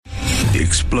the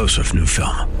explosive new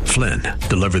film, Flynn,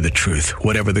 Deliver the Truth,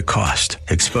 Whatever the Cost,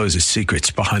 exposes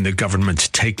secrets behind the government's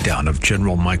takedown of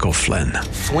General Michael Flynn.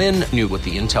 Flynn knew what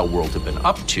the intel world had been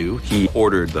up to. He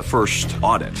ordered the first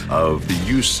audit of the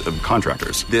use of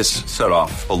contractors. This set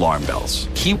off alarm bells.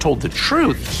 He told the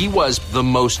truth. He was the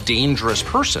most dangerous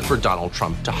person for Donald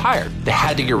Trump to hire. They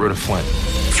had to get rid of Flynn.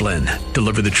 Flynn,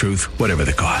 Deliver the Truth, Whatever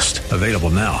the Cost. Available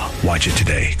now. Watch it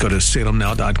today. Go to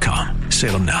salemnow.com.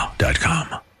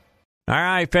 salemnow.com. All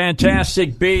right,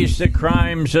 Fantastic Beasts, The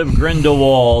Crimes of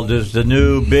Grindelwald is the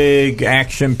new big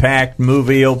action-packed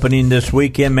movie opening this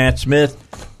weekend. Matt Smith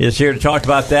is here to talk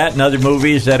about that and other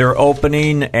movies that are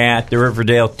opening at the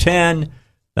Riverdale 10,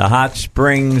 the Hot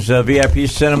Springs VIP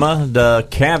Cinema, the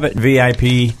Cabot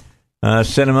VIP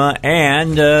Cinema,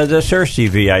 and the Cersei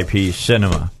VIP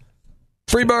Cinema.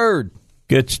 Free bird.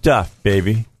 Good stuff,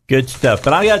 baby. Good stuff.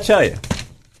 But I got to tell you,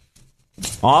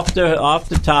 off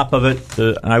the top of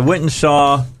it, I went and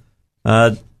saw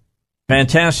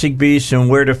Fantastic Beasts and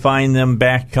Where to Find Them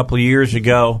back a couple of years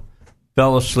ago.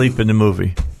 Fell asleep in the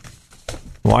movie.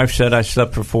 Wife said I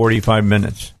slept for 45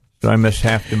 minutes, so I missed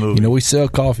half the movie. You know, we sell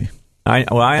coffee. I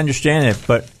understand it,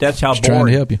 but that's how Just boring.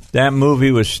 trying to help you. That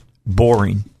movie was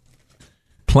boring.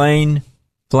 Plain,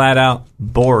 flat out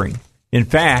boring. In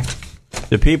fact,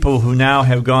 the people who now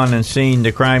have gone and seen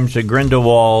The Crimes of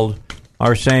Grindelwald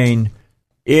are saying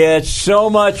it's so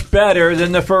much better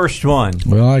than the first one.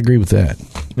 Well, I agree with that.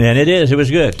 And it is. It was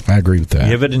good. I agree with that.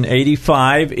 Give it an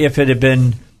 85. If it had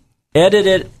been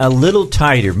edited a little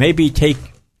tighter, maybe take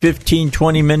 15,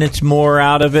 20 minutes more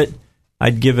out of it,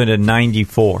 I'd give it a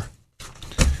 94.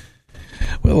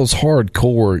 Well, those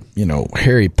hardcore,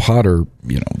 Harry Potter,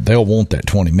 they'll want that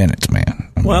 20 minutes,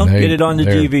 man. Get it on the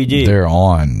DVD. They're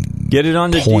on. Get it on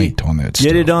the point on that stuff.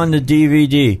 Get it on the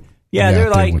DVD. Yeah,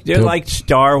 they're like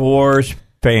Star Wars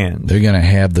fans. They're going to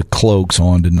have the cloaks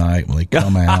on tonight when they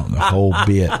come out and the whole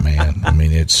bit, man. I mean,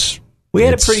 we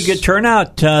had a pretty good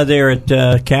turnout there at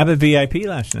Cabot VIP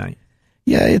last night.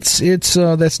 Yeah, it's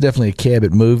that's definitely a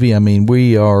Cabot movie. I mean,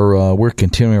 we're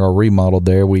continuing our remodel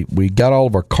there. We got all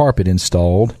of our carpet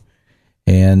installed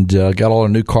and got all our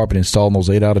new carpet installed in those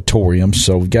 8 auditoriums.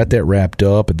 So we've got that wrapped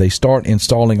up. They start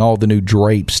installing all the new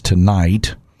drapes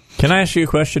tonight. Can I ask you a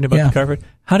question about the carpet?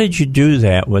 How did you do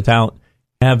that without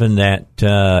having that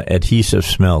adhesive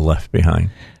smell left behind?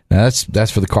 Now,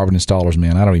 that's for the carpet installers,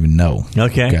 man. I don't even know.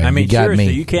 Okay. I mean,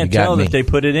 seriously, you can't tell that they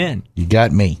put it in. You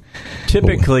got me.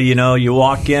 Typically, you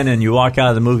walk in and you walk out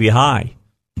of the movie high.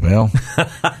 Well,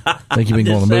 I think you've been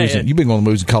going to the movies. You've been going to the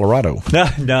movies in Colorado.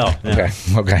 No.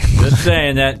 Okay. Just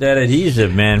saying that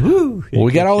adhesive, man. Woo. Well,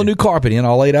 we got all the new carpet in,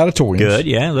 all 8 auditoriums. Good,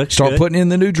 yeah, looks Start good. putting in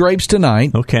the new drapes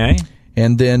tonight. Okay.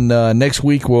 And then next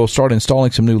week we'll start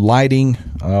installing some new lighting.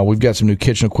 We've got some new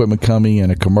kitchen equipment coming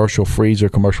and a commercial freezer,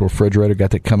 commercial refrigerator, got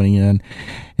that coming in.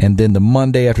 And then the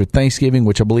Monday after Thanksgiving,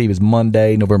 which I believe is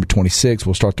Monday, November 26th,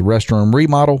 we'll start the restroom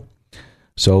remodel.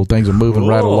 So things are moving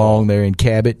right along there in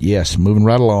Cabot. Yes, moving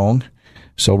right along.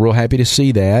 So real happy to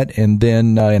see that. And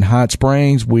then in Hot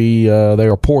Springs, they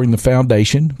are pouring the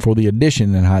foundation for the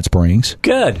addition in Hot Springs.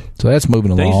 Good. So that's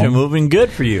moving along. Things are moving good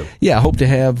for you. Yeah, I hope to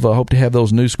have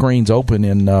those new screens open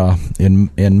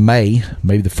in May,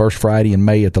 maybe the first Friday in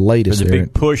May at the latest. For the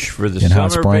big push for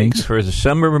the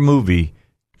summer movie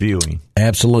viewing.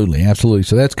 Absolutely.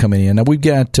 So that's coming in. Now we've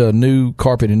got new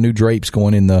carpet and new drapes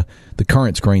going in the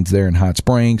current screens there in Hot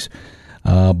Springs.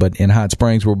 But in Hot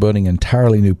Springs, we're building an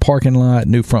entirely new parking lot,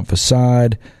 new front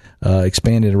facade,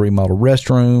 expanded and remodeled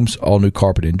restrooms, all new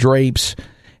carpet and drapes.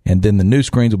 And then the new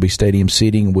screens will be stadium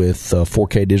seating with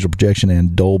 4K digital projection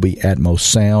and Dolby Atmos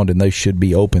sound, and they should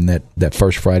be open that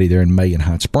first Friday there in May in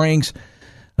Hot Springs.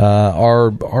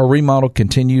 Our remodel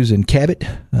continues in Cabot,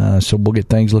 so we'll get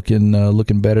things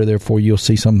looking better there for you. You'll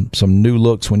see some new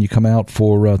looks when you come out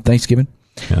for Thanksgiving.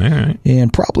 All right.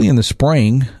 And probably in the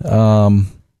spring,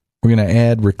 we're going to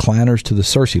add recliners to the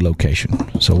Cersei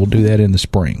location. So we'll do that in the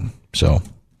spring. So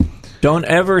don't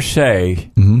ever say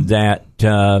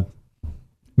that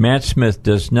Matt Smith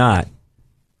does not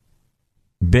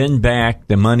bend back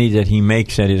the money that he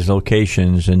makes at his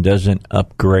locations and doesn't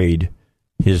upgrade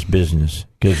his business,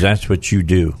 because that's what you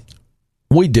do.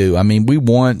 We do. I mean, we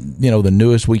want, the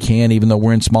newest we can, even though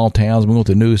we're in small towns. We want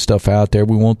the newest stuff out there.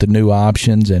 We want the new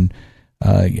options and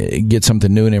get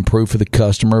something new and improved for the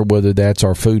customer, whether that's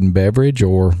our food and beverage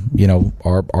or,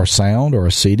 our sound or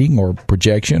our seating or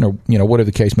projection or, whatever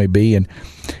the case may be. And,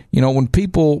 when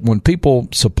people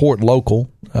support local,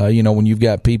 when you've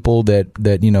got people that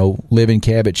live in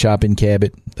Cabot, shop in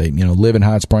Cabot, they, live in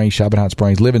Hot Springs, shop in Hot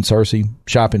Springs, live in Cersei,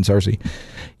 shop in Cersei,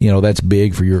 that's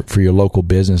big for your local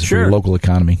business, sure, for your local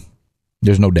economy.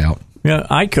 There's no doubt. Yeah,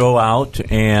 I go out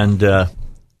and,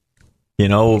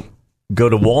 go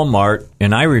to Walmart,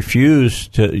 and I refuse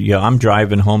to, I'm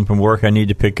driving home from work. I need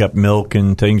to pick up milk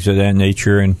and things of that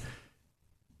nature. And,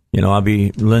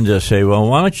 Linda say, well,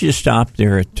 why don't you stop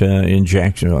there in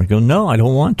Jacksonville? I go, no, I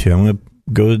don't want to. I'm going to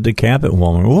go to the Cabot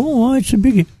Walmart. Well, why? It's a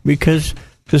big, because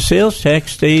the sales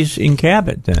tax stays in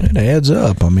Cabot then. It adds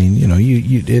up. I mean,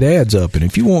 it adds up. And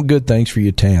if you want good things for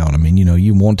your town, I mean,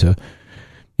 you want to,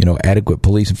 adequate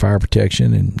police and fire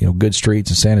protection and, good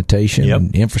streets and sanitation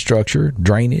and infrastructure,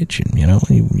 drainage, and,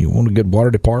 you want a good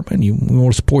water department. You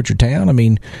want to support your town. I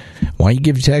mean, why you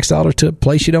give your tax dollar to a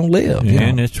place you don't live?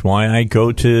 And it's why I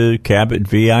go to Cabot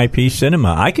VIP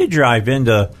Cinema. I could drive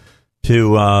into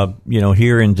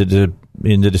here into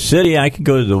the city. I could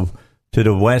go to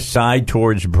the west side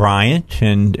towards Bryant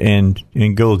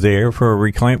and go there for a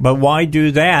reclaim. But why do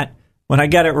that when I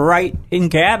got it right in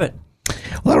Cabot?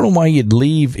 Well, I don't know why you'd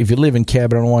leave, if you live in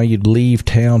Cabot, I don't know why you'd leave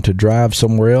town to drive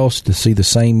somewhere else to see the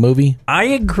same movie. I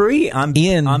agree. On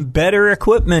better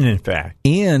equipment, in fact.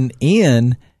 In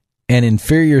an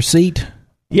inferior seat?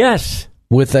 Yes.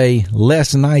 With a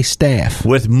less nice staff.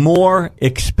 With more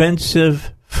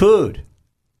expensive food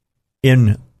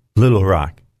in Little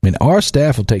Rock. I mean, our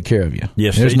staff will take care of you.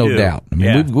 Yes, there's no do. doubt. I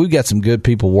mean, we've got some good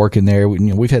people working there.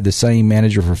 We've had the same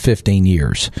manager for 15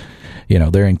 years.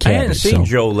 They're in Cabot. I haven't seen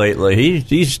Joe lately.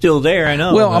 He's still there, I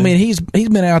know. Well, I mean, he's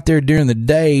been out there during the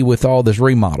day with all this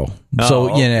remodel. So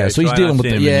so he's dealing with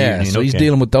he's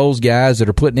dealing with those guys that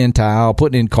are putting in tile,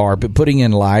 putting in carpet, putting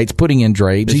in lights, putting in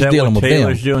drapes. He's dealing with them.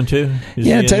 Taylor's doing too?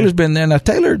 Taylor's been there. Now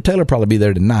Taylor probably be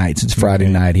there tonight since Friday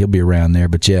night. He'll be around there.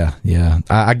 But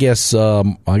I guess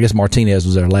Martinez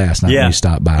was there last night when he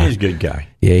stopped by. He's a good guy.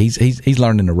 Yeah, he's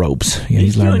learning the ropes.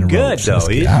 He's learning doing the ropes.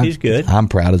 Good though. He's good. I'm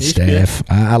proud of the staff.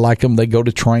 I like them. They go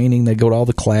to training. They go to all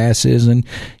the classes, and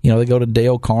they go to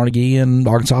Dale Carnegie and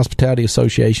Arkansas Hospitality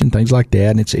Association, things like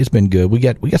that. And it's been good. We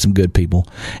got some good people,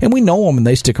 and we know them, and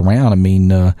they stick around. I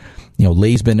mean,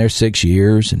 Lee's been there 6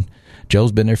 years, and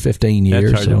Joe's been there 15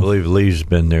 years. That's hard to believe Lee's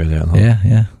been there that long.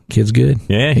 Yeah. Kid's good.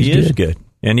 Yeah, he is good.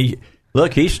 And he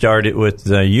started with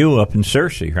you up in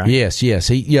Searcy, right? Yes.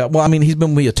 Well, I mean, he's been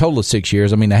with me a total of 6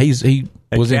 years. I mean, he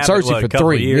was in Searcy for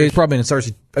 3 years. He's probably in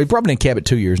Searcy. He's probably in Cabot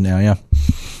 2 years now. Yeah,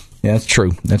 that's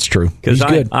true. Because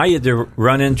I had to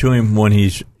run into him when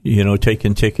he's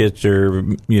taking tickets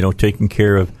or taking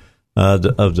care of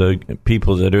the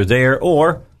people that are there,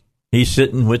 or he's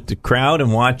sitting with the crowd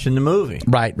and watching the movie.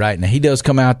 Right. Now he does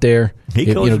come out there. He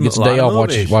gets a day off,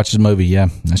 watches the movie. Yeah,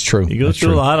 that's true. He goes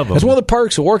through a lot of them. That's one of the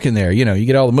perks of working there. You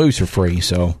get all the movies for free,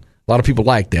 so a lot of people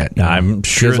like that. I'm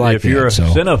sure that if you're a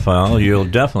cinephile, you'll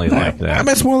definitely like that.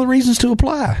 That's one of the reasons to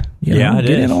apply. Get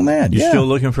in on that. You're still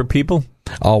looking for people?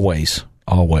 Always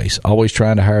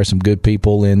trying to hire some good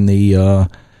people in the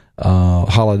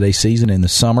holiday season in the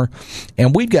summer,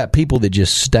 and we've got people that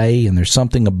just stay, and there's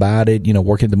something about it,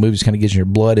 working at the movies kind of gets in your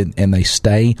blood, and they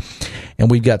stay. And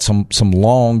we've got some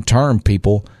long-term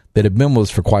people that have been with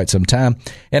us for quite some time,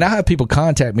 and I have people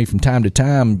contact me from time to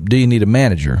time. Do you need a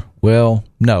manager? Well,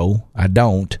 no, I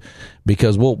don't,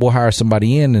 because we'll hire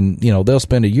somebody in, and they'll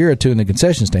spend a year or two in the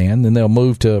concession stand, then they'll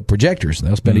move to projectors, and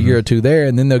they'll spend a year or two there,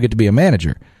 and then they'll get to be a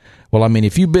manager. Well, I mean,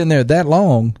 if you've been there that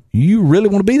long, you really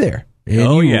want to be there.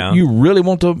 And you really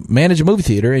want to manage a movie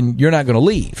theater, and you're not going to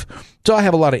leave. So I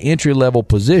have a lot of entry-level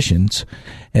positions,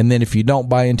 and then if you don't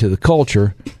buy into the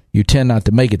culture, you tend not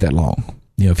to make it that long.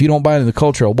 If you don't buy into the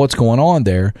culture of what's going on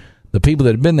there, the people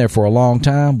that have been there for a long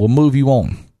time will move you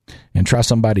on and try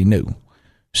somebody new.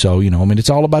 So, it's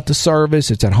all about the service.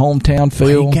 It's that hometown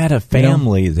feel. You got a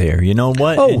family there. You know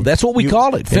what? Oh, that's what we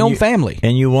call it, film family.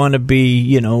 And you want to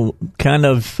be, kind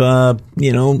of,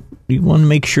 you want to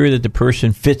make sure that the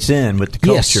person fits in with the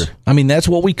culture. Yes. I mean, that's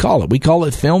what we call it. We call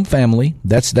it film family.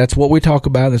 That's what we talk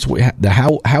about. That's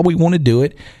how we want to do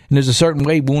it. And there's a certain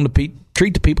way we want to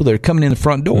treat the people that are coming in the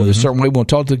front door. There's a certain way we want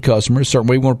to talk to the customers, a certain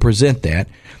way we want to present that.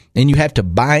 And you have to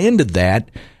buy into that,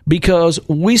 because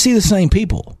we see the same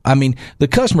people. I mean, the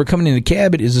customer coming into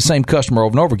Cabot is the same customer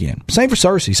over and over again. Same for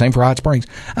Searcy, same for Hot Springs.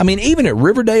 I mean, even at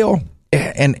Riverdale,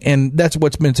 and that's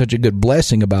what's been such a good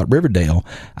blessing about Riverdale.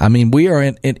 I mean, we are,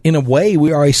 in a way,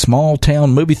 we are a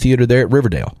small-town movie theater there at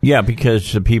Riverdale. Yeah,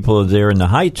 because the people there in the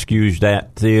Heights use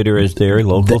that theater as their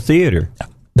local theater.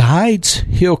 The Heights,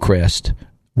 Hillcrest,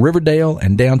 Riverdale,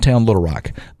 and downtown Little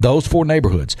Rock. Those 4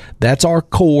 neighborhoods. That's our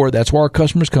core. That's where our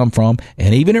customers come from.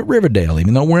 And even at Riverdale,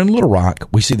 even though we're in Little Rock,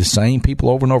 we see the same people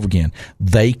over and over again.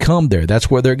 They come there.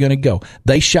 That's where they're going to go.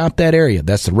 They shop that area.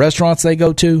 That's the restaurants they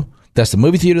go to. That's the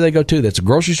movie theater they go to. That's the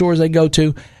grocery stores they go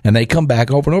to. And they come back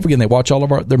over and over again. They watch all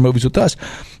of their movies with us.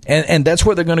 And that's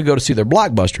where they're going to go to see their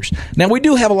blockbusters. Now, we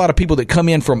do have a lot of people that come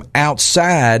in from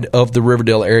outside of the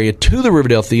Riverdale area to the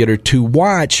Riverdale Theater to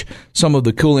watch some of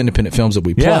the cool independent films that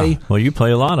we play. Yeah, well, you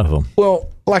play a lot of them. Well,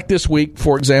 like this week,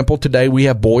 for example, today we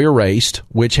have Boy Erased,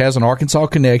 which has an Arkansas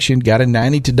connection, got a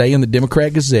 90 today in the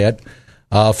Democrat Gazette.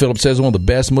 Philip says one of the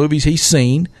best movies he's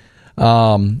seen.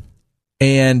 And,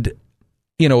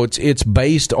 you know, it's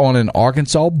based on an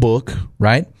Arkansas book,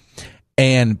 right?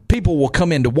 And people will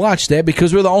come in to watch that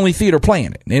because we're the only theater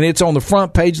playing it. And it's on the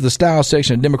front page of the Style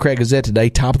section of Democrat Gazette today,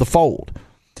 top of the fold.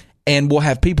 And we'll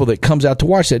have people that comes out to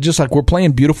watch that, just like we're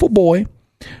playing Beautiful Boy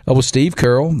with Steve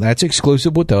Carroll. That's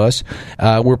exclusive with us.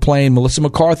 We're playing Melissa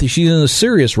McCarthy. She's in a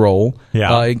serious role.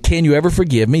 Yeah. Can You Ever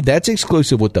Forgive Me? That's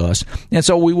exclusive with us. And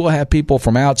so we will have people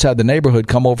from outside the neighborhood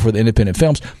come over for the independent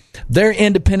films. They're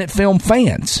independent film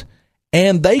fans.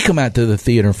 And they come out to the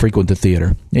theater and frequent the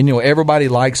theater. And, you know, everybody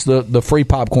likes the free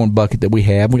popcorn bucket that we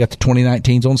have. We got the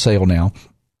 2019s on sale now.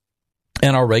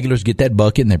 And our regulars get that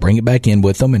bucket and they bring it back in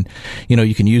with them. And, you know,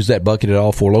 you can use that bucket at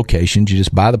all 4 locations. You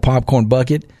just buy the popcorn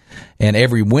bucket. And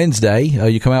every Wednesday,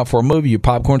 you come out for a movie. Your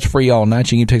popcorn's free all night.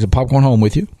 You can take some popcorn home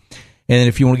with you. And then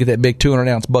if you want to get that big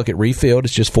 200-ounce bucket refilled,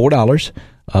 it's just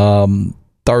 $4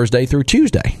 Thursday through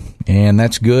Tuesday. And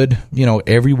that's good, you know,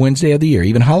 every Wednesday of the year,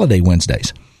 even holiday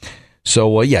Wednesdays.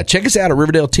 So, yeah, check us out at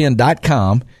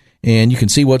Riverdale10.com, and you can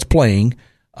see what's playing.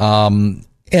 And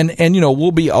you know,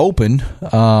 we'll be open,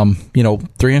 you know,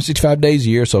 365 days a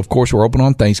year. So, of course, we're open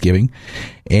on Thanksgiving.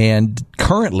 And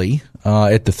currently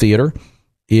at the theater,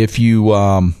 if you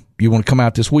want to come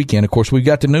out this weekend, of course, we've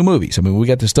got the new movies. I mean, we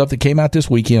got the stuff that came out this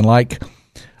weekend, like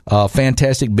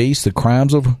Fantastic Beasts, The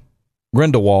Crimes of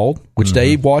Grindelwald, which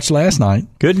Dave watched last night.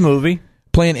 Good movie.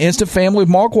 Playing Instant Family with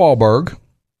Mark Wahlberg.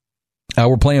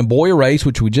 We're playing Boy Erased,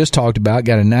 which we just talked about.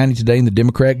 Got a 90 today in the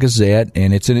Democrat Gazette,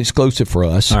 and it's an exclusive for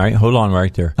us. All right, hold on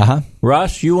right there. Uh-huh.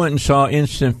 Russ, you went and saw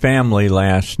Instant Family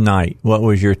last night. What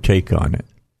was your take on it?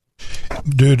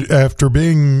 Dude, after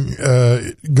being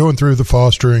going through the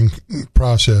fostering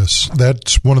process,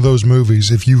 that's one of those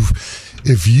movies.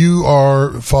 If you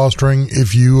are fostering,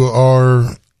 if you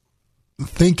are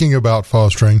thinking about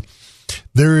fostering,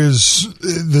 there is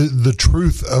the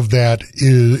truth of that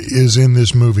is in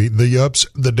this movie. The ups,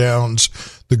 the downs,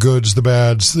 the goods, the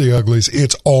bads, the uglies.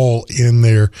 It's all in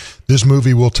there. This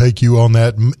movie will take you on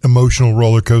that emotional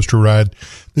roller coaster ride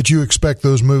that you expect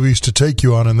those movies to take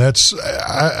you on. And that's,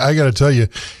 I got to tell you,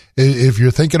 if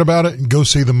you're thinking about it, go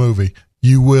see the movie.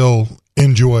 You will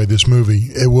enjoy this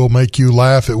movie. It will make you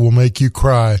laugh. It will make you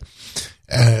cry.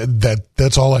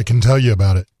 That's all I can tell you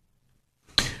about it.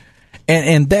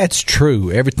 And that's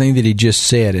true, everything that he just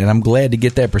said, and I'm glad to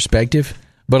get that perspective.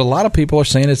 But a lot of people are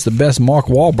saying it's the best Mark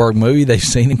Wahlberg movie they've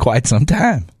seen in quite some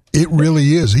time. It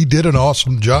really is. He did an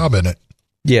awesome job in it.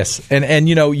 Yes, and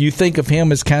you know, you think of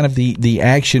him as kind of the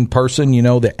action person, you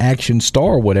know, the action star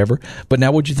or whatever. But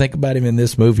now what'd you think about him in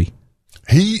this movie?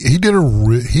 He did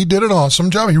an awesome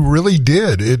job. He really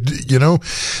did. It, you know,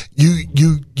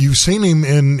 you've seen him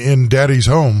in Daddy's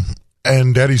Home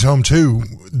and Daddy's Home 2.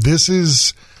 This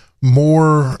is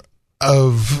more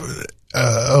of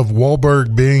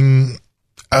Wahlberg being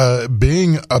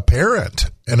a parent,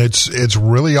 and it's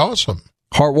really awesome.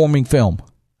 Heartwarming film.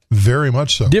 Very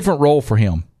much so. Different role for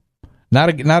him. Not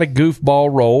a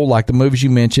goofball role like the movies you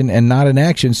mentioned, and not an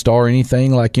action star or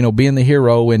anything like, you know, being the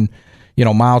hero in, you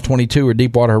know, Mile 22 or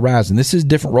Deepwater Horizon. This is a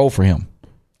different role for him.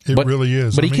 It really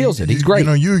is. But he kills it. He's great. You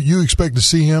know, you expect to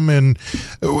see him in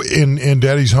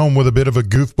Daddy's Home with a bit of a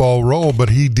goofball role, but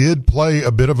he did play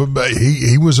a bit of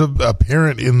he was a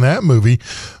parent in that movie,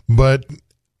 but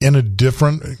in a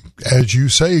different, as you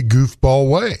say, goofball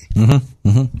way. Mm-hmm,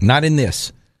 mm-hmm. Not in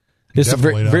this. This is a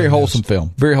very wholesome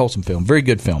film. Very wholesome film. Very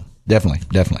good film. Definitely.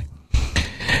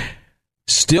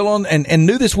 Still on and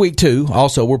new this week too.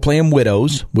 Also, we're playing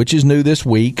Widows, which is new this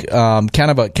week. Kind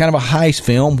of a heist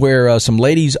film where some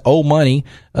ladies owe money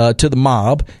to the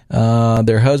mob.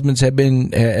 Their husbands have been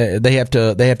they have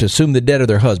to assume the debt of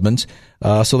their husbands.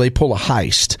 So they pull a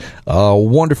heist.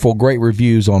 Wonderful, great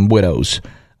reviews on Widows.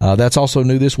 That's also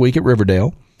new this week at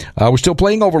Riverdale. We're still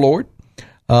playing Overlord.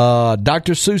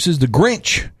 Dr. Seuss's The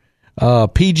Grinch.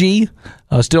 PG,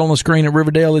 still on the screen at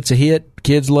Riverdale. It's a hit.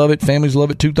 Kids love it. Families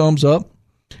love it. 2 thumbs up.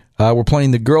 We're playing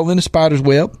The Girl in the Spider's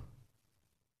Web.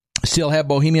 Still have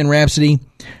Bohemian Rhapsody.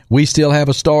 We still have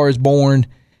A Star is Born.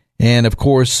 And, of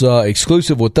course,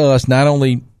 exclusive with us, not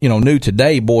only, you know, new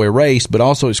today, Boy Erased, but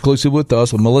also exclusive with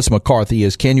us with Melissa McCarthy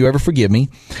is Can You Ever Forgive Me?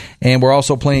 And we're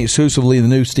also playing exclusively the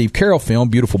new Steve Carroll film,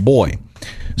 Beautiful Boy.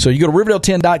 So you go to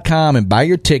Riverdale10.com and buy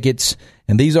your tickets.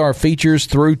 And these are features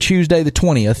through Tuesday the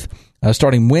 20th.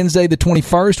 Starting Wednesday the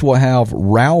 21st, we'll have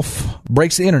Ralph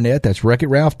Breaks the Internet. That's Wreck-It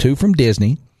Ralph 2 from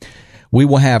Disney. We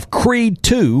will have Creed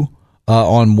 2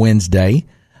 on Wednesday.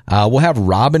 We'll have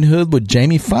Robin Hood with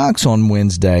Jamie Foxx on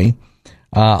Wednesday.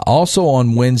 Also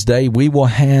on Wednesday, we will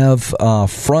have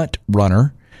Front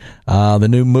Runner, the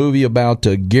new movie about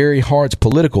Gary Hart's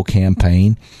political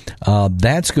campaign.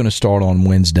 That's going to start on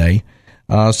Wednesday.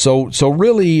 So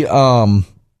really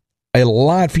a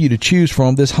lot for you to choose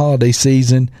from this holiday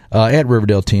season at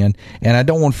Riverdale 10. And I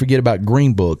don't want to forget about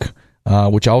Green Book,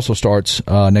 which also starts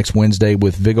next Wednesday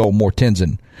with Viggo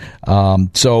Mortensen.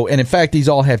 And in fact, these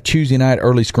all have Tuesday night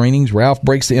early screenings. Ralph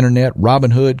Breaks the Internet,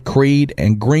 Robin Hood, Creed,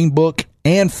 and Green Book,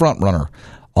 and Frontrunner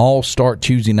all start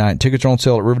Tuesday night. Tickets are on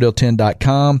sale at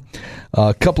Riverdale10.com.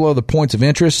 A couple other points of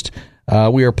interest.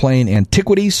 We are playing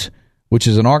Antiquities, which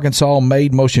is an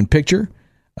Arkansas-made motion picture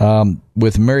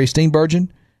with Mary Steenburgen.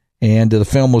 And the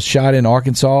film was shot in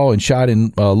Arkansas and shot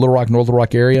in Little Rock, North Little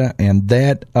Rock area. And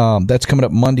that's coming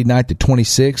up Monday night, the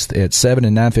 26th at 7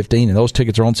 and 9:15. And those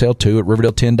tickets are on sale, too, at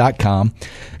Riverdale10.com.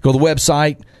 Go to the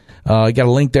website. You got a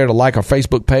link there to like our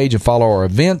Facebook page and follow our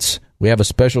events. We have a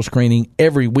special screening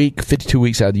every week, 52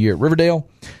 weeks out of the year at Riverdale.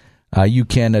 You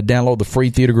can download the free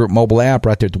Theater Group mobile app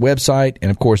right there at the website. And,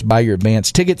 of course, buy your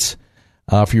advance tickets.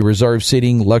 For your reserved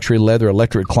seating, luxury leather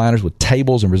electric recliners with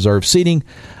tables and reserved seating,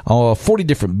 40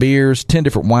 different beers, 10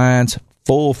 different wines,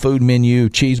 full food menu,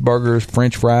 cheeseburgers,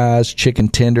 french fries, chicken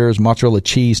tenders, mozzarella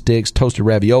cheese sticks, toasted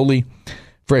ravioli,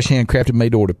 fresh handcrafted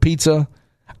made-to-order pizza,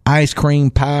 ice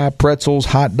cream, pie, pretzels,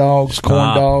 hot dogs,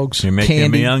 corn dogs, You're making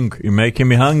candy. You're making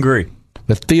me hungry.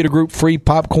 The Theater Group free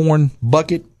popcorn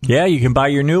bucket. Yeah, you can buy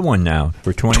your new one now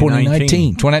for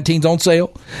 2019. 2019's on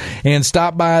sale. And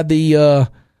stop by the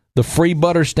free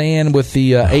butter stand with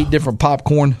the 8 different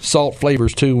popcorn salt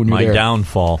flavors, too, when you're there. My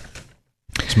downfall.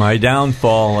 It's my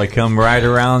downfall. I come right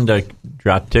around, I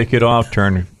drop ticket off,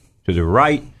 turn to the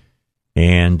right,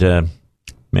 and,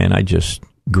 man, I just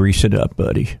grease it up,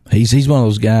 buddy. He's one of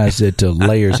those guys that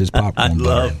layers his popcorn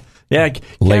butter. Yeah, I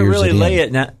can't really lay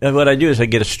it. Now, what I do is I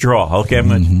get a straw. Okay, I'm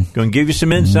going to give you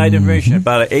some inside information.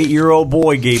 About an 8-year-old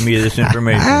boy gave me this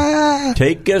information.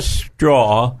 Take a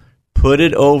straw, put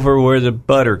it over where the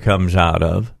butter comes out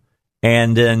of,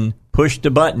 and then push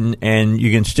the button, and you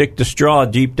can stick the straw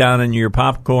deep down in your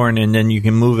popcorn, and then you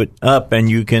can move it up, and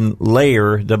you can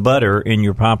layer the butter in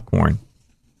your popcorn.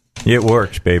 It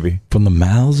works, baby. From the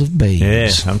mouths of babes. Yeah,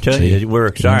 I'm telling you, it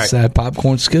works. All right. Inside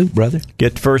popcorn scoop, brother.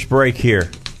 Get the first break here.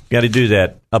 Got to do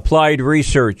that. Applied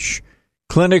research.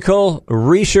 Clinical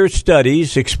research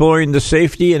studies exploring the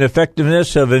safety and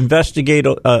effectiveness of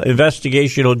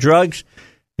investigational drugs.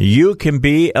 You can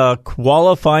be a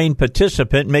qualifying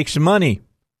participant, make some money.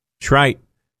 That's right.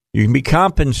 You can be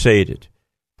compensated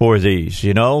for these.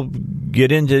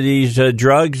 Get into these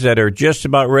drugs that are just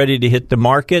about ready to hit the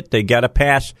market. They got to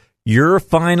pass your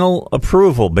final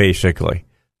approval, basically,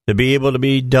 to be able to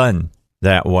be done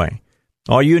that way.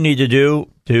 All you need to do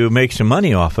to make some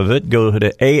money off of it, go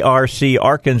to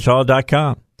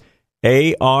arcarkansas.com.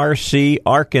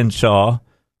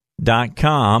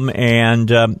 arcarkansas.com.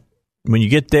 And when you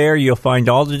get there, you'll find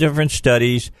all the different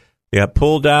studies. They got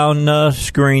pull-down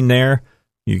screen there.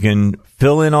 You can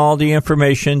fill in all the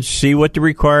information, see what the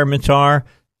requirements are.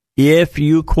 If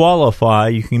you qualify,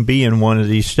 you can be in one of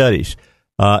these studies.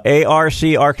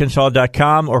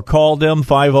 arcarkansas.com or call them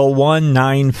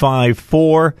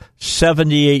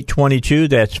 501-954-7822.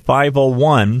 That's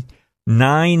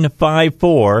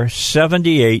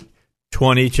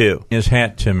 501-954-7822. His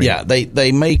hat to me. Yeah, they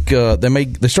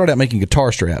started out making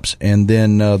guitar straps, and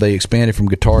then they expanded from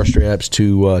guitar straps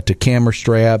to camera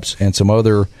straps and some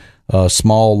other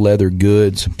small leather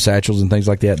goods, satchels and things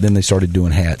like that. Then they started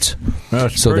doing hats. Well,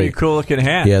 it's pretty cool looking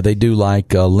hat. Yeah, they do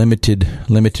like limited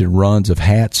runs of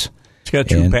hats. It's got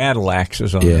 2 battle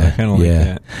axes on it. I kind of like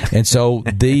that. And so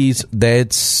this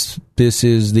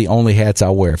is the only hats I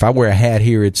wear. If I wear a hat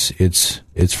here, it's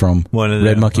from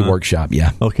Red Monkey Workshop.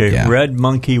 Yeah. Okay. Yeah.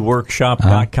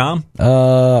 RedMonkeyWorkshop.com.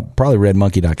 Probably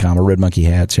RedMonkey.com or Red Monkey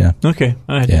Hats. Yeah. Okay,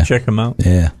 I had to check them out.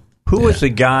 Yeah. Who was the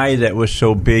guy that was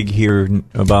so big here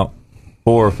about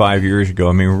 4 or 5 years ago?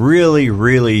 I mean, really,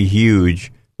 really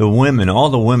huge. All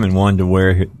the women wanted to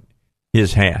wear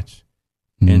his hats.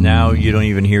 And now you don't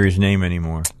even hear his name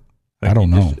anymore. I don't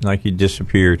know. Like he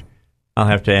disappeared. I'll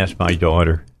have to ask my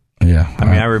daughter. Yeah.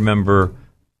 I remember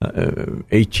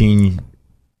 18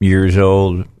 years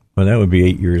old. Well, that would be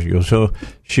 8 years ago. So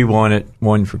she wanted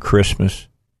one for Christmas.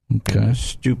 Okay. And the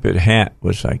stupid hat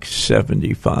was like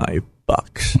 $75.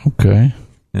 Okay.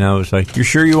 And I was like, "You're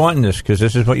sure you're wanting this? Because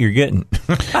this is what you're getting."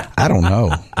 I don't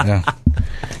know. Yeah.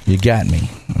 You got me.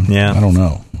 Yeah. I don't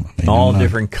know. I mean, all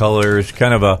different colors.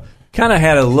 Kind of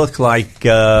had a look like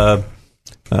the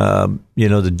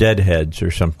Deadheads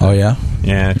or something. Oh yeah.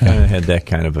 Yeah, it kind of had that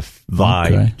kind of a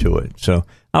vibe to it. So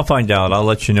I'll find out. I'll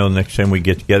let you know next time we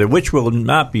get together, which will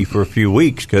not be for a few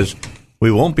weeks because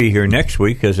we won't be here next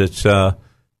week because it's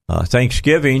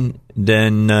Thanksgiving.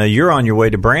 Then you're on your way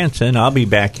to Branson. I'll be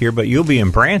back here, but you'll be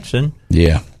in Branson.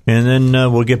 Yeah. And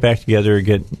then we'll get back together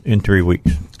again in 3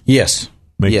 weeks. Yes.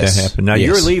 Make that happen. Now,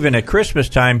 you're leaving at Christmas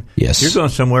time. Yes. You're going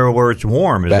somewhere where it's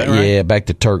warm, is that right? Yeah, back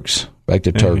to Turks.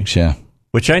 Turks, yeah.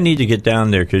 Which I need to get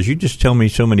down there because you just tell me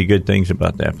so many good things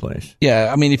about that place.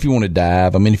 Yeah, I mean, if you want to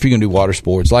dive, if you're going to do water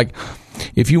sports, like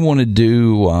if you want to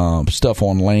do stuff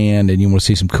on land and you want to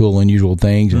see some cool, unusual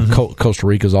things, Costa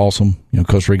Rica's awesome.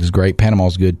 Costa Rica's great.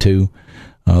 Panama's good, too.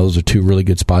 Those are 2 really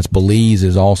good spots. Belize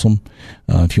is awesome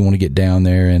if you want to get down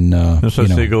there. And so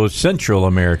they go Central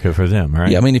America for them,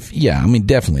 right? Yeah,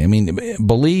 definitely.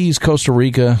 Belize, Costa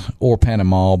Rica, or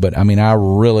Panama. But I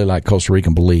really like Costa Rica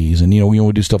and Belize. And we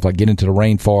want to do stuff like get into the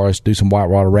rainforest, do some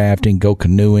whitewater rafting, go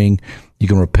canoeing. You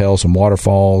can rappel some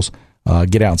waterfalls,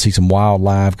 get out and see some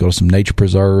wildlife, go to some nature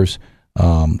preserves.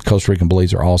 Costa Rica and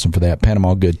Belize are awesome for that.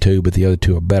 Panama good too, but the other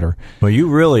 2 are better. Well, you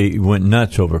really went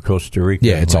nuts over Costa Rica.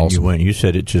 Yeah, it's awesome. You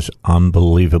said it's just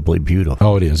unbelievably beautiful.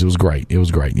 Oh, it is. It was great. Yeah,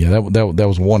 that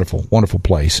was a wonderful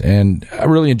place, and I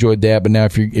really enjoyed that. But now,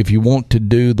 if you want to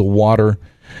do the water,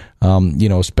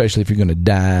 especially if you're going to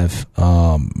dive,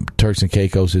 Turks and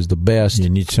Caicos is the best. You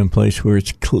need some place where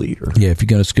it's clear. Yeah, if you're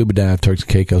going to scuba dive, Turks and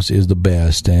Caicos is the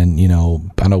best. And,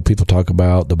 I know people talk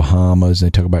about the Bahamas, they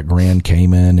talk about Grand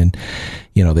Cayman, and,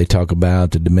 they talk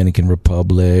about the Dominican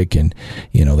Republic, and,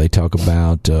 they talk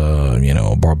about,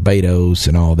 Barbados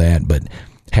and all that. But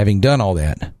having done all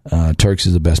that, Turks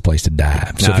is the best place to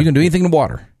dive. So if you're going to do anything in the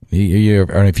water,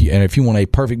 if you want a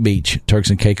perfect beach, Turks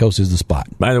and Caicos is the spot.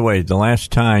 By the way, the last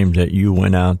time that you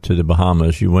went out to the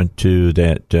Bahamas, you went to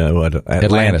that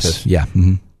Atlantis. Yeah.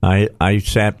 Mm-hmm. I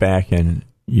sat back and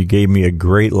you gave me a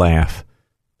great laugh.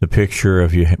 The picture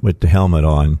of you with the helmet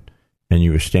on, and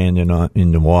you were standing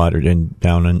in the water and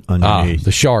down underneath.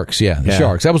 The sharks, the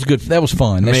sharks. That was good. That was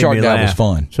fun. That shark dive was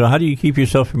fun. So how do you keep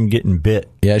yourself from getting bit?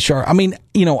 Yeah, sure.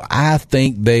 I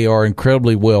think they are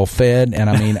incredibly well fed,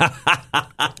 and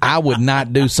I would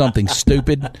not do something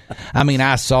stupid.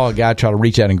 I saw a guy try to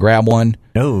reach out and grab one.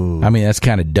 No. That's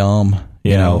kind of dumb.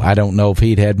 Yeah. I don't know if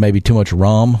he'd had maybe too much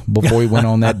rum before he went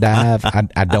on that dive.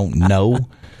 I don't know.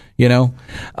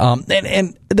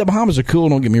 And the Bahamas are cool,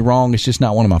 don't get me wrong. It's just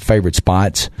not one of my favorite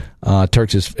spots.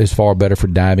 Turks is far better for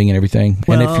diving and everything.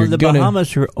 Well, and if you're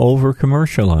Bahamas are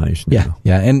over-commercialized now.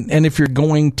 Yeah. And if you're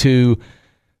going to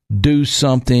do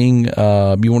something,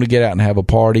 you want to get out and have a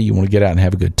party, you want to get out and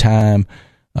have a good time,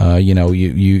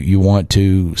 you want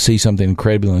to see something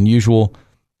incredibly unusual,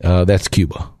 that's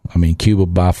Cuba. Cuba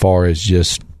by far is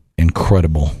just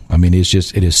incredible.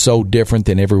 It is so different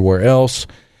than everywhere else.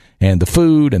 And the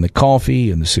food and the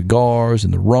coffee and the cigars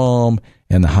and the rum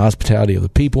and the hospitality of the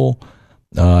people,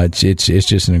 it's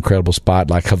just an incredible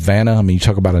spot. Like Havana, you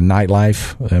talk about a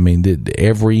nightlife.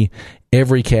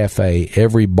 Every cafe,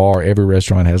 every bar, every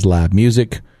restaurant has live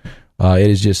music. It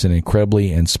is just an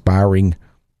incredibly inspiring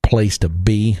place to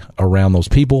be around those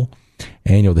people.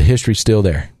 And the history's still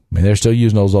there. They're still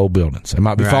using those old buildings. They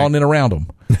might be falling in around them.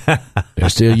 They're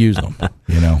still using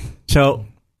them. So.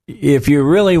 If you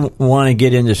really want to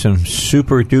get into some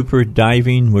super duper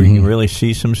diving where you can really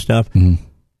see some stuff,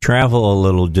 travel a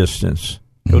little distance.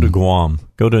 Go to Guam.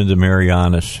 Go to the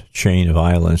Marianas chain of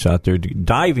islands out there.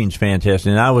 Diving's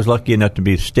fantastic. And I was lucky enough to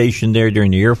be stationed there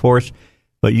during the Air Force.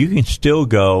 But you can still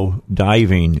go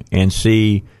diving and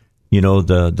see,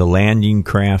 the landing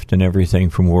craft and everything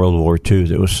from World War II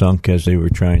that was sunk as they were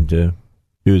trying to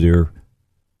do their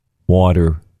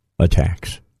water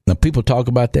attacks. Now, people talk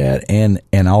about that, and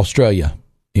Australia,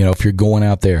 if you're going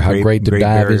out there, how great the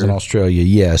dive is in Australia,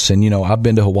 yes. And, I've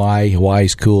been to Hawaii.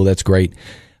 Hawaii's cool. That's great.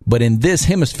 But in this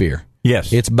hemisphere,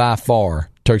 yes, it's by far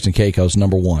Turks and Caicos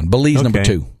number 1. Belize number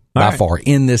 2, by far,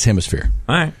 in this hemisphere.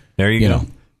 All right. There you go.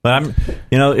 But,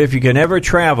 if you can ever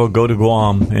travel, go to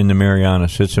Guam in the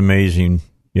Marianas. It's amazing.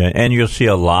 Yeah, and you'll see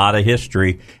a lot of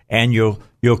history, and you'll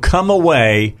come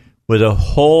away with a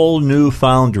whole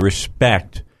newfound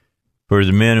respect for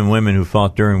the men and women who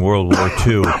fought during World War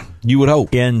II. You would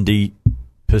hope. In the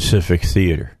Pacific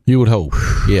Theater. You would hope.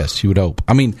 Yes, you would hope.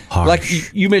 Harsh.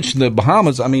 Like you mentioned the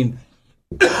Bahamas,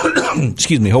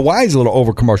 excuse me, Hawaii's a little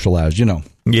over-commercialized,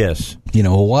 Yes.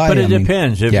 Hawaii. But it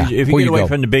depends. If you get away go?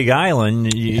 from the big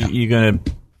island, you're going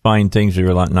to find things that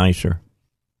are a lot nicer.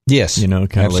 Yes.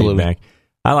 Kind of laid back.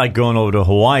 I like going over to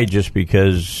Hawaii just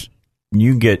because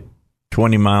you get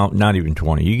 20 miles, not even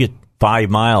 20, you get 5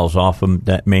 miles off of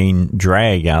that main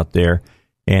drag out there,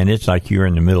 and it's like you're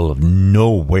in the middle of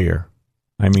nowhere.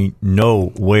 I mean,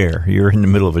 nowhere. You're in the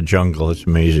middle of a jungle. It's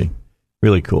amazing.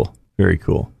 Really cool. Very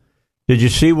cool. Did you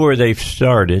see where they've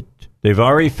started? They've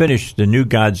already finished the new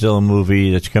Godzilla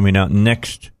movie that's coming out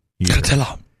next year.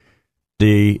 Godzilla.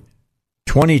 The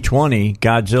 2020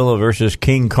 Godzilla versus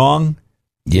King Kong.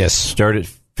 Yes. Started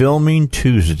filming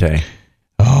Tuesday.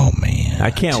 Oh, man. I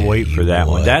can't wait for that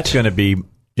one. That's going to be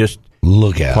just...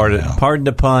 Look out now. Pardon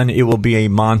the pun, it will be a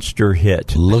monster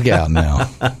hit. Look out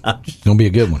now. It's going to be a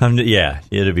good one. Yeah,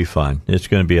 it'll be fun. It's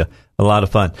going to be a lot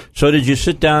of fun. So did you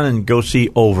sit down and go see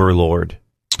Overlord?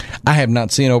 I have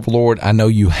not seen Overlord. I know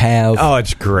you have. Oh,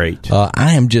 it's great.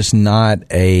 I am just not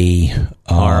a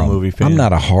horror movie fan. I'm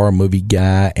not a horror movie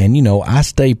guy. And, I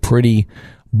stay pretty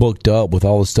booked up with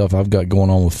all the stuff I've got going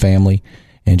on with family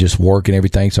and just work and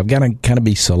everything. So I've got to kind of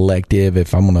be selective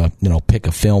if I'm going to, pick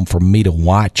a film for me to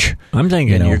watch. I'm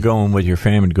thinking you're going with your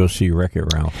family to go see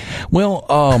Wreck-It Ralph.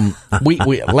 Well, we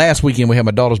last weekend we had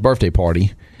my daughter's birthday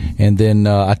party, and then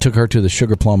I took her to the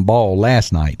Sugar Plum Ball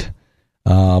last night.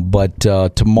 But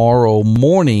tomorrow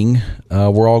morning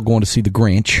we're all going to see The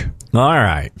Grinch. All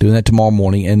right. Doing that tomorrow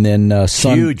morning. And then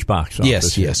huge box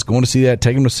office. Yes. Going to see that.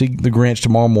 Take them to see The Grinch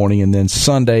tomorrow morning. And then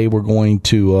Sunday we're going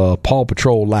to Paw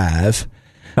Patrol Live.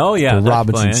 Oh, yeah. The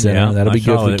Robinson Center. Yeah, That'll be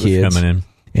good for the kids. Coming in.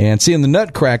 And seeing the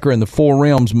Nutcracker and the Four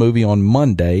Realms movie on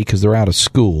Monday because they're out of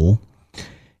school.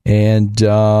 And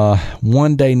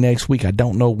one day next week, I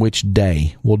don't know which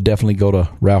day, we'll definitely go to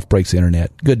Ralph Breaks the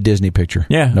Internet. Good Disney picture.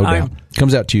 Yeah. No doubt.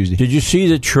 Comes out Tuesday. Did you see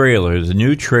the trailer, the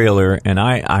new trailer? And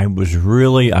I was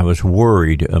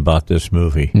worried about this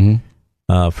movie.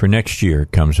 Mm-hmm. For next year,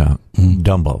 it comes out. Mm-hmm.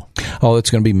 Dumbo. Oh, it's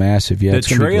going to be massive. Yeah, the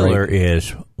trailer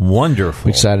is wonderful. I'm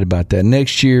excited about that.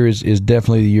 Next year is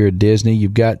definitely the year of Disney.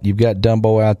 You've got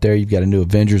Dumbo out there. You've got a new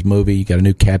Avengers movie. You got a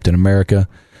new Captain America.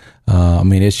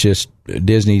 It's just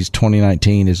Disney's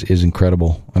 2019 is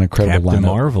incredible. An incredible Captain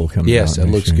lineup. Marvel coming out. Yes, that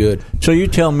looks good. So you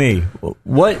tell me,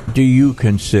 what do you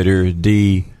consider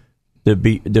the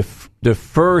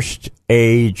first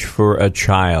age for a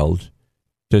child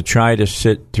to try to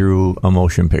sit through a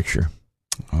motion picture?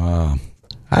 I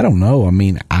don't know.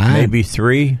 Maybe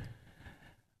 3.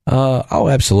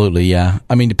 Absolutely, yeah.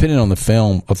 Depending on the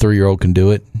film, a 3-year-old can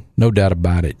do it. No doubt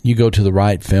about it. You go to the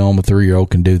right film, a 3-year-old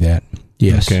can do that.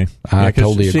 Yes, okay. I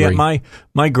totally agree.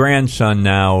 My grandson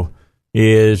now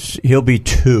he'll be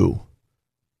 2.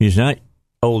 He's not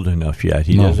old enough yet.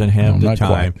 He doesn't have the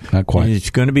time. Not quite. He's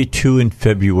going to be 2 in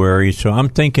February, so I'm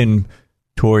thinking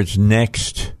towards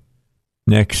next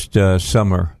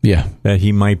summer. Yeah, that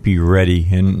he might be ready,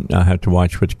 and I have to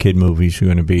watch what the kid movies are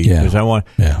going to be. Yeah,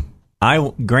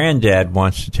 because Granddad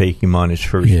wants to take him on his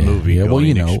first movie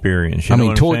experience. You know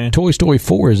what I'm saying? Toy Story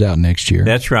 4 is out next year.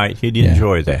 That's right. He'd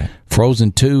enjoy that.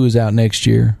 Frozen 2 is out next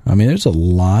year. There's a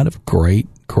lot of great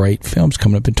films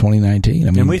coming up in 2019.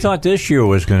 And we thought this year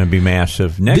was going to be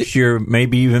massive. Next year,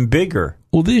 maybe even bigger.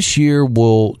 Well, this year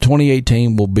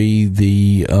 2018 will be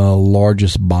the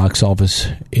largest box office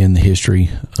in the history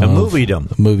of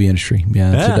the movie industry.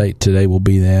 Yeah. Today will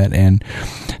be that. And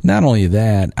not only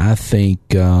that, I think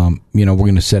we're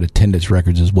going to set attendance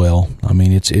records as well.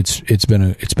 It's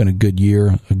been a good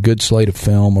year, a good slate of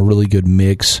film, a really good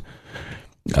mix.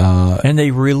 And they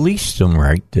released them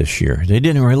right this year. They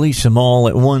didn't release them all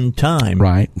at one time.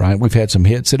 Right. We've had some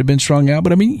hits that have been strung out,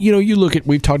 but you look at,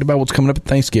 we've talked about what's coming up at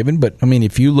Thanksgiving, but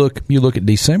if you look at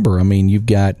December, you've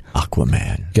got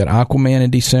Aquaman. You've got Aquaman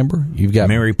in December. You've got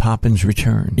Mary Poppins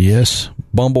Returns. Yes.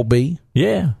 Bumblebee.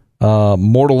 Yeah.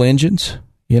 Mortal Engines.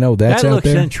 That's out there. That looks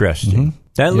interesting. Mm-hmm.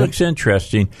 That looks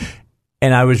interesting.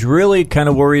 And I was really kind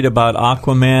of worried about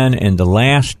Aquaman, and the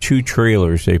last 2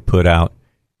 trailers they put out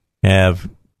have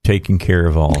taken care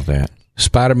of all of that.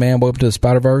 Spider-Man, Welcome to the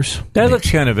Spider-Verse. That looks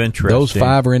kind of interesting. Those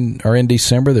 5 are in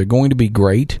December. They're going to be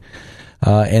great.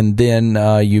 And then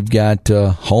you've got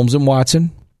Holmes and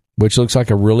Watson, which looks like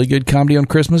a really good comedy on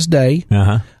Christmas Day.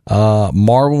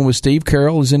 Marvel with Steve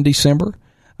Carell is in December.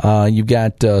 You've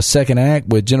got Second Act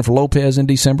with Jennifer Lopez in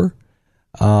December.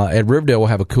 At Riverdale, we'll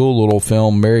have a cool little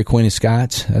film, Mary Queen of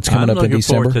Scots. That's coming up in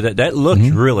December. To that. That looks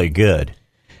really good.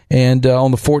 And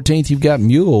on the 14th, you've got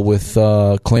Mule with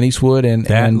Clint Eastwood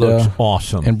and looks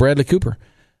awesome. And Bradley Cooper.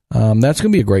 That's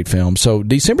going to be a great film. So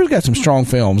December's got some strong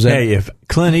films. Hey, if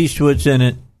Clint Eastwood's in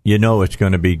it, it's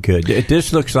going to be good.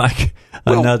 This looks like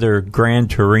another Gran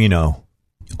Torino.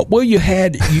 Well,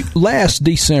 last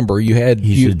December,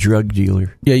 he's a drug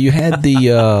dealer. Yeah, you had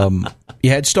the You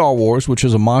had Star Wars, which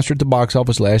was a monster at the box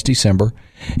office last December.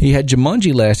 You had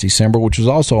Jumanji last December, which was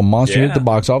also a monster at the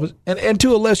box office. And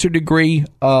to a lesser degree,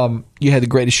 you had The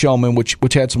Greatest Showman, which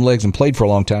had some legs and played for a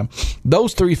long time.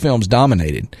 Those three films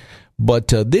dominated. But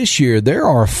this year, there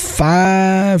are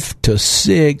 5 to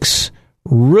 6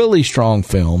 really strong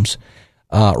films.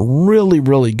 Really,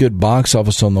 really good box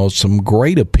office on those. Some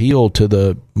great appeal to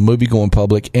the movie-going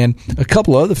public. And a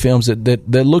couple of other films that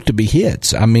look to be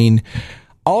hits. I mean,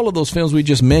 all of those films we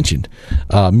just mentioned,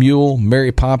 Mule,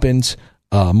 Mary Poppins,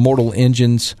 Mortal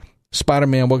Engines,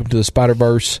 Spider-Man, Welcome to the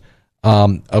Spider-Verse,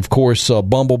 of course,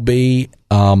 Bumblebee,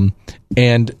 and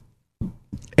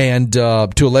to a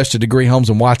lesser degree, Holmes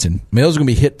and Watson. I mean, those are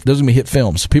going to be hit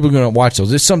films. People are going to watch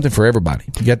those. It's something for everybody.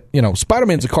 You got,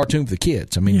 Spider-Man's a cartoon for the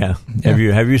kids. I mean, yeah.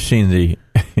 Have you seen the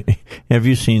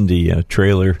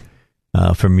trailer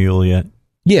for Mule yet?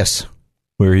 Yes.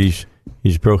 Where he's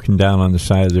broken down on the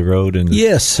side of the road, and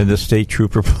and the state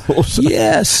trooper pulls.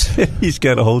 Yes. He's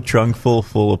got a whole trunk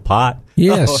full of pot.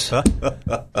 Yes.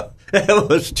 That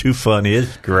was too funny.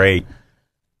 It's great.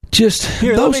 Just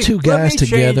those two guys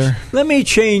together. Let me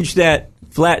change that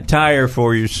flat tire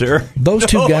for you, sir. Those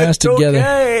two guys together.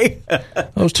 Okay.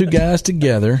 Those two guys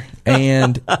together,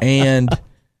 and they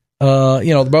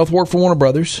both work for Warner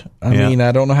Brothers. I mean,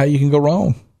 I don't know how you can go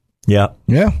wrong. Yeah.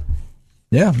 Yeah.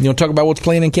 Yeah. You want to talk about what's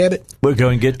playing in Cabot? We're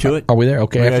going to get to it. Are we there?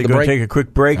 Okay. We're after the break, take a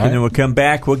quick break, and then we'll come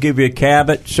back. We'll give you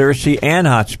Cabot, Searcy, and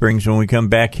Hot Springs when we come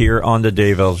back here on the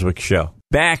Dave Elswick Show.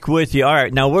 Back with you. All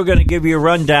right, now we're going to give you a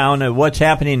rundown of what's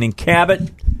happening in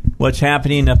Cabot, what's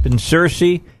happening up in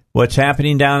Searcy, what's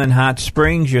happening down in Hot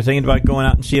Springs. You're thinking about going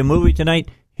out and see a movie tonight?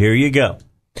 Here you go.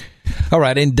 All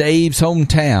right, in Dave's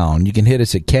hometown, you can hit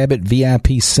us at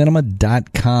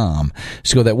CabotVIPcinema.com.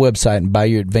 Just go to that website and buy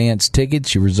your advance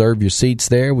tickets. You reserve your seats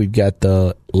there. We've got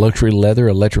the luxury leather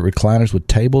electric recliners with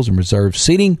tables and reserved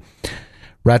seating.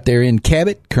 Right there in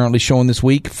Cabot, currently showing this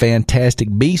week, Fantastic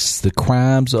Beasts, The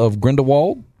Crimes of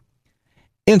Grindelwald,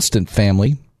 Instant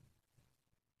Family,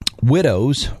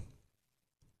 Widows,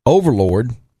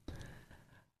 Overlord,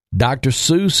 Dr.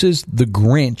 Seuss's The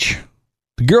Grinch,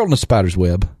 The Girl in the Spider's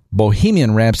Web,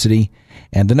 Bohemian Rhapsody,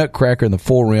 and The Nutcracker in the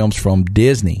Four Realms from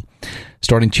Disney.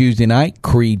 Starting Tuesday night,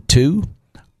 Creed 2.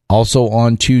 Also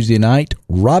on Tuesday night,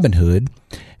 Robin Hood.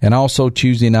 And also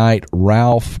Tuesday night,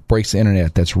 Ralph Breaks the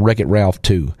Internet. That's Wreck-It Ralph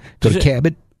 2. Go to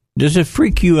Cabot. Does it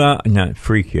freak you out? Not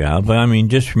freak you out, but I mean,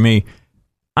 just for me,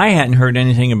 I hadn't heard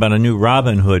anything about a new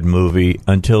Robin Hood movie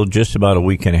until just about a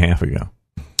week and a half ago.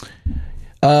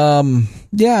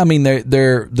 Yeah, I mean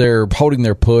they're holding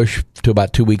their push to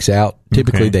about 2 weeks out.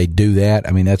 Typically, they do that.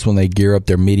 I mean, that's when they gear up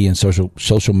their media and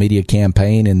social media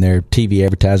campaign and their TV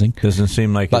advertising. Doesn't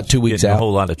seem like about 2 weeks out. A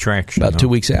whole lot of traction. About 2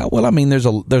 weeks out. Well, I mean, there's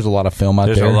a lot of film out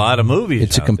there. There's a lot of movies.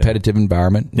 It's a competitive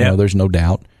environment. You know, there's no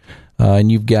doubt.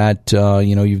 And you've got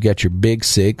you've got your big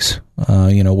six.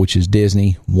 Which is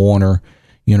Disney, Warner,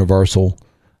 Universal,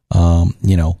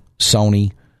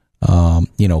 Sony,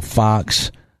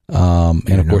 Fox.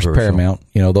 And of course Paramount,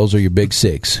 those are your big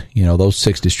six, those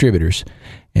 6 distributors,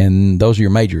 and those are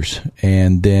your majors.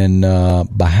 And then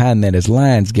behind that is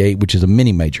Lionsgate, which is a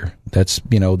mini major. That's,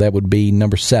 that would be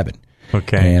number 7.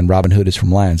 Okay. And Robin Hood is from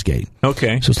Lionsgate.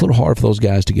 Okay. So it's a little hard for those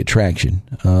guys to get traction.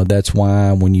 That's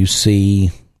why when you see,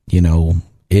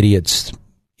 idiots,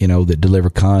 that deliver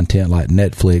content like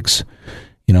Netflix,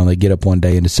 they get up one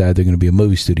day and decide they're going to be a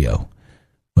movie studio.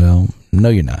 Well, no,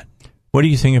 you're not. What do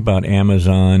you think about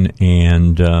Amazon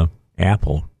and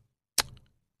Apple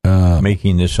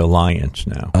making this alliance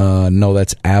now? No,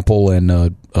 that's Apple and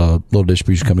a little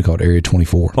distribution company called Area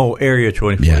 24. Oh, Area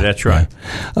 24. Yeah, that's right.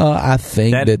 Yeah. I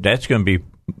think that's going to be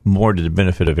more to the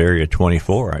benefit of Area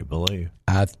 24, I believe.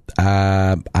 I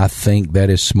think that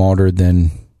is smarter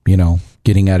than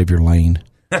getting out of your lane.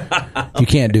 You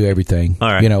can't do everything. All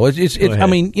right. It's I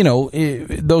mean,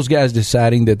 those guys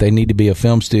deciding that they need to be a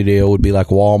film studio would be like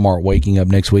Walmart waking up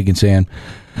next week and saying,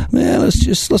 man,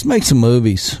 let's make some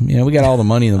movies. We got all the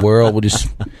money in the world. We'll just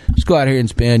go out here and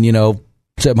spend,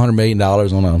 $700 million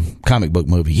on a comic book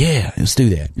movie. Yeah, let's do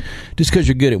that. Just because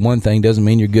you're good at one thing doesn't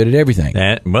mean you're good at everything.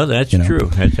 That's true.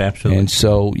 That's absolutely. And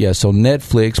so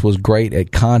Netflix was great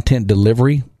at content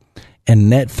delivery,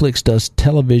 and Netflix does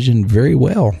television very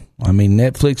well. I mean,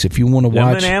 Netflix, if you want to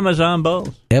watch Amazon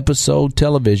both episode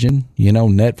television,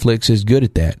 Netflix is good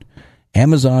at that.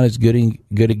 Amazon is good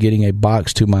at getting a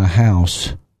box to my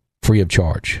house free of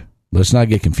charge. Let's not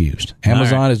get confused.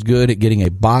 Amazon is good at getting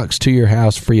a box to your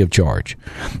house free of charge.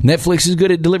 Netflix is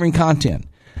good at delivering content.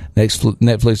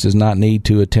 Netflix does not need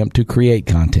to attempt to create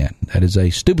content. That is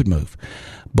a stupid move.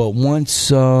 But once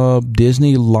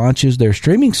Disney launches their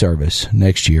streaming service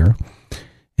next year,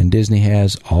 and Disney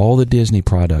has all the Disney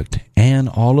product and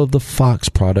all of the Fox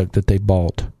product that they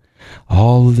bought.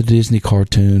 All of the Disney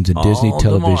cartoons and Disney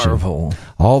television.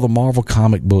 All the Marvel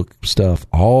comic book stuff.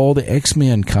 All the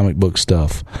X-Men comic book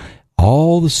stuff.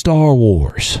 All the Star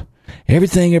Wars.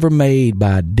 Everything ever made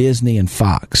by Disney and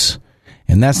Fox.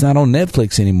 And that's not on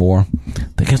Netflix anymore. I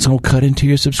think it's going to cut into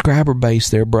your subscriber base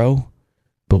there, bro.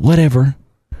 But whatever.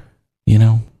 You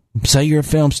know, say you're a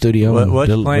film studio.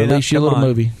 Release your little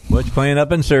movie. What's playing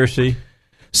up in Cersei?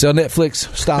 Sell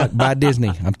Netflix stock by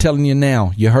Disney. I'm telling you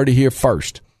now. You heard it here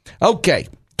first. Okay,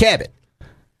 Cabot.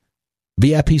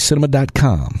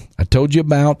 VIPcinema.com. I told you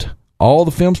about all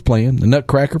the films playing. The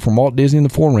Nutcracker from Walt Disney and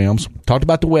the Four Realms. Talked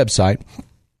about the website.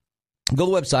 Go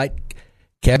to the website,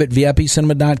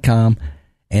 CabotVIPcinema.com,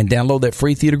 and download that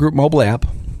free Theater Group mobile app.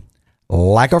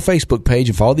 Like our Facebook page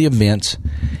and follow the events.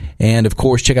 And, of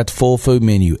course, check out the full food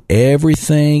menu.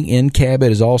 Everything in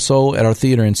Cabot is also at our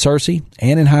theater in Cersei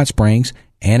and in Hot Springs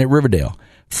and at Riverdale.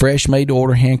 Fresh,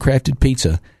 made-to-order, handcrafted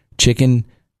pizza, chicken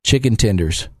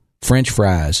tenders, French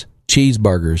fries,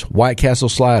 cheeseburgers, White Castle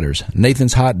sliders,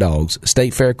 Nathan's hot dogs,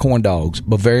 State Fair corn dogs,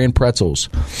 Bavarian pretzels,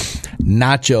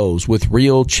 nachos with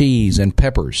real cheese and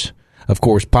peppers. Of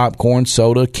course, popcorn,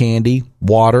 soda, candy,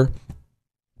 water,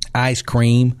 ice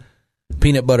cream,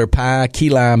 peanut butter pie, key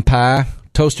lime pie,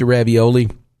 toasted ravioli,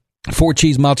 4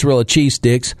 cheese mozzarella cheese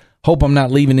sticks. Hope I'm not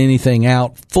leaving anything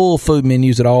out. Full food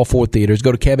menus at all 4 theaters.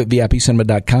 Go to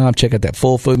CabotVIPcinema.com. Check out that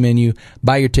full food menu.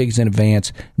 Buy your tickets in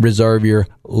advance. Reserve your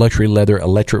luxury leather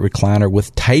electric recliner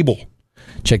with table.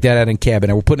 Check that out in Cabot.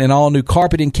 Now, we're putting in all new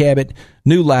carpet in Cabot,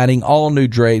 new lighting, all new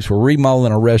drapes. We're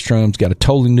remodeling our restrooms. Got a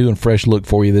totally new and fresh look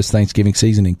for you this Thanksgiving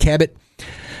season in Cabot.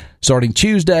 Starting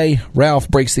Tuesday, Ralph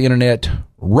Breaks the Internet,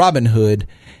 Robin Hood,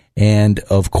 and,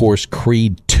 of course,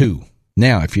 Creed 2.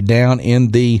 Now, if you're down in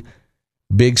the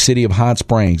big city of Hot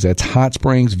Springs, that's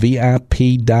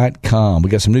hotspringsvip.com. We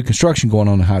got some new construction going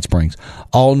on in Hot Springs.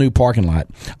 All new parking lot,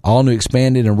 all new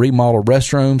expanded and remodeled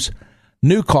restrooms,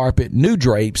 new carpet, new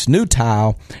drapes, new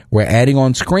tile. We're adding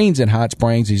on screens in Hot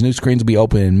Springs. These new screens will be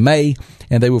open in May,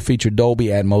 and they will feature Dolby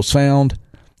Atmos sound.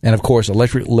 And, of course,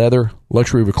 electric leather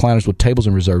luxury recliners with tables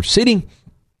and reserved seating.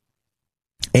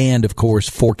 And, of course,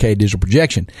 4K digital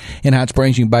projection. In Hot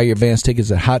Springs, you can buy your advance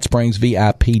tickets at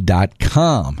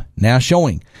hotspringsvip.com. Now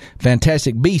showing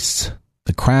Fantastic Beasts,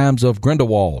 The Crimes of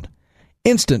Grindelwald,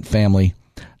 Instant Family,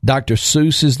 Dr.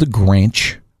 Seuss's The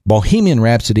Grinch, Bohemian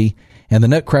Rhapsody, and The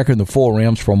Nutcracker and the Four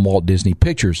Realms from Walt Disney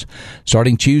Pictures.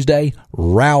 Starting Tuesday,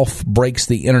 Ralph Breaks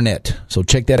the Internet. So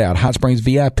check that out,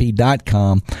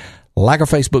 hotspringsvip.com. Like our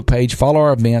Facebook page, follow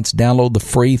our events, download the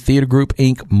free Theater Group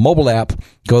Inc. mobile app.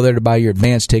 Go there to buy your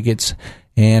advance tickets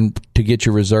and to get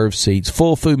your reserved seats.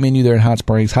 Full food menu there in Hot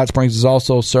Springs. Hot Springs is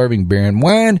also serving beer and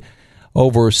wine,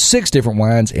 over 6 different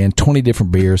wines and 20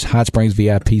 different beers.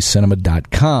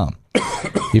 HotSpringsVIPcinema.com.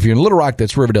 If you're in Little Rock,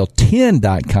 that's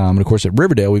Riverdale10.com. And, of course, at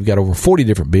Riverdale, we've got over 40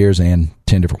 different beers and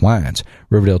 10 different wines.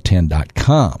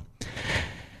 Riverdale10.com.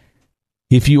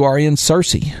 If you are in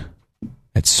Cersei,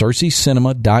 at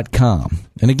CerseiCinema.com.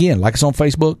 And again, like us on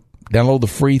Facebook, download the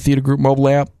free Theater Group mobile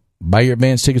app, buy your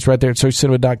advance tickets right there at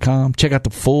CerseiCinema.com. Check out the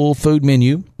full food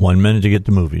menu. 1 minute to get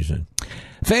the movies in.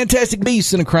 Fantastic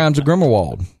Beasts and the Crimes of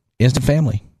Grindelwald, Instant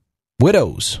Family,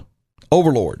 Widows,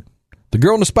 Overlord, The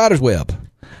Girl in the Spider's Web,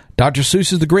 Dr.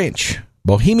 Seuss's The Grinch,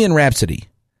 Bohemian Rhapsody,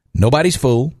 Nobody's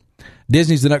Fool,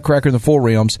 Disney's The Nutcracker and the Four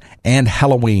Realms, and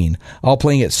Halloween. All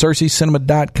playing at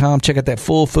CerseiCinema.com. Check out that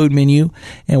full food menu,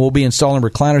 and we'll be installing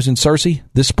recliners in Cersei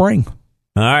this spring.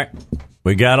 All right.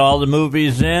 We got all the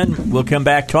movies in. We'll come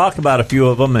back, talk about a few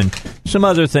of them and some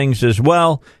other things as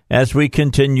well as we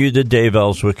continue the Dave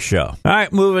Elswick Show. All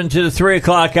right, moving to the 3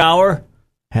 o'clock hour.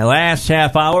 Last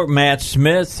half hour, Matt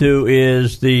Smith, who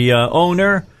is the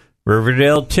owner,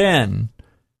 Riverdale 10.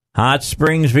 Hot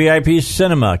Springs VIP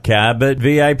Cinema, Cabot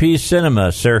VIP Cinema,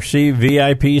 Cersei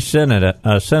VIP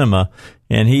Cinema,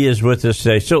 and he is with us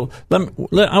today. So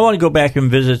I want to go back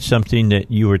and visit something that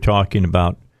you were talking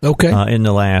about in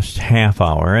the last half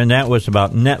hour, and that was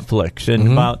about Netflix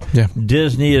and about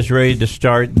Disney is ready to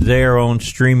start their own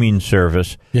streaming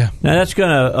service. Yeah. Now, that's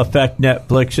going to affect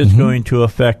Netflix. It's going to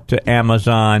affect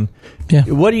Amazon. Yeah.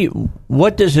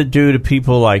 What does it do to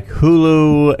people like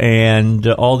Hulu and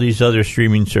all these other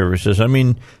streaming services? I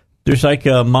mean, there's like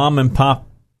a mom and pop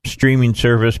streaming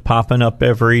service popping up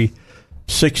every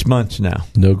 6 months now.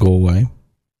 They'll go away.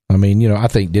 I mean, I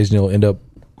think Disney will end up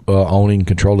owning,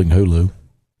 controlling Hulu.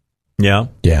 Yeah?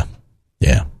 Yeah.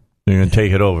 Yeah. They're going to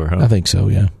take it over, huh? I think so,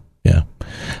 yeah. Yeah.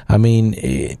 I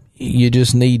mean, you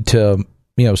just need to,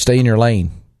 stay in your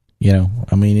lane. You know,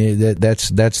 I mean, that's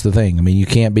the thing. I mean, you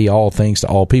can't be all things to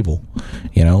all people.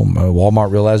 You know,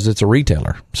 Walmart realizes it's a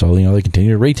retailer, so they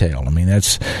continue to retail. I mean,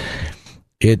 it's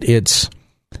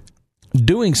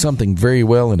doing something very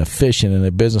well and efficient in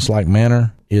a business-like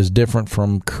manner is different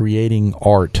from creating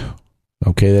art.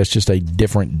 Okay, that's just a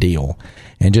different deal.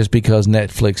 And just because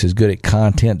Netflix is good at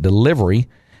content delivery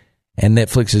and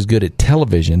Netflix is good at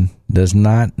television does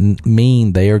not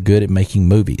mean they are good at making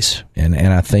movies. And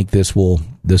I think this will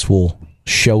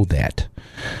show that.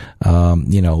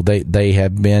 They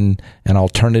have been an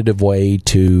alternative way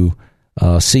to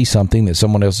see something that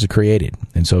someone else has created.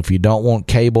 And so if you don't want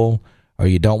cable or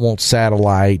you don't want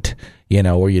satellite,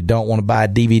 or you don't want to buy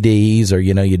DVDs or,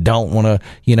 you don't want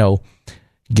to,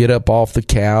 get up off the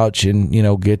couch and,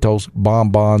 get those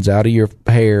bonbons out of your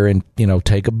hair and,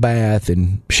 take a bath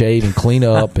and shave and clean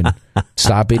up and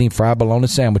stop eating fried bologna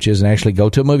sandwiches and actually go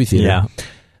to a movie theater,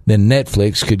 then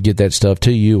Netflix could get that stuff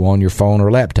to you on your phone or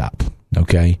laptop.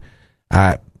 Okay.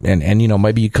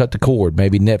 Maybe you cut the cord.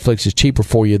 Maybe Netflix is cheaper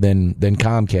for you than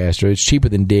Comcast, or it's cheaper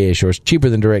than Dish, or it's cheaper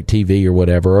than DirecTV or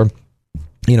whatever. Or,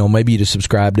 maybe you just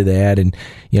subscribe to that and,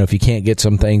 if you can't get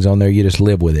some things on there, you just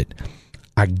live with it.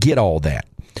 I get all that.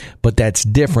 But that's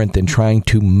different than trying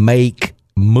to make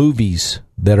movies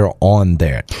that are on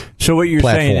there. So what you're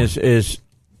saying is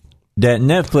that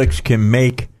Netflix can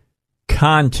make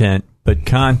content, but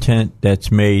content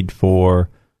that's made for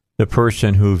the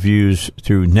person who views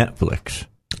through Netflix.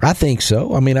 I think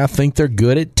so. I mean, I think they're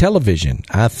good at television.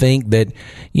 I think that,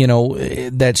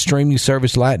 that streaming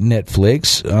service like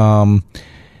Netflix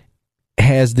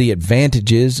has the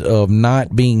advantages of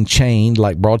not being chained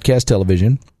like broadcast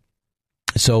television.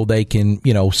 So they can,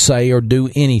 say or do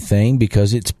anything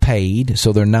because it's paid.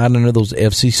 So they're not under those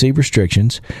FCC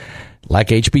restrictions like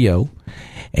HBO.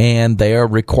 And they are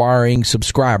requiring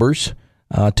subscribers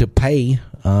to pay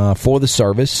for the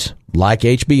service like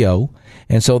HBO.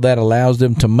 And so that allows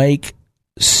them to make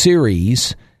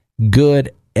series,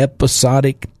 good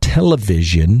episodic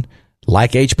television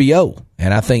like HBO.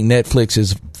 And I think Netflix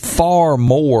is far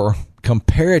more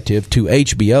comparative to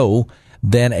HBO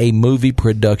than a movie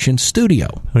production studio.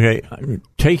 Okay,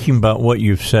 taking about what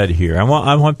you've said here, I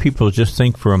want people to just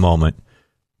think for a moment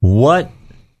what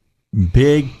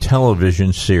big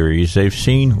television series they've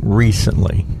seen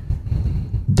recently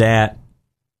that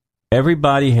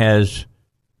everybody has,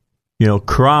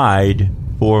 cried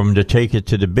for them to take it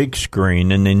to the big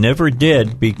screen, and they never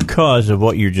did because of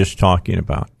what you're just talking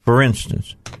about. For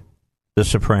instance, The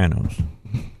Sopranos.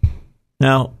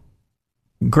 Now,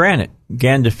 granted,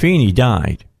 Gandolfini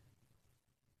died,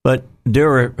 but there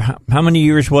were, how many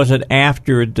years was it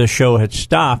after the show had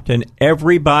stopped, and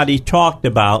everybody talked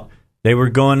about they were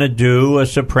going to do a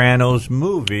Sopranos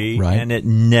movie, right. And it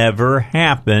never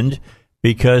happened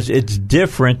because it's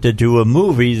different to do a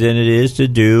movie than it is to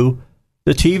do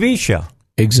the TV show.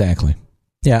 Exactly.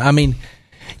 Yeah, I mean,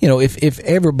 if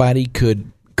everybody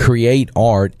could create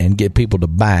art and get people to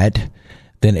buy it,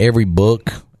 then every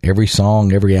book, every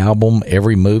song, every album,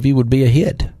 every movie would be a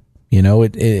hit.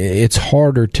 It's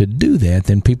harder to do that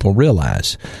than people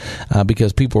realize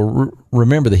because people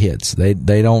remember the hits.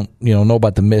 They don't know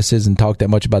about the misses and talk that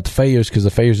much about the failures because the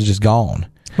failures are just gone.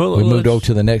 Well, we moved over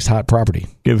to the next hot property.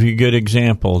 Give you a good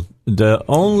example. The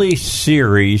only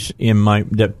series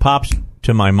that pops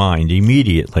to my mind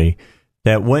immediately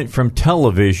that went from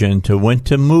television to went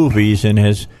to movies and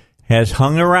has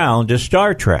hung around is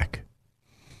Star Trek.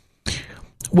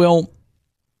 Well,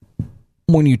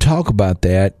 when you talk about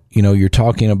that, you're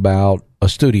talking about a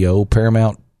studio,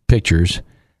 Paramount Pictures,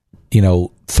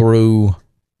 through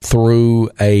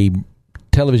a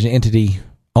television entity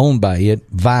owned by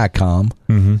it, Viacom,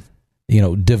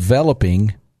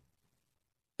 developing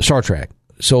Star Trek.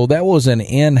 So that was an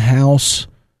in-house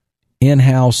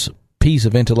piece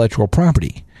of intellectual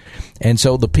property. And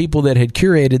so the people that had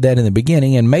curated that in the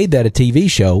beginning and made that a TV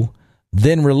show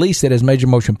then released it as major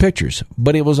motion pictures.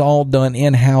 But it was all done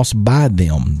in-house by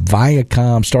them.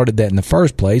 Viacom started that in the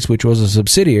first place, which was a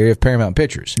subsidiary of Paramount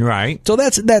Pictures. Right. So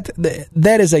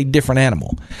that is a different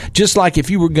animal. Just like if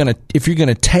you're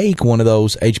gonna take one of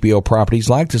those HBO properties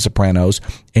like The Sopranos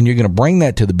and you're gonna bring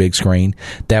that to the big screen,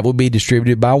 that would be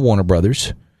distributed by Warner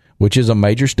Brothers, which is a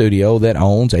major studio that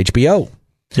owns HBO.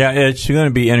 Yeah, it's going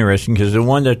to be interesting because the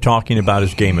one they're talking about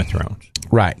is Game of Thrones.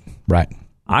 Right.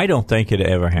 I don't think it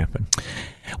ever happened.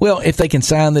 Well, if they can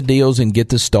sign the deals and get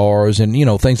the stars and,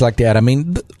 things like that. I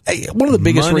mean, one of the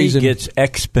biggest reasons... Money gets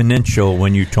exponential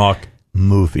when you talk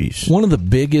movies. One of the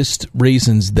biggest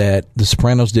reasons that The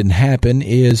Sopranos didn't happen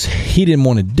is he didn't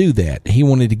want to do that. He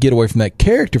wanted to get away from that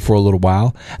character for a little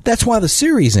while. That's why the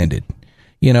series ended.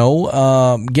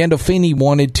 Gandolfini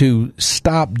wanted to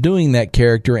stop doing that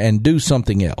character and do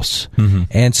something else. Mm-hmm.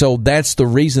 And so that's the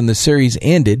reason the series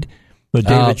ended. But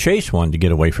David Chase wanted to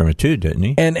get away from it too, didn't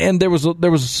he? And there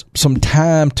was some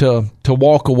time to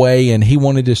walk away, and he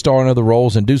wanted to star in other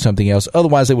roles and do something else.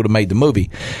 Otherwise, they would have made the movie.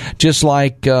 Just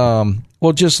like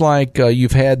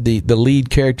you've had the lead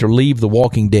character leave The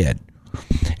Walking Dead.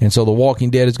 And so The Walking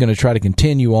Dead is going to try to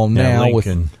continue on now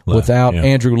without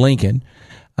Andrew Lincoln.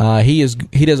 He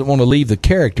doesn't want to leave the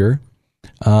character,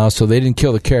 so they didn't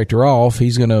kill the character off.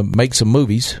 He's going to make some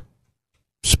movies.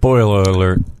 Spoiler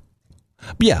alert.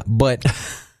 But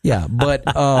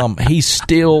he's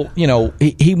still,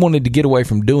 he wanted to get away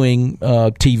from doing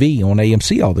TV on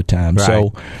AMC all the time. Right.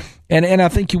 So, and I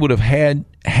think he would have had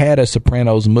a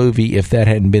Sopranos movie if that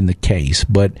hadn't been the case.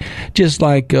 But just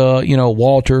like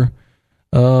Walter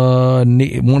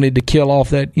wanted to kill off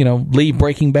that, leave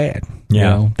Breaking Bad.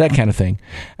 That kind of thing.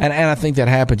 And I think that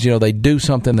happens. They do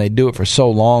something, they do it for so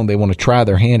long, they want to try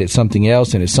their hand at something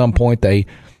else, and at some point they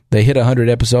hit 100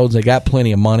 episodes, they got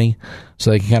plenty of money, so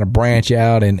they can kind of branch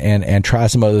out and try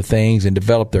some other things and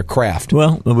develop their craft.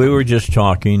 Well, we were just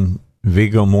talking,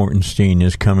 Viggo Mortensen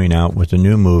is coming out with a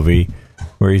new movie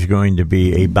where he's going to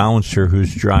be a bouncer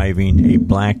who's driving a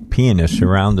black pianist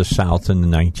around the South in the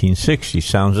 1960s.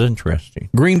 Sounds interesting.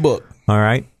 Green Book. All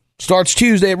right. Starts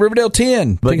Tuesday at Riverdale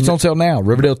 10. Tickets on sale now.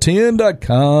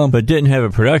 Riverdale10.com. But didn't have a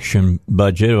production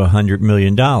budget of $100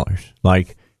 million.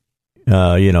 Like,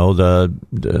 all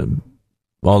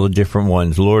the different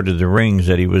ones, Lord of the Rings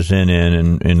that he was in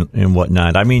and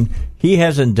whatnot. I mean, he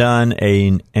hasn't done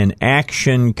an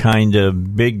action kind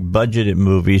of big budgeted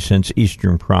movie since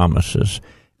Eastern Promises.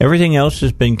 Everything else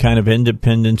has been kind of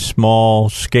independent, small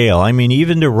scale. I mean,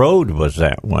 even The Road was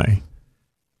that way.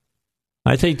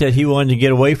 I think that he wanted to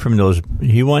get away from those.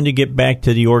 He wanted to get back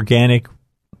to the organic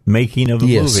making of a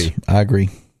movie. I agree.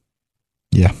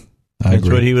 Yeah. That's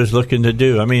what he was looking to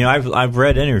do. I mean, I've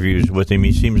read interviews with him.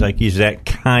 He seems like he's that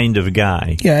kind of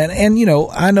guy. Yeah, and I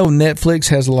know Netflix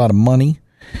has a lot of money,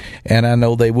 and I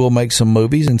know they will make some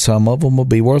movies, and some of them will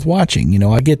be worth watching.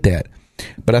 I get that.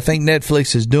 But I think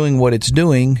Netflix is doing what it's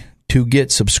doing to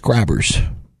get subscribers,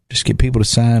 just get people to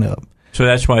sign up. So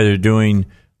that's why they're doing,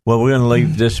 we're going to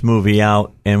leave this movie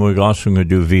out, and we're also going to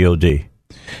do VOD.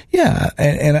 Yeah,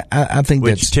 and I think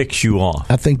which ticks you off.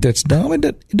 I think that's dumb.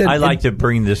 I like to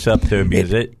bring this up to him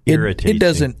because it irritates me.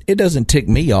 It doesn't tick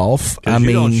me off.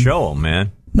 You don't show them,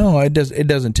 man. No, it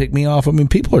doesn't tick me off. I mean,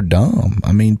 people are dumb.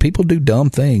 I mean, people do dumb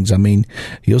things. I mean,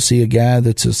 you'll see a guy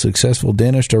that's a successful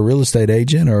dentist or real estate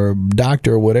agent or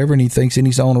doctor or whatever, and he thinks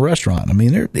he's owning a restaurant. I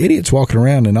mean, they're idiots walking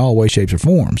around in all ways, shapes, or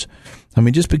forms. I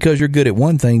mean, just because you're good at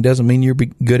one thing doesn't mean you're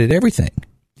good at everything.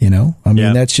 I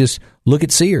mean, that's just, look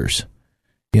at Sears.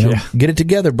 Get it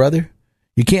together, brother.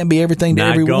 You can't be everything to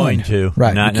everyone. Not going to.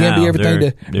 Right. Not you can't now. be everything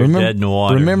they're remember, dead in the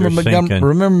water. Remember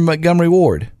Montgomery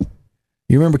Ward.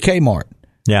 You remember Kmart.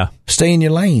 Yeah. Stay in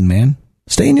your lane, man.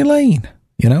 Stay in your lane.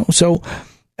 So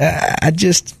I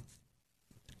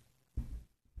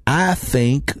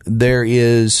think there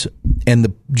is, and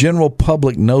the general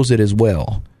public knows it as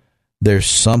well, there's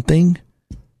something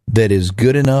that is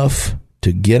good enough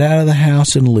to get out of the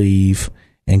house and leave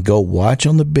and go watch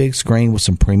on the big screen with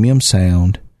some premium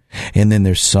sound. And then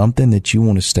there's something that you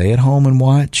want to stay at home and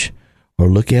watch or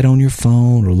look at on your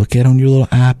phone or look at on your little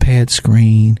iPad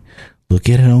screen, look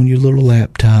at it on your little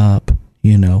laptop,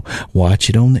 watch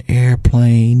it on the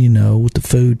airplane, with the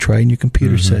food tray and your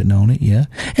computer sitting on it. Yeah.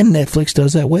 And Netflix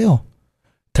does that well.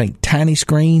 Think tiny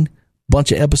screen,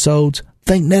 bunch of episodes,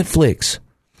 think Netflix.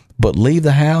 But leave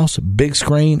the house, big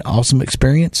screen, awesome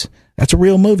experience. That's a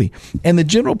real movie. And the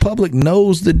general public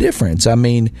knows the difference. I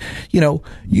mean,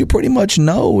 you pretty much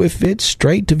know if it's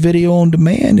straight to video on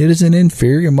demand, it is an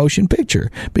inferior motion picture.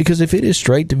 Because if it is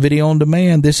straight to video on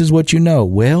demand, this is what you know.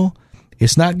 Well,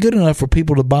 it's not good enough for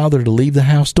people to bother to leave the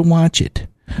house to watch it.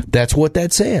 That's what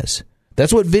that says.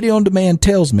 That's what video on demand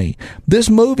tells me.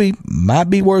 This movie might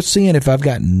be worth seeing if I've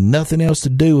got nothing else to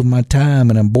do with my time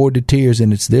and I'm bored to tears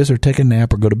and it's this or take a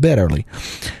nap or go to bed early.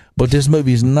 But this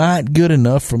movie is not good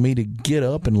enough for me to get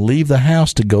up and leave the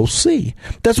house to go see.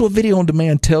 That's what video on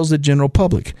demand tells the general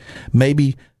public.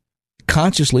 Maybe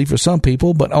consciously for some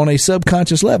people, but on a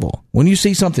subconscious level. When you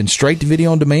see something straight to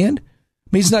video on demand,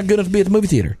 it means it's not good enough to be at the movie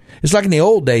theater. It's like in the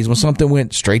old days when something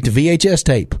went straight to VHS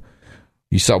tape.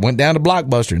 You went down to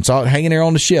Blockbuster and saw it hanging there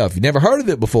on the shelf. You never heard of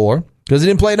it before because it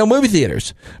didn't play at no movie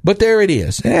theaters. But there it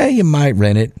is. You might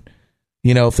rent it,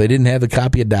 if they didn't have the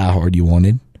copy of Die Hard you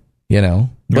wanted, But,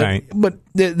 right. But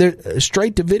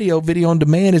straight to video on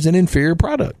demand is an inferior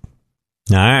product.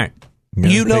 All right.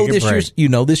 You know this. You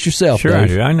know this yourself. Sure, Dave. I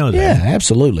do. I know that. Yeah,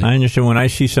 absolutely. I understand. When I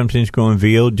see something's going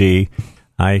VOD,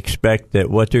 I expect that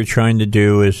what they're trying to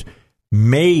do is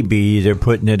maybe they're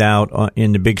putting it out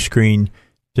in the big screen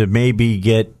to maybe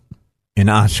get an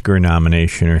Oscar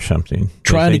nomination or something.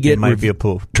 Trying to get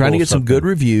some good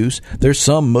reviews. There's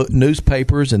some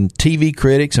newspapers and TV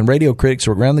critics and radio critics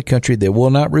around the country that will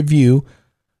not review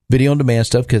video on demand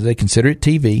stuff because they consider it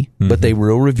TV, but they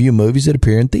will review movies that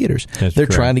appear in theaters. They're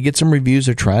trying to get some reviews.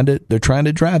 They're trying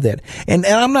to drive that. And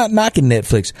I'm not knocking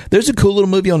Netflix. There's a cool little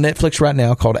movie on Netflix right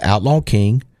now called Outlaw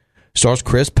King. Stars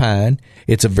Chris Pine.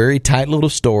 It's a very tight little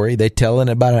story. They tell in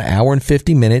about an hour and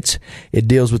 50 minutes. It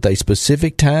deals with a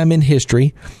specific time in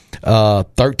history,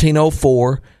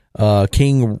 1304.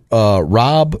 King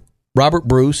Robert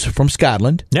Bruce from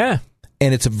Scotland. Yeah.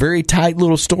 And it's a very tight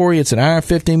little story. It's an hour and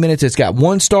 15 minutes. It's got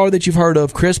one star that you've heard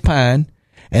of, Chris Pine,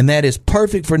 and that is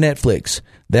perfect for Netflix.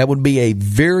 That would be a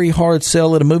very hard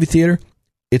sell at a movie theater.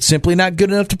 It's simply not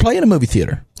good enough to play in a movie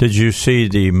theater. Did you see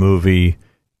the movie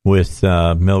with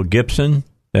Mel Gibson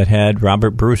that had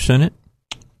Robert Bruce in it?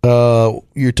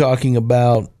 You're talking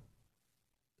about...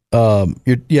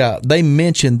 they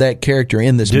mentioned that character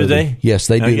in this movie. Do they? Yes,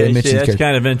 they do. Okay, they mention that's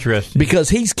kind of interesting. Because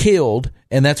he's killed,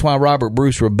 and that's why Robert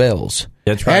Bruce rebels.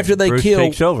 That's right. After they Bruce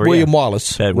kill William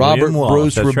Wallace, Robert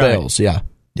Bruce rebels. Right.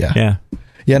 Yeah.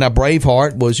 Now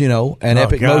Braveheart was, an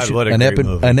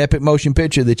epic motion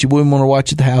picture that you wouldn't want to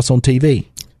watch at the house on TV.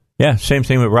 Yeah, same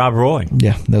thing with Rob Roy.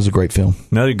 Yeah, that was a great film.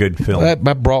 Another good film. That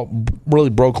really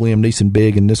broke Liam Neeson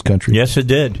big in this country. Yes, it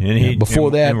did.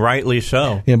 And rightly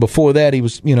so. And before that, he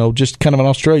was, just kind of an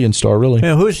Australian star, really.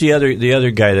 Yeah, who's the other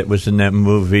guy that was in that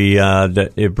movie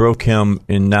that it broke him,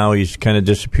 and now he's kind of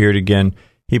disappeared again?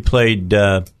 He played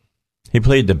the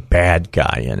bad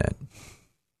guy in it.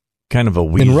 Kind of a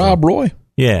weasel. And Rob Roy?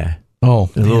 Yeah.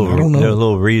 Oh, I don't know. A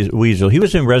little weasel. He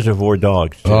was in Reservoir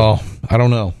Dogs, too. Oh, I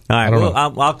don't know. All right,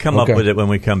 I'll come up with it when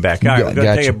we come back. All right, we're going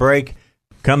to take a break.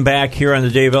 Come back here on the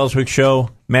Dave Elswick Show.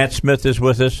 Matt Smith is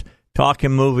with us,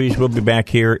 talking movies. We'll be back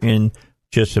here in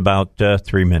just about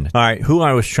 3 minutes. All right, who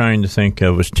I was trying to think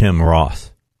of was Tim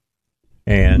Roth.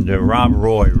 And Rob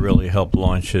Roy really helped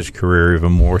launch his career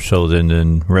even more so than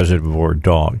in Reservoir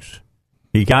Dogs.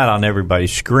 He got on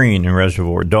everybody's screen in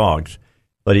Reservoir Dogs,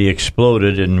 but he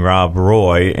exploded in Rob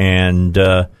Roy and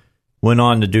went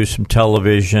on to do some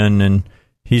television, and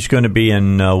he's going to be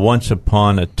in Once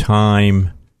Upon a Time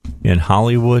in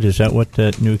Hollywood. Is that what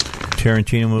that new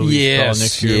Tarantino movie is called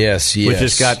next year? Yes. Which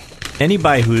has got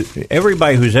everybody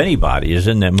who's anybody is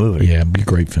in that movie. Yeah, it'd be a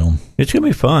great film. It's going to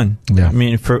be fun. Yeah. I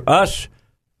mean, for us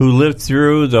who lived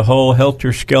through the whole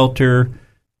helter-skelter,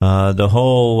 the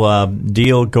whole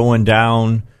deal going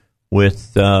down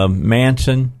with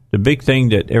Manson, the big thing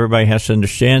that everybody has to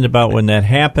understand about when that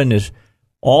happened is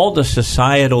all the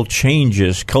societal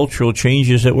changes, cultural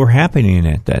changes that were happening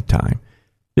at that time.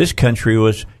 This country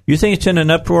was, you think it's in an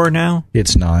uproar now?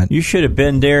 It's not. You should have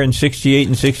been there in 68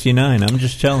 and 69. I'm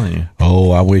just telling you.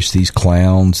 Oh, I wish these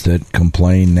clowns that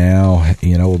complain now,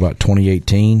 about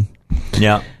 2018.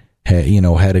 Yeah.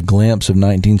 Had a glimpse of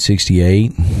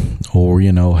 1968 or,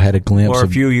 had a glimpse or a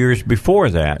few years before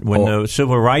that when the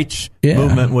civil rights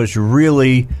movement was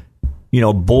really,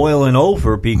 boiling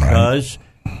over because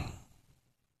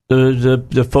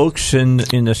the folks in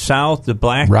the South, the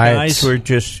black guys were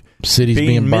just cities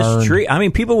being burned. I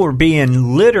mean, people were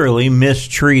being literally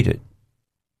mistreated.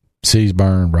 Cities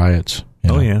burned, riots.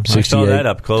 Oh yeah, I saw that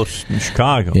up close in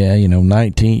Chicago. Yeah,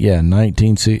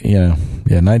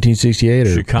 1968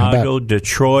 or Chicago,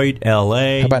 Detroit,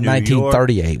 L.A. How about New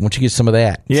 1938? York? Once you get some of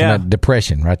that, some of that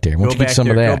depression right there. Once you get some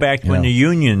of that, go back when the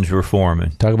unions were forming.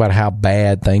 Talk about how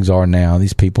bad things are now.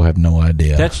 These people have no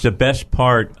idea. That's the best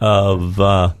part of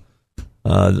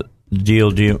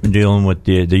dealing with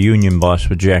the union boss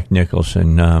with Jack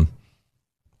Nicholson,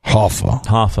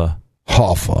 Hoffa.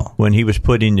 When he was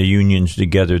putting the unions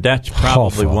together, that's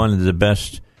probably one of the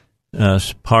best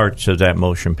parts of that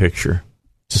motion picture.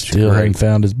 Still haven't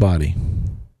found his body.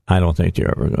 I don't think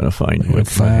they're ever going to find him.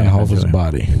 Find Hoffa's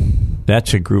body.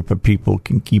 That's a group of people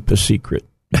can keep a secret.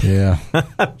 Yeah.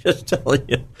 I'm just telling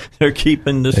you, they're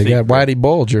keeping the secret. They got Whitey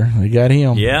Bulger. They got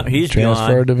him. Yeah, he's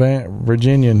transferred to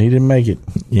Virginia, and he didn't make it.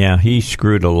 Yeah, he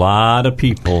screwed a lot of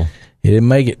people. He didn't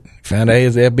make it. Found out he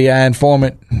was an FBI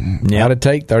informant. Yep. Got to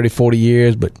take 30, 40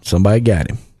 years, but somebody got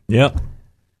him. Yep.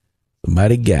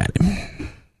 Somebody got him.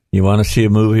 You want to see a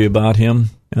movie about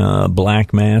him?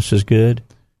 Black Mass is good.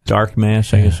 Dark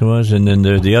Mass, I guess it was. And then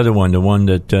the other one, the one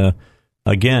that,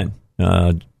 again,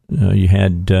 you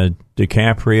had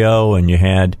DiCaprio and you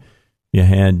had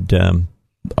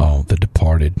The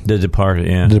Departed. The Departed,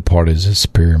 yeah. The Departed is a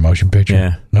superior motion picture.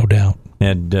 Yeah. No doubt.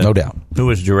 no doubt. Who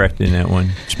was directing that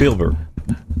one? Spielberg.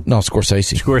 No,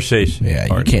 Scorsese. Yeah,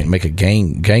 Pardon you can't make a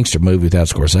gangster movie without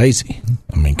Scorsese.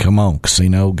 I mean, come on.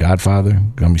 Casino, Godfather.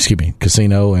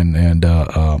 Casino and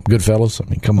Goodfellas. I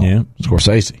mean, come on. Yeah.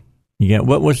 Scorsese. Yeah,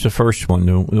 what was the first one?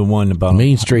 The one about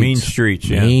Mean Streets. Mean Streets,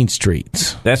 yeah. Mean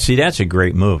Streets. That's a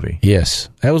great movie. Yes.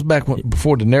 That was back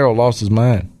before De Niro lost his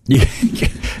mind.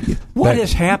 What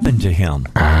has happened to him?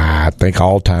 I think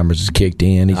Alzheimer's has kicked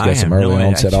in. He's got some early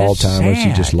onset Alzheimer's.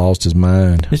 He just lost his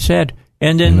mind. It's sad.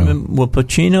 And then will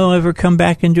Pacino ever come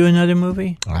back and do another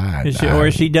movie? Or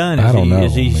is he done? I don't know.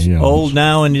 Is he old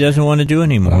now and he doesn't want to do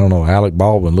anymore? I don't know. Alec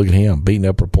Baldwin, look at him, beating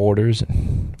up reporters.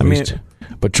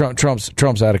 But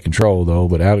Trump's out of control, though.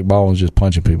 But Alec Baldwin's just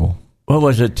punching people. What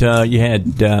was it? You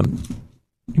had...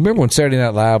 You remember when Saturday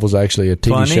Night Live was actually a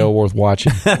TV show worth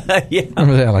watching? Yeah.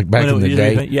 Remember that, like back in the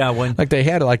day? Yeah. When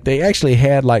They actually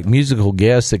had like musical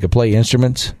guests that could play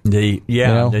instruments. They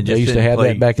used to have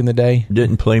that back in the day.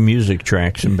 Didn't play music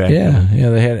tracks and back then.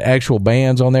 Yeah, they had actual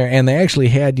bands on there, and they actually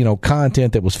had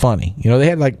content that was funny. They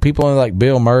had like people on like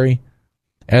Bill Murray,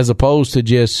 as opposed to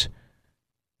just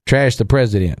trash the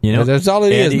president. That's all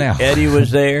it is now. Eddie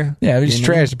was there. Yeah, just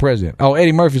trash the president. Oh,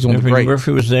 Eddie Murphy's on the great.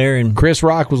 Murphy was there, and Chris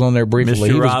Rock was on there briefly. Mr.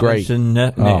 He was Robinson,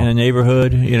 great.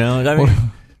 Neighborhood. That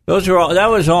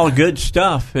was all good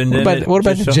stuff. And what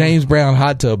about the James Brown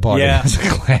hot tub party? Yeah. That's a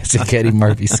classic Eddie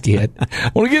Murphy skit.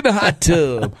 Want to get in the hot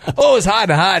tub? Oh, it's hot in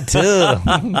the hot tub.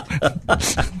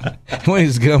 When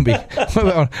he's Gumby. What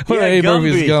about Eddie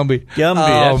Murphy's Gumby?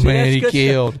 Oh, man, he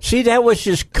killed. Stuff. See, that was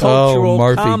just cultural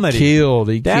comedy. He killed.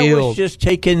 That was just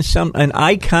taking an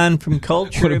icon from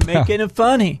culture and making it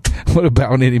funny. What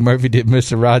about when Eddie Murphy did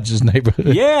Mr. Rogers' Neighborhood?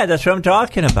 Yeah, that's what I'm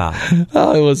talking about.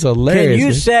 Oh, it was hilarious. Can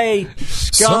you say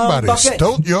somebody bucket?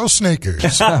 Stole your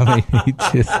sneakers.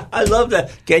 I love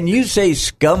that. Can you say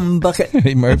scum bucket?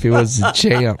 Eddie Murphy was the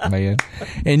champ, man.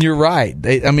 And you're right.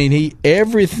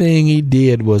 Everything he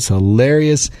did was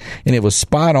hilarious, and it was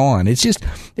spot on. It's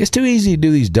too easy to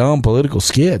do these dumb political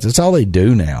skits. That's all they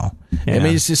do now. Yeah. I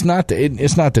mean, it's just not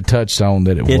the touchstone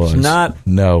that it was. It's not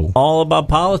all about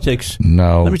politics.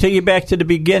 No. Let me take you back to the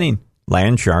beginning.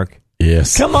 Land Shark.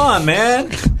 Yes. Come on,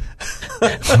 man.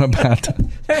 What about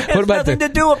nothing to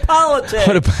do with politics.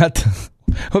 What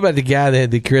about the guy that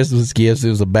had the Christmas gifts? It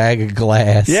was a bag of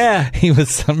glass. Yeah. He was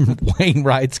some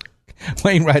Wainwright's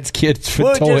kids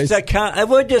for toys.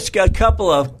 We're just a couple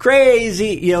of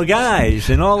crazy, guys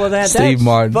and all of that. Steve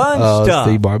Martin, fun stuff.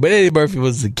 Steve Martin. But Eddie Murphy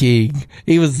was the king.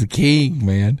 He was the king,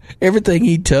 man. Everything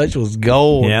he touched was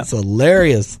gold. Yep. It's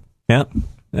hilarious. Yeah.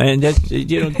 And that's,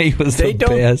 he was they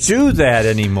don't best. do that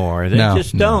anymore. They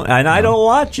just don't. And I don't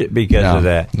watch it because of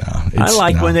that. I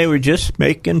like when they were just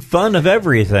making fun of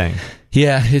everything.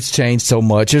 Yeah, it's changed so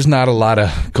much. There's not a lot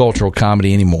of cultural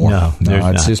comedy anymore. No,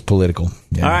 it's just political.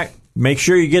 Yeah. All right. Make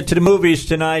sure you get to the movies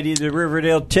tonight, either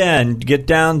Riverdale 10, get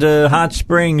down to Hot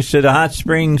Springs, VIP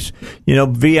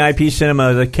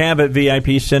Cinema, the Cabot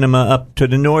VIP Cinema, up to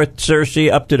the North Cersei,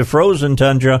 up to the Frozen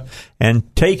Tundra,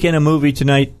 and take in a movie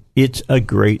tonight. It's a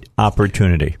great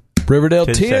opportunity.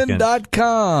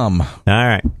 Riverdale10.com. All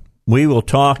right. We will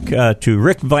talk to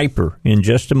Rick Viper in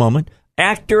just a moment,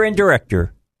 actor and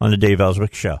director on the Dave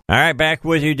Elswick Show. All right, back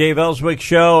with you, Dave Elswick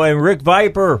Show, and Rick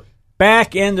Viper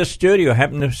back in the studio.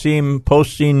 Happened to see him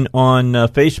posting on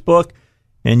Facebook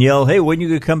and yelled, "Hey, when you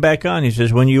could come back on?" He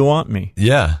says, "When you want me."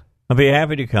 Yeah. I'll be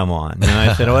happy to come on. And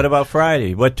I said, "What about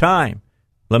Friday? What time?"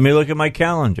 "Let me look at my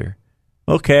calendar."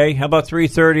 "Okay, how about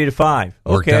 3:30 to 5?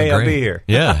 Okay, I'll be here.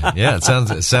 Yeah,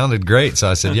 it sounded great. So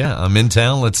I said, "Yeah, I'm in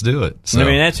town. Let's do it." So. I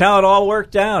mean, that's how it all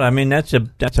worked out. I mean, that's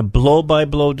a blow by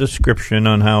blow description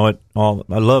on how it all.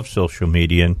 I love social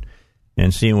media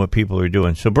and seeing what people are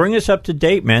doing. So bring us up to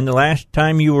date, man. The last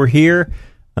time you were here,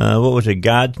 what was it?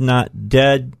 God's Not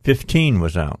Dead 15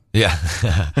 was out. Yeah,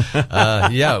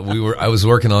 I was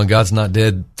working on God's Not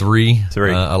Dead 3,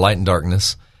 A Light in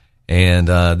Darkness. And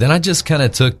then I just kind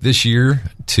of took this year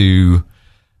to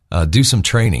do some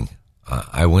training.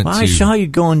 I went to. I saw you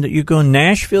going. You go to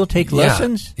Nashville, take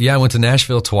lessons. Yeah, I went to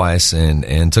Nashville twice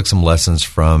and took some lessons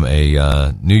from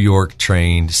a New York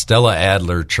trained, Stella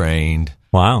Adler trained,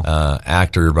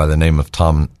 actor by the name of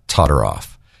Tom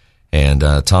Todoroff. And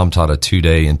Tom taught a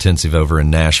 2-day intensive over in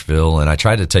Nashville, and I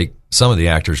tried to take some of the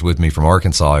actors with me from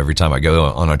Arkansas every time I go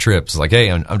on a trip. It's like,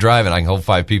 hey, I'm driving. I can hold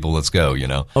 5 people. Let's go.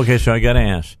 Okay, so I got to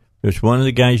ask. There's one of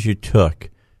the guys you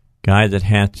took, guy that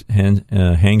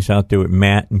hangs out there with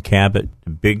Matt and Cabot,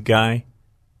 the big guy.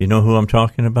 You know who I'm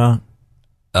talking about?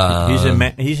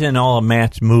 He's in all of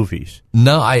Matt's movies.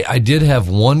 No, I did have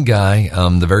one guy,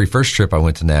 the very first trip I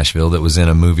went to Nashville, that was in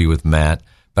a movie with Matt,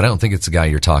 but I don't think it's the guy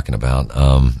you're talking about.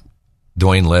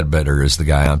 Dwayne Ledbetter is the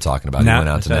guy I'm talking about. He went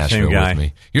out to Nashville with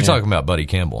me. You're talking about Buddy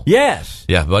Campbell. Yes.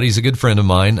 Yeah, Buddy's a good friend of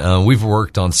mine. We've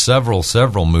worked on several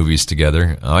movies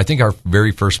together. I think our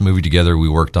very first movie together we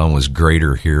worked on was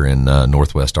Greater here in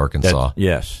Northwest Arkansas.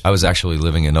 Yes. I was actually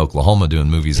living in Oklahoma doing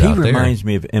movies out there. He reminds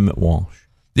me of Emmett Walsh.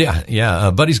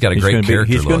 Yeah. Buddy's got a great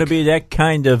character He's going to be that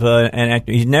kind of an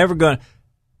actor. He's never going to...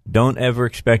 Don't ever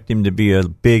expect him to be a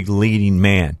big leading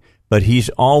man. But he's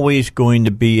always going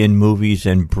to be in movies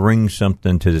and bring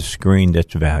something to the screen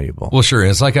that's valuable. Well, sure.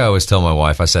 It's like I always tell my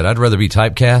wife, I said, I'd rather be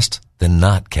typecast than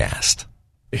not cast.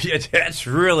 Yeah, that's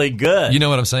really good. You know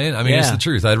what I'm saying? I mean, it's the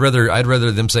truth. I'd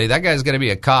rather them say, that guy's going to be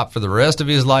a cop for the rest of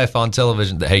his life on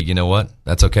television. Hey, you know what?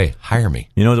 That's okay. Hire me.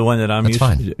 You know the one that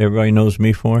everybody knows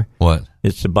me for? What?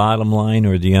 It's the bottom line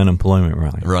or the unemployment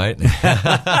line. Right.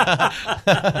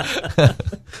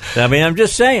 I mean, I'm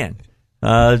just saying.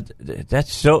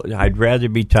 That's so. I'd rather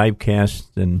be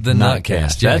typecast than not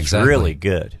cast. Yeah, that's exactly. Really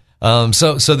good.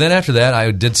 So then after that,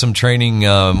 I did some training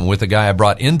with a guy I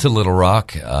brought into Little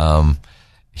Rock.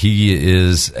 He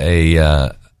is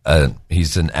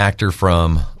he's an actor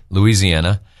from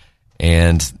Louisiana,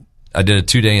 and I did a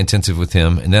 2-day intensive with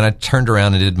him. And then I turned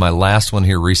around and did my last one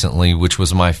here recently, which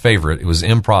was my favorite. It was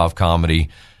improv comedy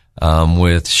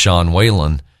with Sean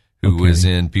Whalen, who was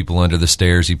in People Under the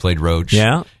Stairs. He played Roach.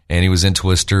 Yeah. And he was in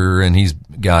Twister, and he's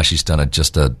done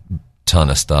just a ton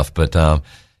of stuff. But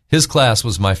his class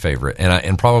was my favorite,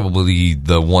 and probably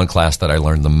the one class that I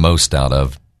learned the most out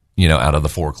of the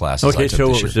 4 classes. Okay, so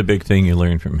what was the big thing you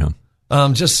learned from him?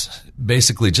 Just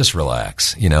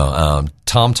relax.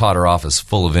 Tom Todoroff is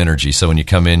full of energy, so when you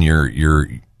come in, you're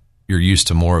used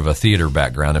to more of a theater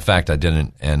background. In fact, I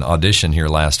did an audition here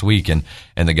last week, and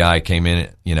the guy came in.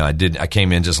 I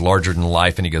came in just larger than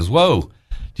life, and he goes, "Whoa,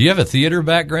 do you have a theater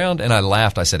background?" And I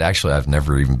laughed. I said, "Actually, I've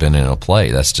never even been in a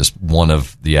play. That's just one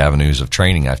of the avenues of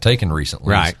training I've taken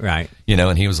recently." Right.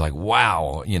 And he was like,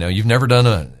 "Wow, you've never done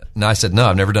a." And I said, "No,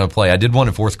 I've never done a play. I did one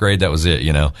in 4th grade. That was it,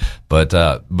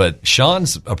 But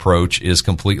Sean's approach is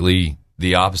completely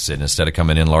the opposite. Instead of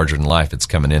coming in larger than life, it's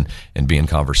coming in and being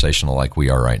conversational like we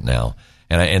are right now.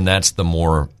 And that's the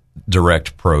more direct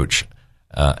approach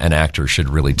an actor should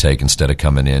really take instead of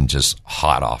coming in just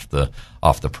hot off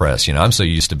the press. I'm so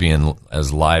used to being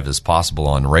as live as possible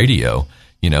on radio,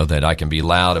 that I can be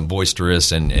loud and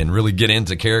boisterous and really get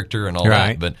into character and all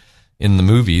that. But in the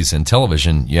movies and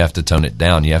television, you have to tone it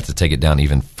down. You have to take it down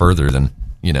even further than,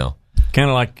 Kind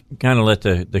of let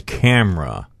the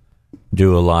camera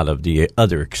do a lot of the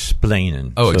other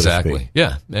explaining. Oh, exactly.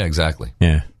 Yeah, exactly.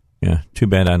 Yeah. Too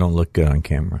bad I don't look good on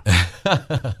camera.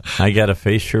 I got a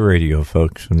face for radio,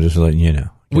 folks. I'm just letting you know.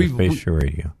 Face for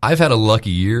radio. I've had a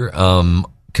lucky year.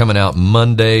 Coming out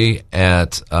Monday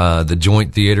at the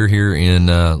Joint Theater here in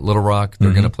Little Rock.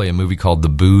 They're going to play a movie called The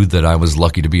Boo that I was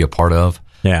lucky to be a part of.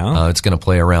 Yeah. It's going to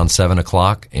play around 7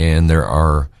 o'clock, and there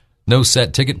are no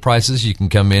set ticket prices. You can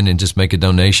come in and just make a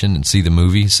donation and see the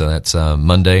movie. So that's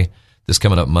Monday. This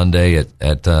coming up Monday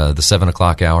at the 7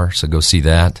 o'clock hour. So go see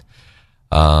that.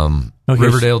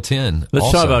 Riverdale 10.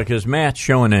 Let's talk about it because Matt's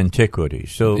showing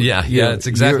antiquities. So yeah, it's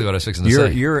exactly what I was fixing to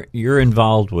say. You're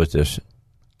involved with this.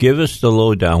 Give us the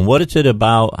lowdown. What is it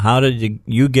about? How did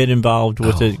you get involved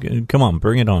with it? Come on,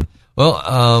 bring it on.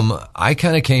 Well, I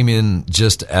kind of came in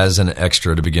just as an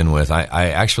extra to begin with. I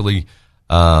actually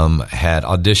had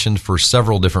auditioned for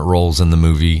several different roles in the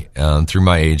movie through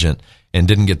my agent and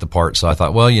didn't get the part. So I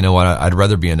thought, well, you know what? I'd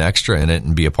rather be an extra in it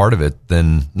and be a part of it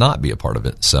than not be a part of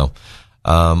it. So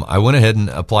I went ahead and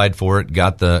applied for it,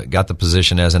 got the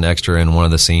position as an extra in one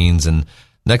of the scenes, and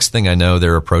next thing I know,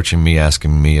 they're approaching me,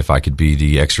 asking me if I could be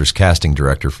the extras casting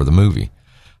director for the movie.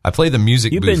 I play the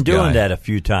music booth guy. You've been doing that a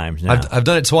few times now. I've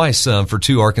done it twice for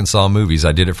 2 Arkansas movies.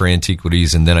 I did it for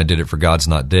Antiquities, and then I did it for God's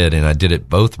Not Dead, and I did it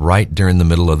both right during the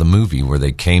middle of the movie where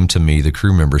they came to me, the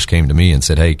crew members came to me and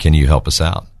said, "Hey, can you help us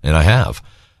out?" And I have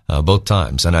both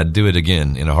times, and I'd do it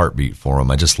again in a heartbeat for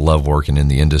them. I just love working in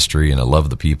the industry, and I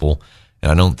love the people,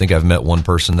 and I don't think I've met one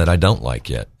person that I don't like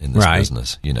yet in this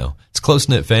business. It's a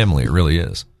close-knit family. It really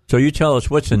is. So you tell us,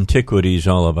 what's Antiquities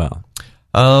all about?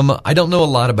 I don't know a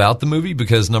lot about the movie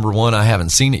because, number one, I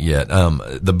haven't seen it yet.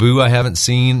 The Boo I haven't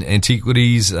seen.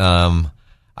 Antiquities,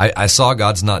 I saw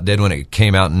God's Not Dead when it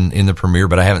came out in the premiere,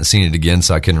 but I haven't seen it again,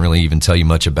 so I couldn't really even tell you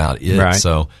much about it. Right.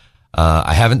 So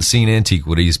I haven't seen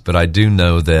Antiquities, but I do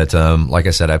know that, like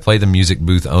I said, I play the music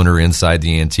booth owner inside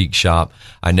the antique shop.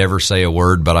 I never say a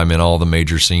word, but I'm in all the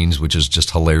major scenes, which is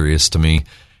just hilarious to me.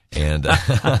 And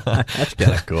that's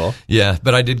kind of cool. Yeah,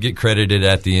 but I did get credited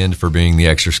at the end for being the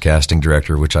extras casting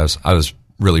director, which I was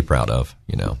really proud of.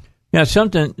 Yeah,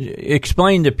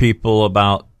 explain to people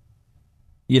about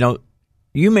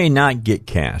you may not get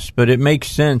cast, but it makes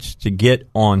sense to get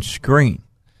on screen.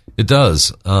 It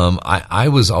does. I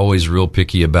was always real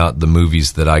picky about the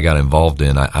movies that I got involved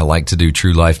in. I like to do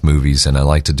true life movies, and I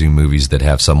like to do movies that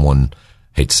have someone,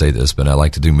 hate to say this, but I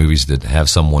like to do movies that have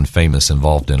someone famous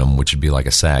involved in them, which would be like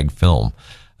a SAG film.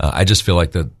 I just feel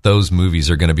like that those movies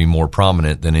are going to be more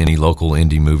prominent than any local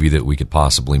indie movie that we could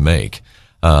possibly make.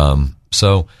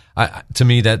 So to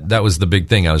me, that was the big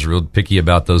thing. I was real picky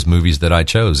about those movies that I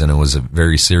chose, and it was a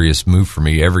very serious move for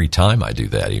me every time I do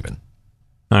that even.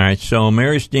 All right, so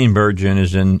Mary Steenburgen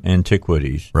is in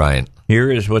Antiquities. Right. Here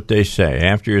is what they say.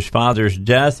 After his father's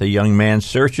death, a young man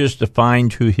searches to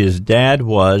find who his dad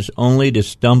was, only to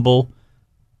stumble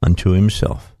unto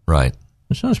himself. Right.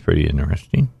 That sounds pretty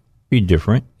interesting. Be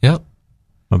different. Yep.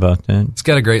 About that. It's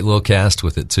got a great little cast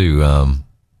with it, too.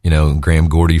 Graham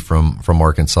Gordy from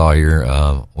Arkansas here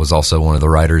was also one of the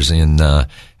writers in,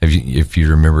 if you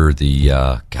remember the,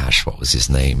 what was his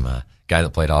name? Guy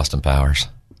that played Austin Powers.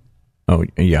 Oh,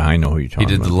 yeah, I know who you're talking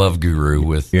about. He did The Love Guru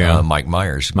with Mike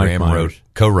Myers. Graham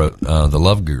co-wrote The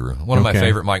Love Guru. One of my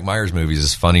favorite Mike Myers movies.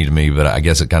 Is funny to me, but I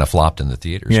guess it kind of flopped in the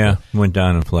theaters. Yeah, went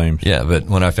down in flames. Yeah, but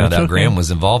when I found out Graham was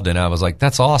involved in it, I was like,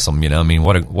 that's awesome.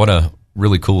 What a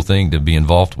really cool thing to be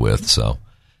involved with. So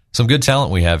some good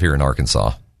talent we have here in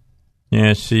Arkansas.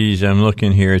 Yeah, I'm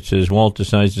looking here. It says Walt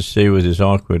decides to stay with his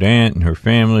awkward aunt and her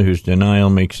family, whose denial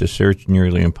makes the search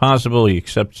nearly impossible. He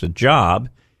accepts a job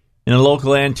in a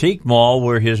local antique mall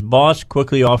where his boss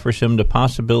quickly offers him the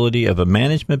possibility of a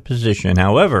management position.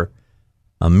 However,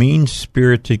 a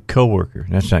mean-spirited coworker.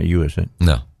 That's not you, is it?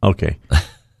 No. Okay.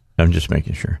 I'm just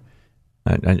making sure.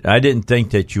 I didn't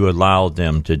think that you allowed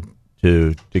them to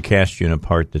cast you in a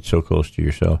part that's so close to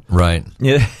yourself. Right.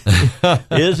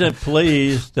 Isn't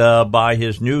pleased by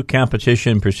his new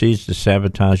competition, proceeds to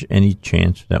sabotage any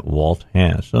chance that Walt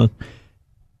has. So,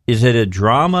 is it a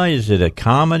drama? Is it a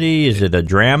comedy? Is it a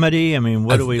dramedy? I mean,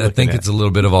 what are we looking at? I think it's a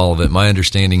little bit of all of it. My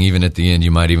understanding, even at the end,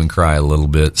 you might even cry a little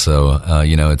bit. So,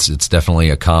 it's definitely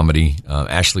a comedy.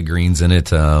 Ashley Greene's in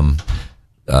it. Of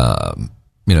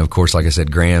course, like I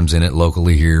said, Graham's in it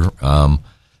locally here. And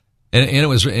it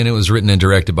was written and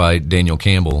directed by Daniel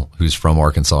Campbell, who's from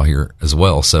Arkansas here as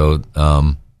well. So,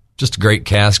 just a great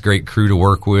cast, great crew to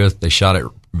work with. They shot it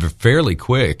fairly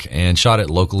quick and shot it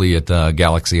locally at the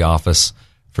Galaxy office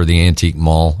for the Antique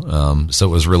Mall. So it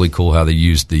was really cool how they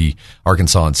used the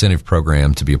Arkansas Incentive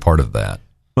Program to be a part of that.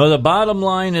 Well, the bottom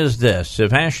line is this.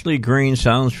 If Ashley Greene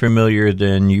sounds familiar,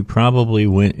 then you probably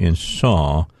went and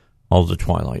saw all the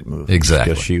Twilight movies.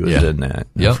 Exactly. Because she was in that,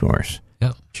 of course.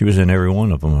 Yep. She was in every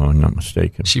one of them, if I'm not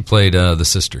mistaken. She played the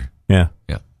sister. Yeah.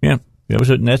 Yeah. Yeah.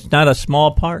 That's not a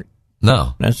small part.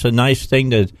 No. That's a nice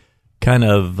thing to kind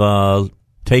of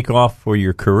take off for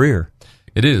your career.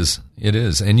 It is. It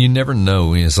is. And you never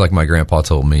know. It's like my grandpa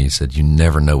told me. He said, you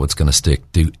never know what's going to stick.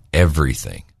 Do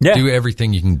everything. Yeah. Do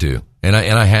everything you can do. And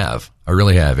I have. I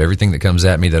really have. Everything that comes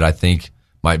at me that I think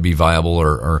might be viable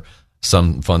or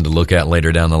some fun to look at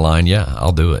later down the line,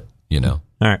 I'll do it, All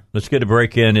right. Let's get a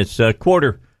break in. It's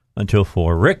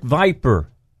 4:45. Rick Viper,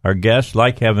 our guest.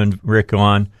 Like having Rick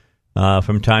on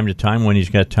from time to time when he's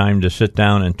got time to sit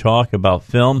down and talk about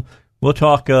film. We'll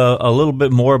talk a little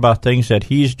bit more about things that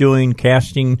he's doing,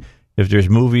 casting, if there's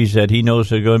movies that he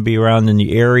knows are going to be around in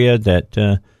the area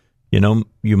that,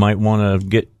 you might want to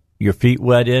get your feet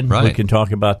wet in. Right. We can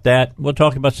talk about that. We'll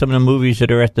talk about some of the movies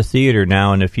that are at the theater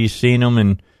now, and if he's seen them,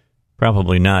 and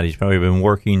probably not. He's probably been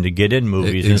working to get in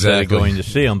movies instead of going to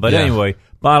see them. But anyway,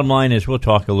 bottom line is we'll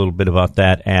talk a little bit about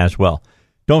that as well.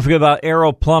 Don't forget about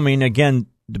Aero Plumbing. Again,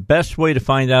 the best way to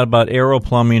find out about Aero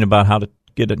Plumbing, about how to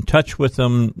get in touch with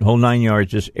them, whole 9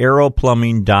 yards, is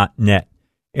aeroplumbing.net.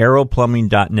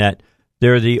 Aeroplumbing.net.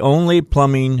 They're the only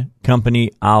plumbing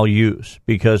company I'll use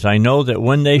because I know that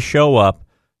when they show up,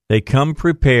 they come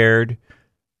prepared.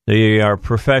 They are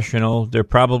professional. They're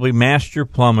probably master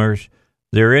plumbers.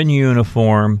 They're in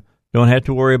uniform. Don't have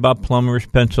to worry about plumber's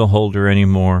pencil holder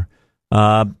anymore.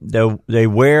 They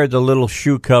wear the little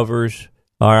shoe covers.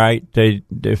 All right.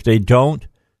 If they don't,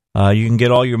 you can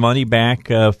get all your money back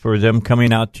for them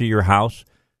coming out to your house,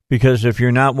 because if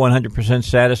you're not 100%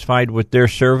 satisfied with their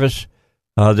service,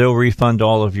 they'll refund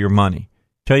all of your money.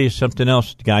 Tell you something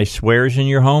else. The guy swears in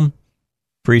your home,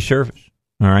 free service.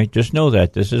 All right, just know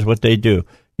that. This is what they do.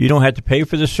 You don't have to pay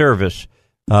for the service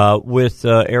with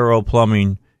Aero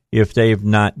Plumbing if they've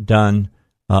not done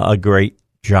a great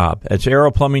job. It's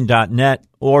aeroplumbing.net,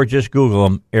 or just Google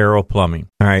them, Aero Plumbing.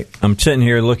 All right, I'm sitting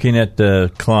here looking at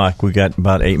the clock. We got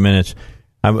about 8 minutes.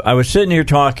 I was sitting here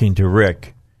talking to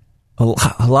Rick.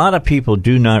 A lot of people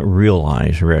do not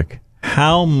realize, Rick,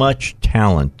 how much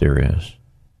talent there is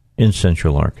in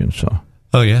Central Arkansas.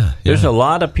 Oh, yeah. There's a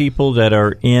lot of people that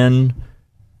are in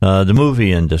the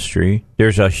movie industry.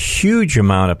 There's a huge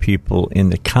amount of people in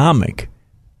the comic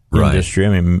industry.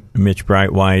 I mean, Mitch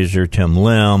Breitweiser, Tim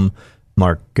Lim,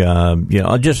 Mark,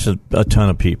 just a ton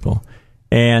of people.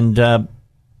 And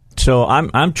so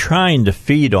I'm trying to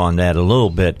feed on that a little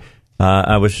bit.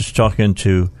 I was just talking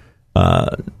to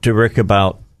Rick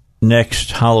about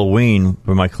next Halloween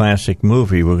for my classic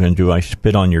movie. We're going to do I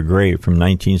Spit on Your Grave from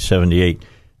 1978.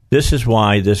 This is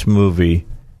why this movie,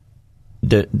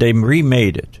 they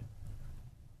remade it,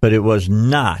 but it was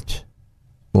not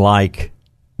like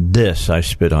this, I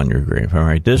Spit on Your Grave. All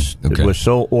right, this It was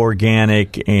so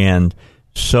organic and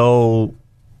so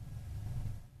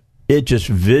it just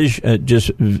it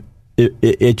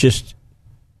just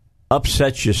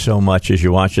upsets you so much as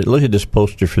you watch it. Look at this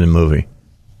poster for the movie.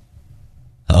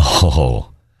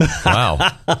 Oh,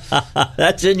 wow.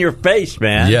 That's in your face,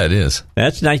 man. Yeah, it is.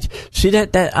 That's nice. See,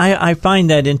 that I find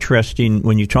that interesting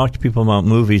when you talk to people about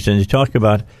movies and you talk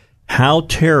about how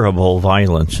terrible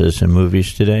violence is in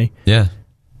movies today. Yeah.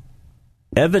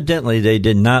 Evidently, they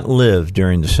did not live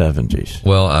during the 70s.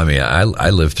 Well, I mean, I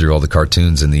lived through all the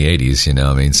cartoons in the 80s,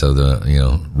 I mean, so the,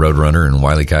 Roadrunner and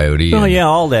Wile E. Coyote. Oh, yeah,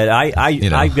 all that.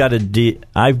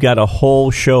 I've got a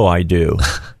whole show I do.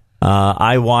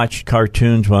 I watched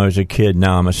cartoons when I was a kid.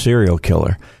 Now I'm a serial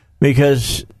killer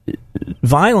because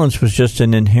violence was just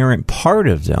an inherent part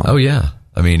of them. Oh, yeah.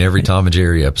 I mean, every Tom and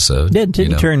Jerry episode. That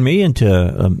didn't turn me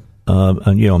into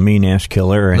a mean-ass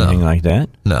killer or anything like that.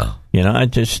 No.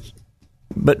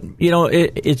 But,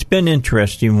 it's been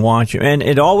interesting watching. And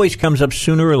it always comes up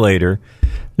sooner or later.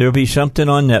 There'll be something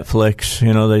on Netflix.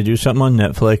 They do something on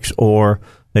Netflix, or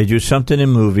they do something in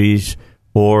movies,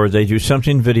 or they do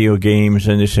something in video games,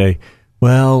 and they say,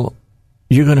 well,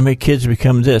 you're going to make kids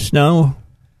become this. No,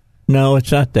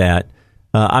 it's not that.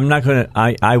 I'm not going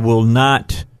to. I will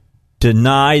not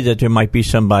deny that there might be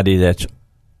somebody that's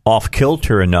off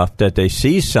kilter enough that they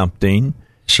see something.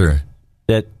 Sure.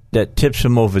 That tips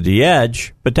them over the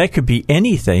edge, but that could be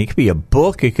anything. It could be a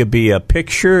book. It could be a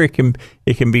picture. It can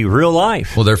be real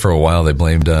life. Well, there for a while they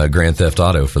blamed Grand Theft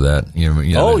Auto for that.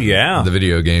 The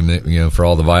video game that, for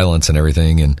all the violence and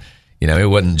everything, and it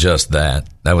wasn't just that.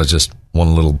 That was just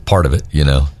one little part of it.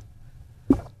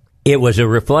 It was a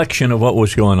reflection of what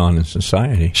was going on in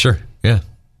society. Sure. Yeah.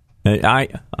 I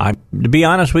to be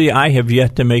honest with you, I have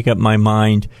yet to make up my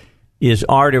mind. Is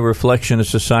art a reflection of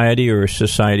society, or is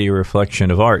society a reflection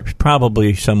of art?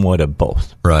 Probably somewhat of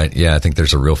both. Right. Yeah, I think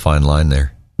there's a real fine line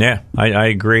there. Yeah, I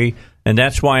agree. And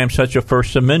that's why I'm such a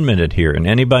First Amendment adherent. And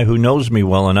anybody who knows me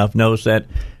well enough knows that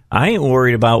I ain't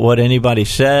worried about what anybody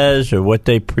says or what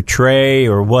they portray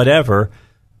or whatever.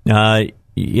 Go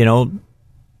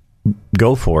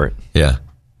for it. Yeah.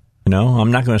 I'm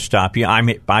not going to stop you.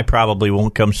 I probably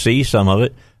won't come see some of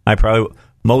it.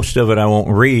 Most of it I won't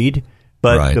read.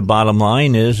 But The bottom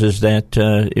line is that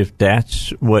if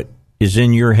that's what is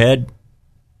in your head,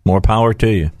 more power to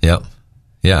you. Yep.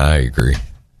 Yeah, I agree.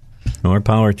 More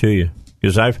power to you.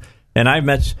 Because I've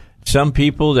met some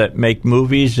people that make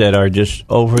movies that are just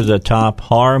over-the-top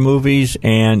horror movies,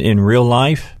 and in real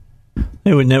life,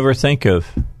 they would never think of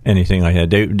anything like that.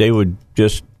 They would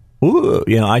just,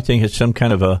 I think it's some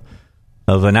kind of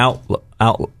an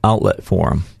outlet for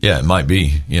them. Yeah, it might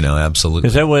be. Absolutely.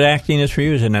 Is that what acting is for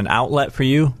you? Is it an outlet for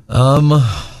you?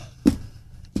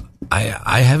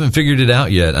 I haven't figured it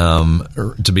out yet.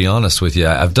 To be honest with you,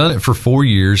 I've done it for 4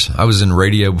 years. I was in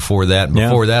radio before that.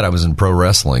 Before that, I was in pro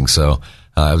wrestling. So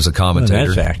I was a commentator.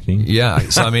 Well, that's acting. Yeah.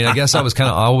 So I guess I was kind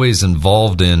of always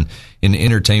involved in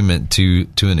entertainment to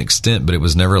an extent, but it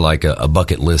was never like a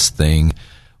bucket list thing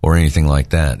or anything like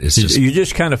that. It's just you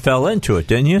just kind of fell into it,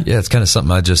 didn't you? Yeah, it's kind of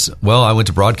something I went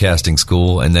to broadcasting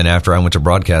school, and then after I went to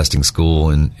broadcasting school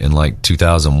in like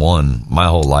 2001, my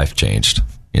whole life changed,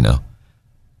 It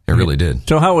really did.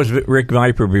 So how was Rick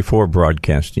Viper before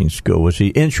broadcasting school? Was he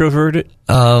introverted?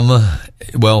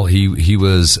 Well, he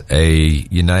was a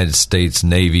United States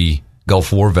Navy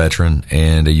Gulf War veteran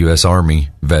and a U.S. Army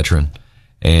veteran,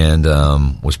 and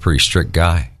was a pretty strict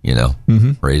guy,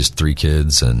 Raised 3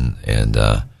 kids, and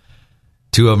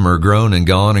 2 of them are grown and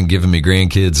gone and giving me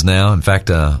grandkids now. In fact,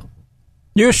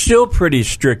 you're still a pretty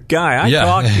strict guy. I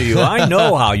talk to you. I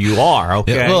know how you are.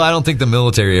 Okay. Yeah, well, I don't think the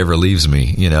military ever leaves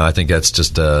me. I think that's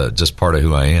just part of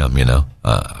who I am.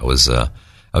 I was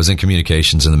in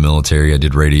communications in the military. I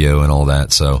did radio and all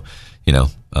that. So,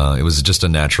 it was just a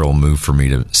natural move for me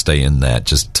to stay in that,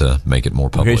 just to make it more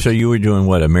public. Okay, so you were doing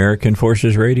what, American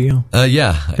Forces Radio?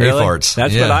 Yeah, really? AFARTS.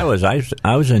 That's what I was.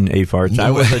 I was in AFARTS.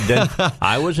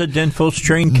 I was a Denfels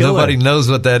train killer. Nobody knows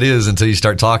what that is until you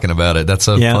start talking about it. That's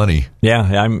so funny. Yeah,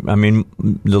 I mean,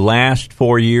 the last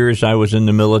 4 years I was in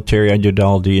the military. I did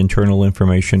all the internal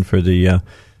information for the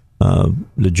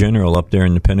general up there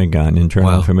in the Pentagon,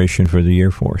 internal information for the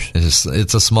Air Force.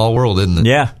 It's a small world, isn't it?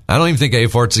 Yeah. I don't even think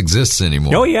AFARTS exists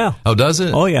anymore. Oh, yeah. Oh, does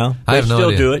it? Oh, yeah. I have no idea.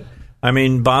 They still do it. I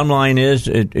mean, bottom line is,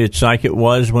 it's like it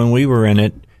was when we were in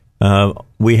it.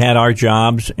 We had our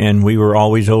jobs, and we were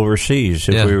always overseas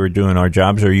if we were doing our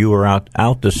jobs, or you were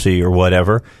out to sea or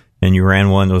whatever, and you ran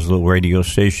one of those little radio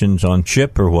stations on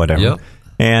ship or whatever. Yep.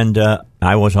 And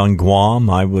I was on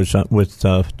Guam. I was with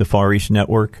the Far East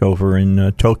Network over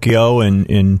in Tokyo and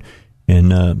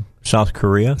in South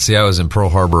Korea. See, I was in Pearl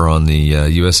Harbor on the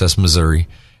USS Missouri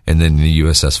and then the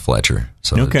USS Fletcher,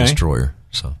 so the destroyer.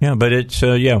 So yeah, but it's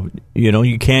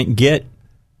you can't get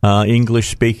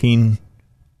English-speaking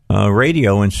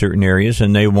radio in certain areas,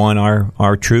 and they want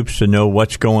our troops to know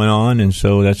what's going on, and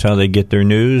so that's how they get their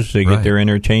news. They get their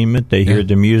entertainment. They hear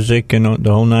the music and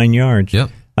the whole 9 yards. Yep.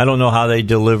 I don't know how they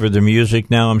deliver the music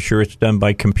now. I'm sure it's done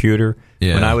by computer.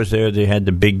 Yeah. When I was there, they had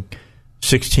the big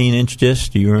 16-inch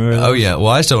disc. Do you remember those? Oh, yeah. Well,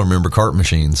 I still remember cart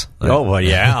machines. Oh, well,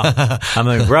 yeah. I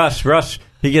mean, Russ,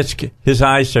 his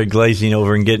eyes start glazing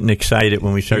over and getting excited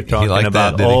when we start talking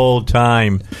about old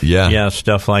time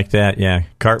stuff like that. Yeah,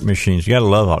 cart machines. You got to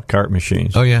love all cart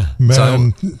machines. Oh, yeah.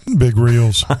 Man, big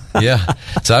reels. Yeah.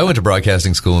 So I went to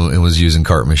broadcasting school and was using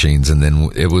cart machines, and then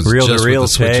it was just with the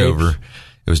switch over.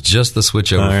 It was just the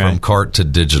switch over from cart to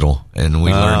digital, and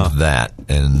we learned that,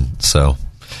 and so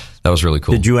that was really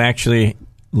cool. Did you actually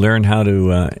learn how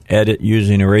to edit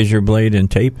using a razor blade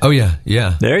and tape? Oh, yeah,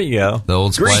 yeah. There you go. The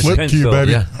old splice slip cue,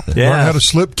 baby. Yeah. Learn how to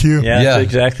slip cue. Yeah, that's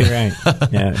exactly right.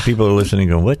 Yeah, people are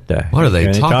listening and go, what are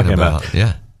they talking about?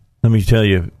 Yeah. Let me tell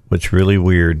you what's really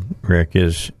weird, Rick,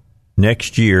 is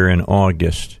next year in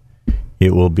August,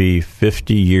 it will be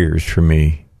 50 years for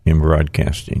me in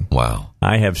broadcasting. Wow.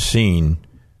 I have seen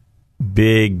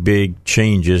big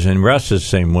changes, and Russ is the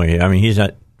same way. I mean, he's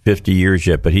not 50 years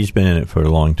yet, but he's been in it for a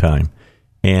long time,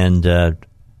 and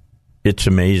it's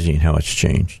amazing how it's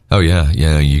changed. Oh yeah,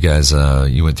 you guys,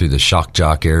 you went through the shock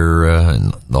jock era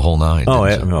and the whole nine.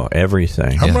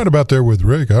 Everything. I'm right about there with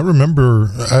Rick. I remember,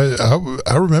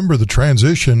 I remember the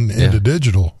transition into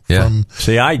digital. Yeah.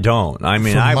 See, I don't. I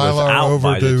mean, I was out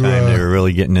by the time they were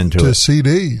really getting into it. To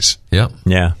CDs.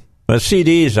 Yeah, but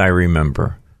CDs I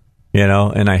remember.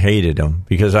 And I hated them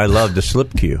because I loved the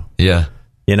slip cue. Yeah.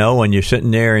 When you're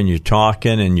sitting there and you're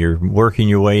talking and you're working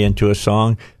your way into a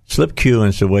song, slip cue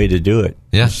is the way to do it.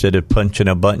 Yeah. Instead of punching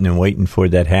a button and waiting for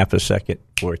that half a second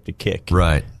for it to kick.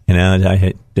 Right.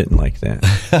 I didn't like that.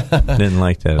 Didn't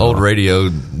like that at Old all. Radio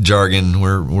jargon.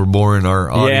 We're boring our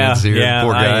audience here. Yeah,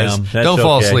 poor guys. Don't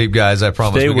fall asleep, guys. I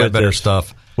promise. We got better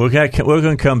stuff. We're going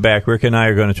to come back. Rick and I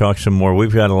are going to talk some more.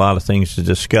 We've got a lot of things to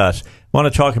discuss. I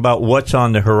want to talk about what's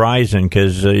on the horizon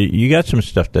because you got some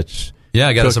stuff that's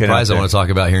I got a surprise I want to talk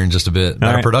about here in just a bit.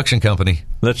 About a production company.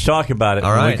 Let's talk about it.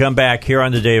 All right. When we come back here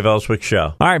on the Dave Elswick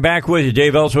Show. All right, back with you,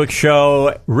 Dave Elswick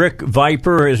Show. Rick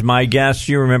Viper is my guest.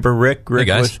 You remember Rick? Rick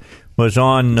was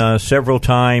on several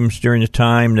times during the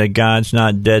time that God's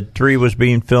Not Dead 3 was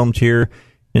being filmed here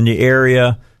in the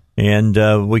area,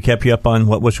 and we kept you up on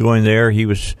what was going there. He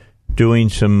was doing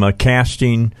some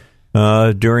casting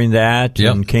during that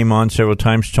and came on several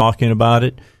times talking about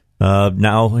it.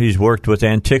 Now he's worked with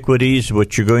Antiquities,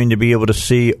 which you're going to be able to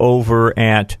see over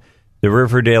at the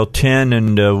Riverdale 10.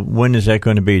 And when is that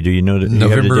going to be? Do you know that?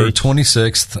 November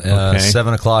 26th,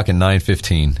 7 o'clock and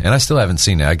 9:15. And I still haven't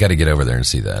seen it. I got to get over there and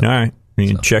see that. All right. You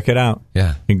can check it out.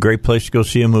 Yeah. A great place to go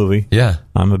see a movie. Yeah.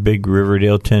 I'm a big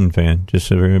Riverdale 10 fan, just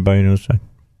so everybody knows that.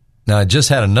 Now, I just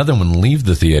had another one leave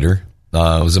the theater.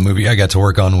 It was a movie I got to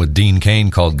work on with Dean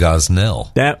Cain called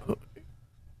Gosnell.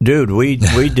 Dude, we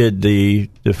did the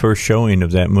first showing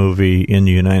of that movie in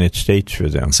the United States for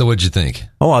them. So what'd you think?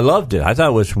 Oh, I loved it. I thought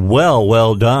it was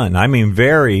well done. I mean,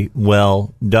 very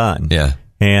well done. Yeah.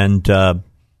 And, the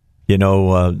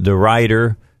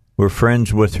writer, we're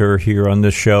friends with her here on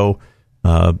the show.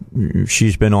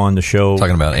 She's been on the show.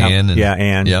 Talking about Ann.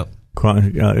 Ann. Yep.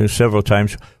 Several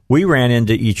times. We ran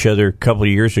into each other a couple of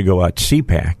years ago at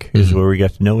CPAC, is where we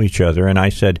got to know each other. And I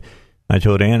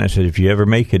told Ann, if you ever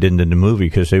make it into the movie,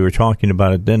 because they were talking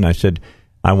about it then, I said,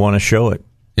 I want to show it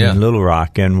in Little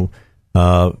Rock. And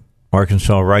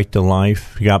Arkansas Right to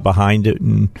Life got behind it,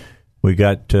 and we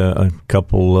got a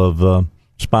couple of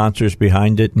sponsors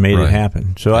behind it and made it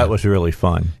happen. So that was really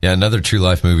fun. Yeah, another true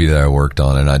life movie that I worked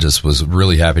on, and I just was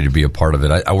really happy to be a part of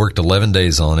it. I worked 11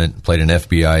 days on it, played an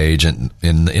FBI agent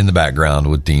in the background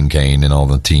with Dean Cain and all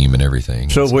the team and everything.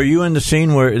 So were you in the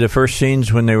scene where the first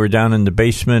scenes when they were down in the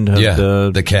basement of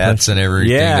the cats and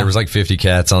everything? Yeah. There was like 50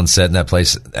 cats on set, and that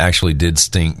place actually did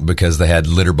stink because they had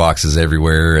litter boxes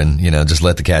everywhere and, just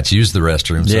let the cats use the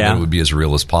restroom so that it would be as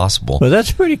real as possible. Well,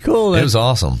 that's pretty cool. It was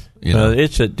awesome.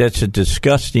 That's a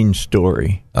disgusting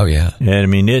story. Oh yeah, and I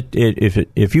mean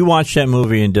if you watch that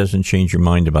movie and it doesn't change your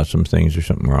mind about some things, there's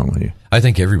something wrong with you. I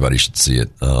think everybody should see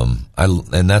it.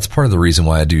 And that's part of the reason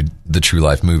why I do the true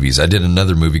life movies. I did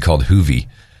another movie called Hoovie.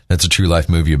 That's a true life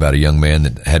movie about a young man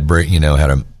that had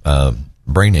had a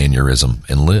brain aneurysm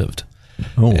and lived.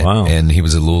 Oh wow! And he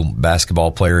was a little basketball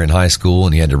player in high school,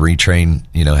 and he had to retrain,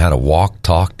 how to walk,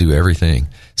 talk, do everything.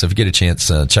 So if you get a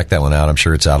chance, check that one out. I'm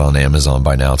sure it's out on Amazon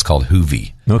by now. It's called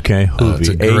Hoovie. Okay, Hoovie. It's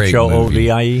a great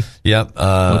Hoovie. Yep.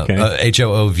 Okay.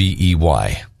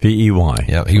 Hoovey. Vey.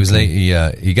 Yeah. He was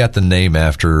he got the name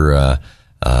after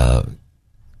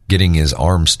getting his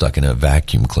arm stuck in a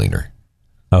vacuum cleaner.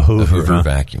 A Hoover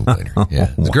vacuum cleaner.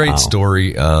 Yeah, it's a great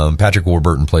story. Patrick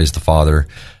Warburton plays the father.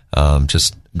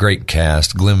 Just great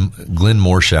cast. Glenn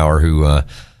Morshower, who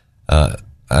I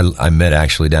met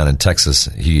actually down in Texas.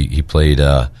 He played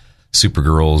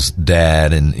Supergirl's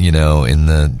dad, and in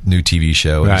the new TV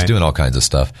show. Right. He's doing all kinds of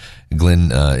stuff.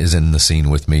 Glenn is in the scene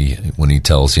with me when he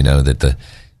tells that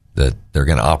they're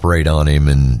going to operate on him,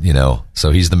 and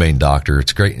so he's the main doctor.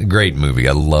 It's a great movie.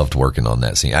 I loved working on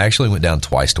that scene. I actually went down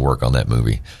twice to work on that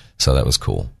movie, so that was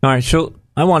cool. All right, so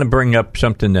I want to bring up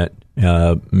something that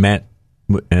Matt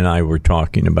and I were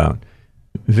talking about.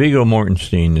 Viggo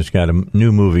Mortensen has got a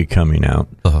new movie coming out.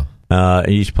 Uh-huh.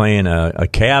 He's playing a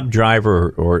cab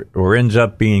driver, or ends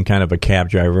up being kind of a cab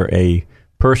driver, a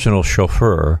personal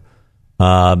chauffeur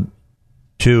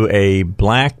to a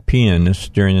black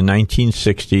pianist during the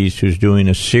 1960s who's doing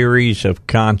a series of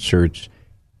concerts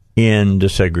in the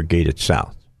segregated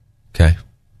South. Okay.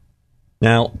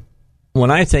 Now, when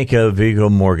I think of Viggo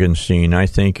Mortensen, I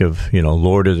think of,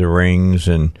 Lord of the Rings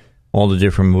and all the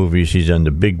different movies he's done,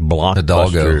 the big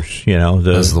blockbusters.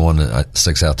 That's the one that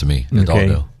sticks out to me, Hidalgo.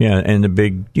 Okay. Yeah, and the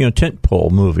big, tentpole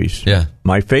movies. Yeah.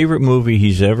 My favorite movie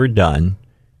he's ever done,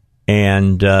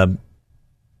 and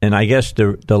I guess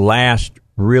the last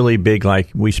really big, like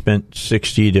we spent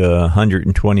 $60 to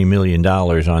 $120 million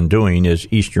on doing, is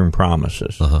Eastern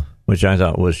Promises, which I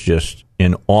thought was just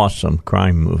an awesome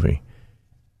crime movie.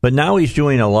 But now he's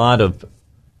doing a lot of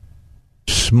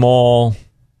small,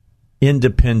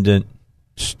 independent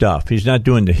stuff. He's not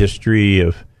doing the history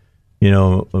of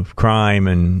of crime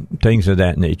and things of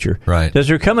that nature. Right. Does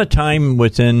there come a time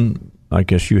within, I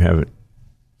guess you've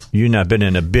not been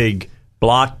in a big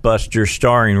blockbuster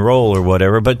starring role or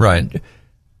whatever, but right.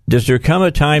 Does there come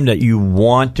a time that you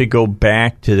want to go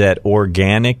back to that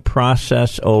organic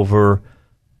process over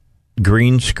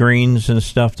green screens and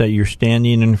stuff that you're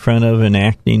standing in front of and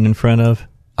acting in front of?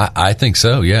 I think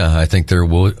so. Yeah, I think there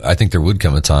would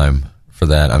come a time for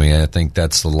that. I mean, I think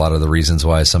that's a lot of the reasons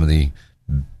why some of the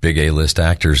big A-list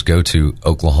actors go to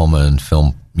Oklahoma and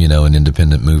film, an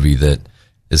independent movie that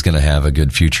is going to have a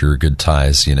good future, good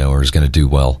ties, or is going to do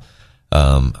well.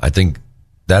 I think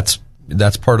that's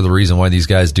part of the reason why these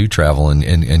guys do travel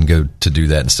and go to do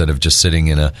that instead of just sitting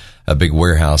in a big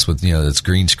warehouse with, that's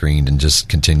green screened and just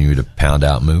continue to pound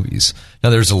out movies. Now,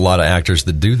 there's a lot of actors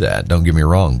that do that, don't get me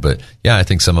wrong, but yeah, I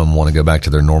think some of them want to go back to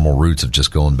their normal roots of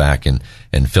just going back and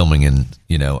filming in,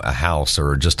 a house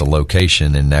or just a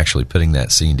location and actually putting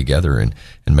that scene together and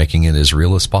making it as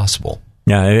real as possible.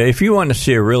 Yeah, if you want to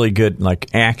see a really good,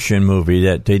 action movie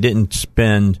that they didn't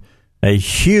spend a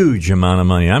huge amount of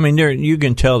money. I mean, you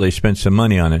can tell they spent some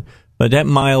money on it. But that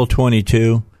Mile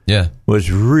 22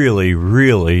 was really,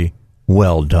 really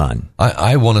well done.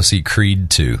 I want to see Creed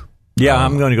 2. Yeah,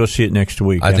 I'm going to go see it next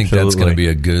week. I think that's going to be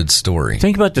a good story.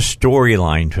 Think about the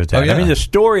storyline for that. Oh, yeah. I mean, the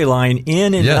storyline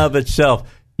in and of itself.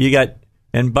 You got,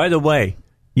 and by the way,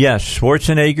 yes,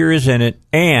 Schwarzenegger is in it,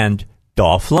 and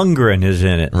Dolph Lundgren is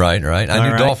in it. Right. I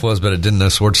knew Dolph was, but I didn't know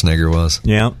Schwarzenegger was.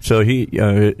 Yeah, so he,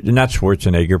 not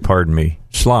Schwarzenegger, pardardon me,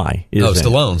 Sly is in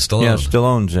Stallone. it. Yeah,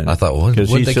 Stallone's in it. I thought, what did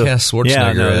they cast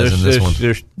Schwarzenegger as in this one?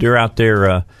 They're out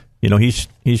there,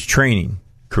 he's training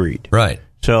Creed. Right.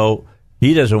 So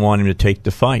he doesn't want him to take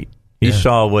the fight. He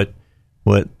saw what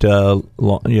Lundgren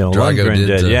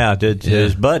did to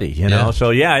his buddy,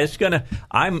 So it's gonna.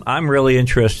 I'm really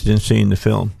interested in seeing the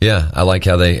film. Yeah, I like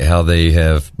how they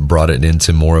have brought it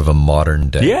into more of a modern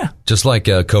day. Yeah, just like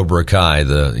Cobra Kai,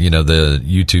 the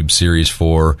YouTube series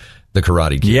for the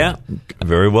Karate Kid. Yeah,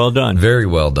 very well done. Very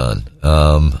well done.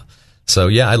 So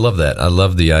yeah, I love that. I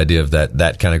love the idea of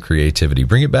that kind of creativity.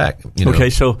 Bring it back. Okay,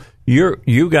 so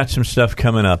you got some stuff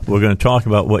coming up. We're going to talk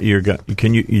about what you're going.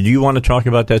 Do you want to talk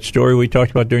about that story we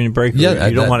talked about during the break? Yeah,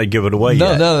 you don't want to give it away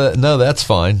yet. No, that's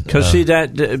fine. Because see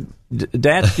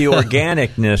that's the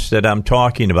organicness that I'm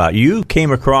talking about. You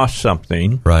came across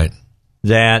something right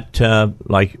that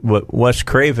like what Wes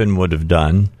Craven would have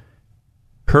done.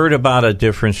 Heard about a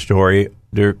different story.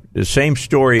 The same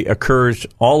story occurs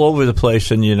all over the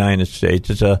place in the United States.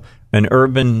 It's an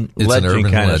urban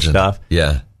legend kind of stuff.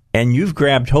 Yeah. And you've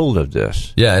grabbed hold of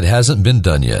this. Yeah, it hasn't been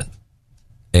done yet.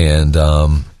 And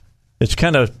it's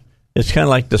kind of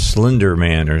like the Slender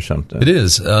Man or something. It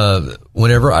is.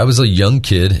 Whenever I was a young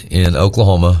kid in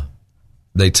Oklahoma,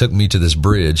 they took me to this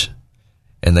bridge,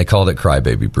 and they called it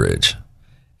Crybaby Bridge.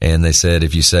 And they said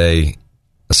if you say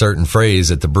a certain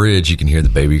phrase at the bridge, you can hear the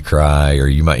baby cry, or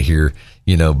you might hear,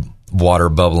 water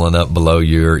bubbling up below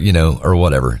you, or, or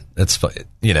whatever. That's fun,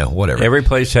 whatever. Every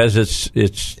place has its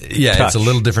yeah, touch. It's a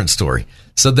little different story.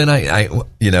 So then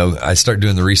I start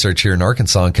doing the research here in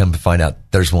Arkansas and come to find out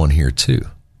there's one here too.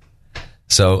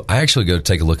 So I actually go to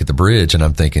take a look at the bridge, and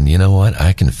I'm thinking, you know what?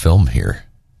 I can film here.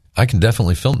 I can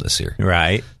definitely film this here.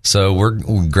 Right. So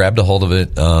we grabbed a hold of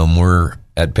it. We're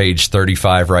at page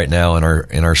 35 right now in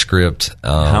our script.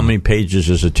 How many pages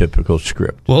is a typical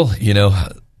script? Well,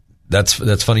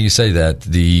 that's funny you say that.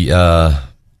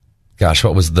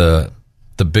 What was the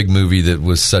big movie that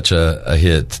was such a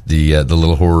hit? The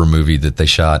little horror movie that they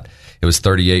shot. It was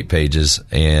 38 pages,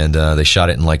 and they shot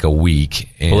it in like a week.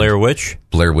 And Blair Witch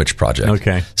Project.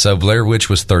 Okay. So Blair Witch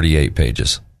was 38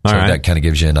 pages. So that kind of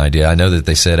gives you an idea. I know that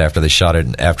they said after they shot it,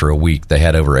 after a week, they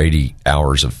had over 80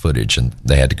 hours of footage, and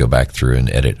they had to go back through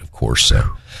and edit, of course. So,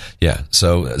 yeah.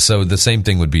 So the same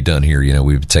thing would be done here.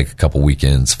 We would take a couple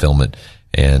weekends, film it,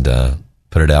 and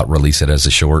put it out, release it as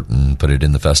a short, and put it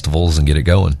in the festivals and get it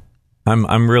going.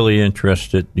 I'm really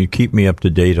interested. You keep me up to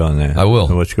date on that. I will.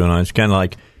 What's going on? It's kind of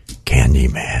like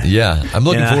Candyman. Yeah, I'm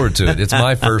looking forward to it. It's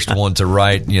my first one to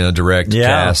write, direct,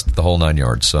 cast, the whole 9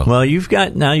 yards. So, well, you've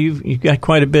got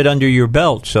quite a bit under your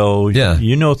belt, so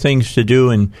you know things to do,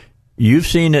 and you've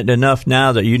seen it enough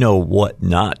now that you know what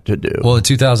not to do. Well, in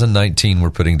 2019, we're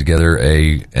putting together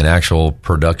an actual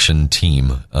production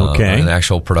team, an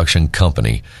actual production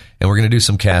company, and we're going to do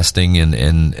some casting,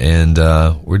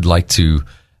 and we'd like to.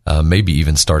 Maybe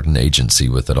even start an agency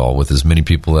with it all, with as many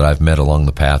people that I've met along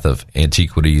the path of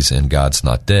Antiquities and God's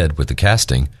Not Dead with the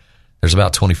casting. There's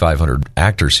about 2,500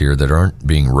 actors here that aren't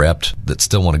being repped, that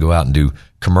still want to go out and do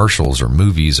commercials or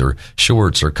movies or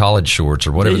shorts or college shorts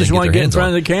or whatever. They just want to get in front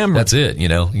of the camera. That's it.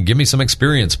 Give me some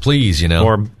experience, please.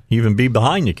 Or even be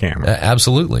behind the camera.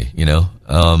 Absolutely.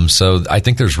 So I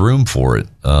think there's room for it,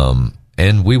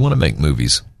 and we want to make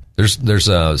movies. There's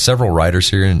several writers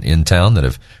here in town that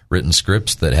have written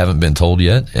scripts that haven't been told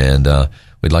yet, and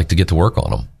we'd like to get to work on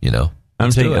them.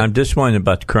 I'm disappointed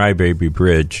about the Crybaby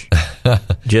Bridge.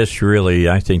 Just really,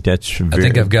 I think that's. I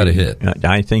think I've got a hit.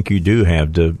 I think you do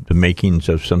have the makings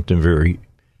of something very.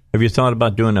 Have you thought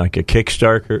about doing like a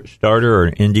Kickstarter or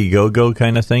an Indiegogo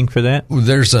kind of thing for that?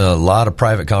 There's a lot of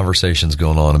private conversations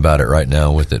going on about it right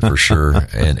now with it for sure,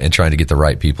 and trying to get the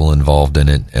right people involved in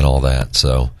it and all that.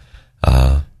 So.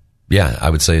 Yeah, I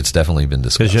would say it's definitely been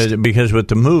discussed. Because with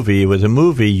the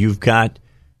movie, you've got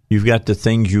the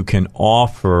things you can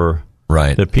offer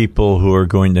the people who are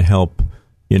going to help,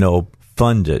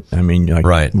 fund it. I mean,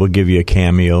 we'll give you a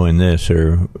cameo in this,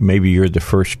 or maybe you're the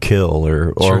first kill,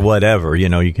 or whatever.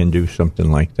 You can do something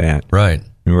like that, right?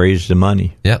 And raise the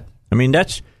money. Yep. I mean,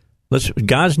 that's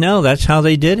how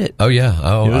they did it. Oh yeah.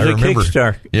 Oh, it was I remember.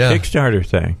 Kickstarter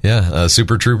thing. Yeah.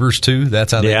 Super Troopers 2.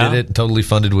 That's how they did it. Totally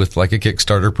funded with like a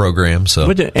Kickstarter program. So.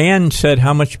 Ann said,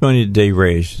 how much money did they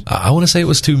raise? I want to say it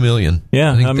was $2 million.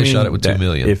 Yeah. I think they shot it with $2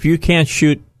 million. If you can't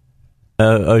shoot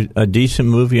a decent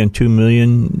movie on $2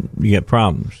 million, you get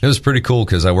problems. It was pretty cool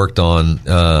because I worked on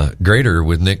Greater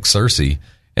with Nick Searcy,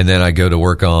 and then I go to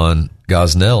work on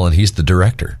Gosnell, and he's the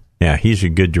director. Yeah, he's a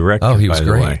good director. Oh, he was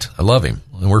great. I love him.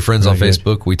 And we're friends on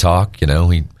Facebook. We talk. He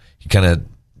kind of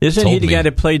isn't he the guy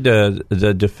that played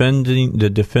the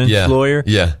defense lawyer?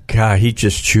 Yeah. God, he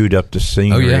just chewed up the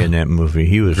scenery in that movie.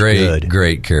 He was good.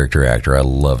 Great character actor. I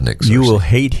love Nick Searcy. You will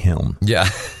hate him. Yeah.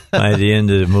 By the end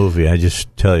of the movie, I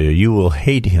just tell you will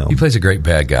hate him. He plays a great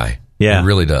bad guy. Yeah, he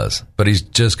really does. But he's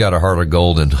just got a heart of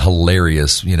gold and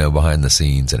hilarious, behind the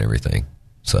scenes and everything.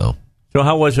 So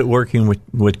how was it working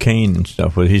with Kane and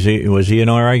stuff? Was he an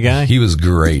all right guy? He was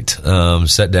great.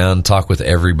 Sat down, talked with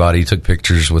everybody, took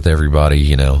pictures with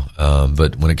everybody,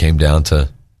 but when it came down to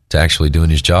actually doing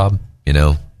his job,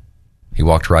 he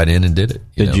walked right in and did it.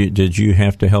 Did you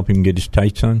have to help him get his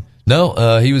tights on?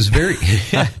 No, he was very.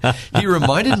 He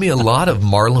reminded me a lot of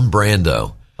Marlon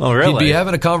Brando. Oh, really? He'd be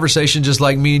having a conversation just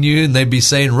like me and you, and they'd be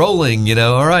saying rolling,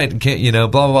 all right,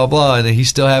 can't, blah, blah, blah. And then he's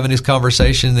still having his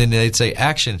conversation, and then they'd say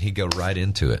action. He'd go right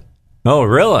into it. Oh,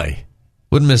 really?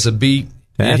 Wouldn't miss a beat.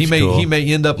 That's cool. He may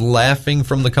end up laughing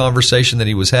from the conversation that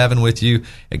he was having with you,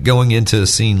 going into a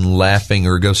scene laughing,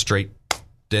 or go straight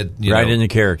dead. Right into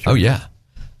character. Oh, yeah.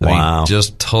 Wow. I mean,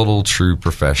 just total true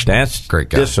professional. That's great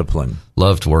guy. Discipline.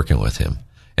 Loved working with him.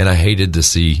 And I hated to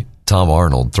see Tom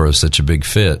Arnold throw such a big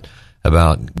fit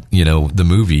about, the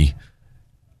movie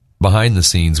behind the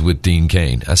scenes with Dean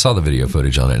Cain. I saw the video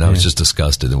footage on it, and I was just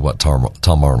disgusted at what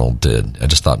Tom Arnold did. I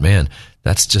just thought, man,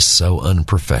 that's just so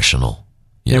unprofessional.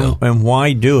 And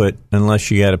why do it unless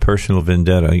you got a personal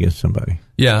vendetta against somebody?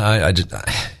 Yeah,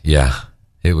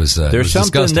 it was. There's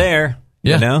something disgusting. There.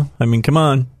 Yeah. I mean, come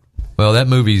on. Well, that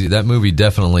movie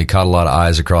definitely caught a lot of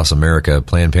eyes across America.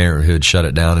 Planned Parenthood shut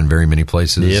it down in very many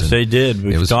places. Yes, they did.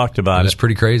 We've talked about it. It was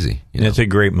pretty crazy. It's a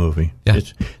great movie. Yeah.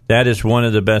 That is one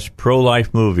of the best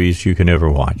pro-life movies you can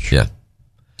ever watch. Yeah.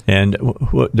 And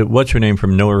what's her name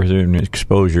from Northern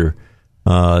Exposure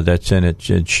that's in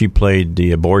it? She played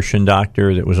the abortion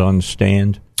doctor that was on the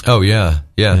stand. Oh, yeah.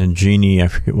 Yeah. And Jeannie, I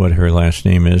forget what her last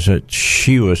name is.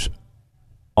 She was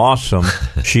awesome.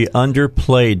 She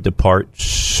underplayed the part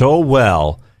so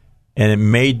well, and it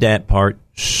made that part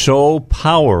so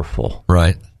powerful.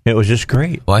 Right. It was just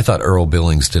great. Well, I thought Earl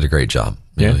Billings did a great job.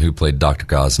 Who played Dr.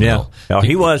 Gosnell. Yeah. Oh,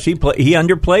 he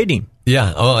underplayed him.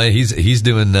 Yeah. Oh, he's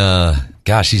doing.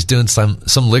 He's doing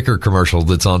some liquor commercial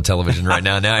that's on television right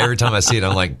now. Now every time I see it,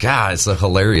 I'm like, God, it's so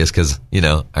hilarious because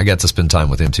I got to spend time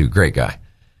with him too. Great guy.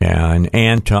 Yeah, and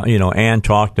Ann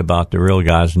talked about the real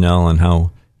Gosnell and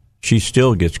how she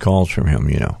still gets calls from him.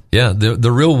 Yeah,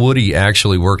 the real Woody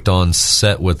actually worked on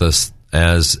set with us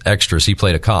as extras. He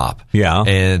played a cop. Yeah,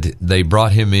 and they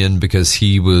brought him in because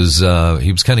he was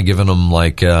kind of giving them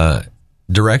like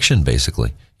direction,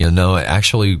 basically.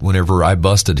 Actually, whenever I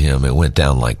busted him, it went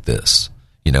down like this.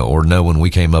 Or no, when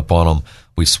we came up on him,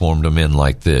 we swarmed him in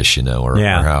like this, or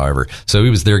however. So he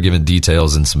was there giving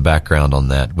details and some background on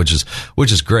that, which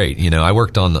is great. I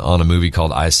worked on a movie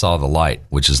called I Saw the Light,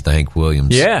 which is the Hank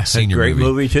Williams senior great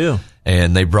movie too.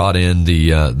 And they brought in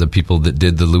the people that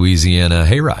did the Louisiana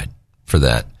hayride for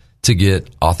that to get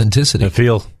authenticity. The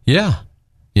feel. Yeah.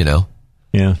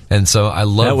 Yeah. And so I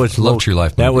love True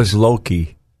Life movies. That was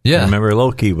Loki. Yeah. I remember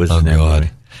Loki was in that movie.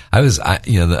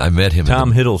 I met him.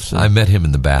 Tom Hiddleston. I met him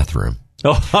in the bathroom.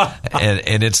 Oh,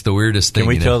 and it's the weirdest thing. Can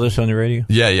we tell this on the radio?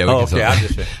 Yeah, we can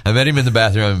tell. I met him in the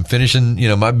bathroom. I'm finishing,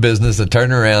 my business. I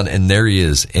turn around, and there he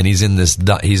is, and he's in this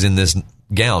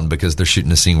gown because they're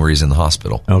shooting a scene where he's in the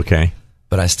hospital. Okay,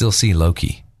 but I still see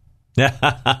Loki, and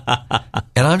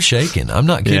I'm shaking. I'm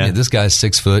not kidding you. This guy's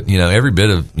 6 foot. Every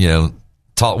bit of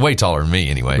tall, way taller than me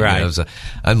anyway. Right. So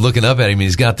I'm looking up at him, and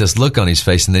he's got this look on his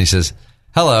face, and then he says,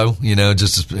 "Hello,"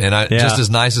 just as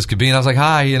nice as could be, and I was like,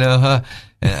 "Hi,"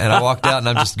 And I walked out, and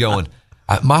I'm just going.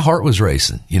 My heart was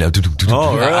racing.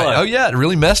 Oh, really? It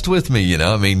really messed with me.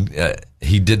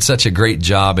 He did such a great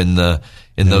job in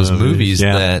those movies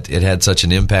that it had such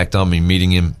an impact on me.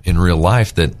 Meeting him in real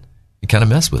life that it kind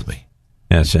of messed with me.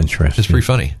 That's interesting. It's pretty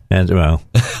funny. And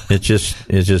it's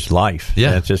just life.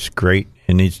 Yeah, that's just great.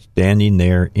 And he's standing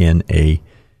there in a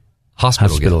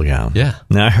hospital gown. Yeah.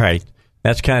 All right.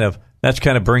 That's kind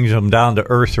of brings him down to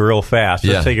earth real fast.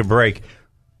 Let's take a break.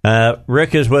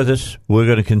 Rick is with us. We're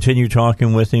going to continue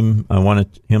talking with him. I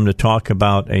wanted him to talk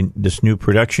about this new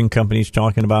production company he's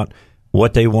talking about,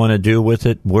 what they want to do with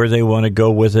it, where they want to go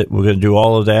with it. We're going to do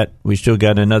all of that. We still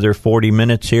got another 40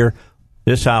 minutes here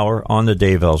this hour on the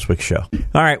Dave Elswick Show.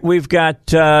 All right, we've got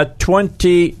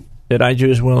 20. Did I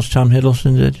do as well as Tom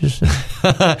Hiddleston did just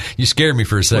You scared me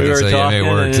for a second, we were so talking, it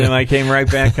worked. And then I came right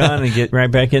back on and get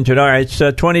right back into it. All right,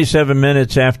 it's 27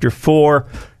 minutes after 4.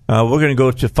 We're going to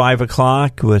go to 5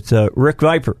 o'clock with Rick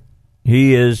Viper.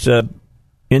 He is in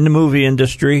the movie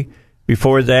industry.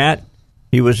 Before that,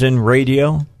 he was in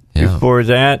radio. Yeah. Before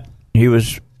that, he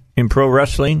was in pro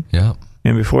wrestling. Yeah.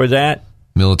 And before that,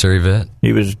 military vet.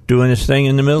 He was doing his thing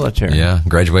in the military. Yeah.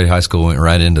 Graduated high school, went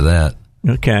right into that.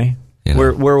 Okay.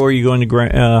 Where were you going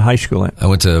to high school at? I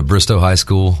went to Bristow High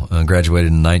School,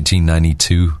 graduated in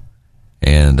 1992.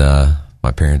 And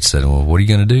my parents said, well, what are you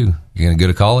going to do? You going to go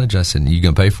to college? I said, you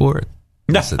going to pay for it?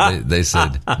 They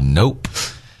said, nope.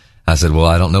 I said, well,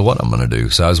 I don't know what I'm going to do.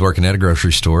 So I was working at a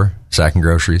grocery store, sacking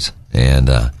groceries, and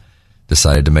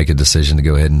decided to make a decision to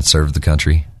go ahead and serve the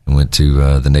country. I went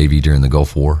to the Navy during the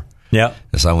Gulf War. Yeah.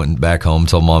 So I went back home,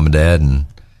 told Mom and Dad, and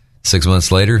 6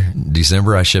 months later,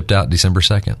 December, I shipped out December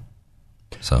 2nd.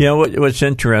 So yeah, what's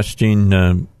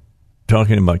interesting,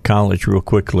 talking about college real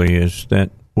quickly, is that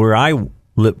where I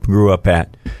grew up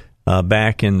at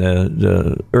back in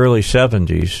the early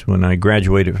 70s when I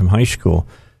graduated from high school,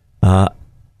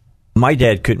 my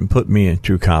dad couldn't put me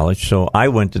through college, so I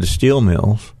went to the steel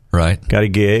mills, right? Got a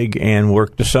gig and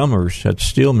worked the summers at the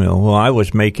steel mill. Well, I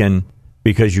was making,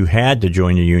 because you had to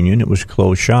join the union, it was a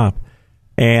closed shop,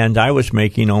 and I was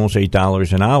making almost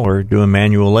 $8 an hour doing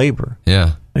manual labor.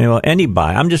 Yeah.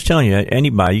 Anybody, I'm just telling you,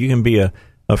 anybody, you can be a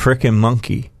frickin'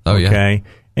 monkey, okay,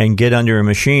 and get under a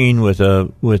machine with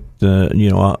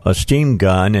a steam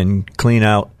gun and clean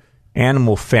out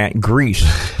animal fat grease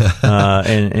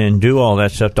and do all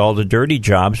that stuff, all the dirty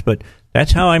jobs. But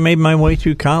that's how I made my way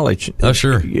through college. Oh,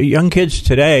 sure. Young kids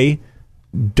today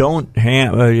don't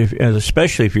have,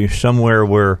 especially if you're somewhere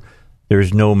where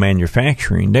there's no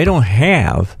manufacturing, they don't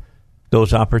have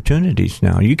those opportunities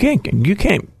now. You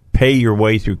can't pay your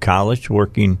way through college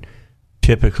working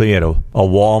typically at a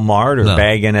Walmart or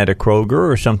bagging at a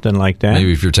Kroger or something like that.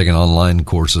 Maybe if you're taking online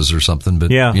courses or something, but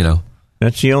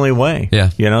that's the only way.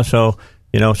 Yeah. So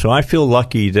I feel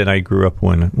lucky that I grew up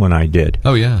when I did.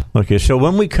 Oh, yeah. Okay, so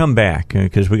when we come back,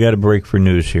 because we got a break for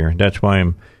news here, that's why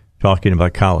I'm talking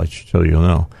about college, so you'll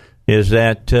know, is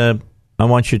that I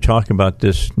want you to talk about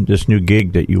this new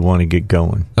gig that you want to get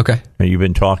going. Okay. You've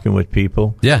been talking with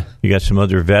people. Yeah. You got some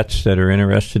other vets that are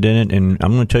interested in it, and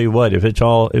I'm going to tell you what, if it's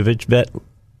vet,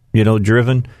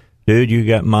 driven, dude, you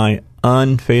got my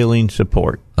unfailing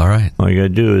support. All right. All you got to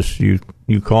do is you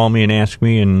call me and ask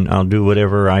me, and I'll do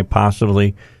whatever I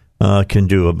possibly can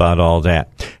do about all that.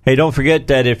 Hey, don't forget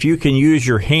that if you can use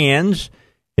your hands,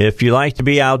 if you like to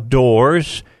be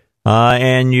outdoors,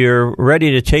 and you're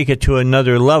ready to take it to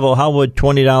another level, how would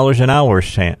 $20 an hour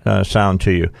sound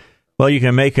to you? Well, you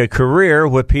can make a career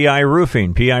with PI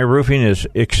Roofing. PI Roofing is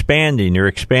expanding. They're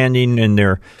expanding in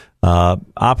their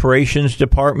operations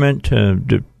department,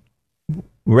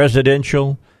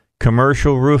 residential,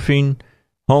 commercial roofing,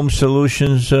 home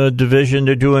solutions division.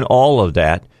 They're doing all of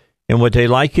that. And what they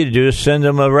like you to do is send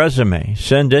them a resume.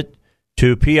 Send it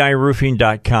to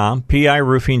piroofing.com,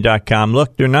 piroofing.com.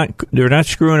 Look, they're not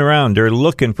screwing around. They're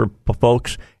looking for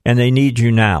folks, and they need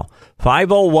you now.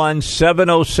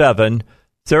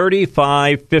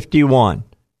 501-707-3551.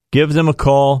 Give them a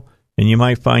call, and you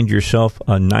might find yourself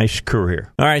a nice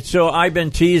career. All right, so I've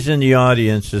been teasing the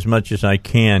audience as much as I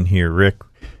can here, Rick.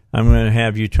 I'm going to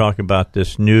have you talk about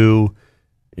this new,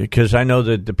 because I know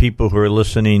that the people who are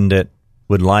listening that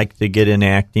would like to get in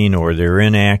acting, or they're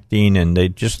in acting, and they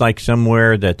just like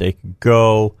somewhere that they could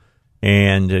go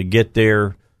and get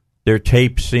their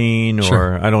tape seen, or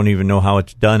sure. I don't even know how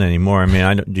it's done anymore. I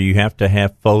mean, do you have to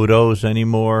have photos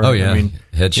anymore? Oh, yeah. I mean,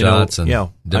 headshots and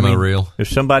demo reel. If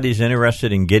somebody's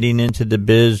interested in getting into the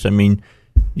biz, I mean,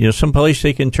 some place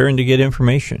they can turn to get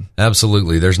information.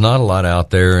 Absolutely. There's not a lot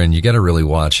out there, and you got to really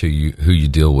watch who you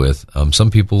deal with.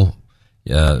 Some people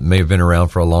may have been around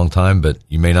for a long time, but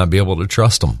you may not be able to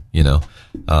trust them.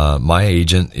 My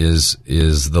agent is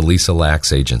the Lisa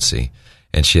Lax agency,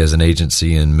 and she has an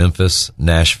agency in Memphis,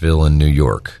 Nashville, and New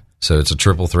York. So it's a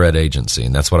triple threat agency,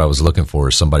 and that's what I was looking for,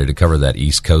 is somebody to cover that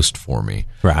East Coast for me.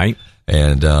 Right.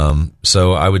 And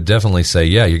so I would definitely say,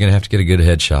 you're going to have to get a good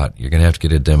headshot. You're going to have to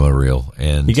get a demo reel,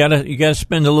 and you gotta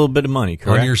spend a little bit of money,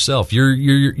 correct? On yourself. You're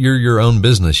your own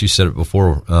business. You said it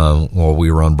before while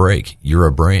we were on break. You're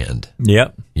a brand.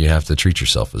 Yep. You have to treat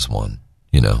yourself as one.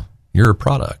 You're a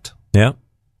product. Yep.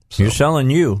 So, you're selling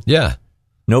you. Yeah.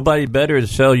 Nobody better to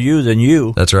sell you than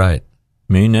you. That's right.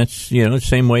 I mean, that's, the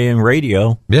same way in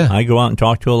radio. Yeah. I go out and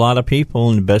talk to a lot of people,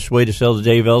 and the best way to sell the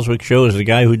Dave Elswick Show is the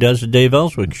guy who does the Dave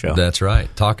Elswick Show. That's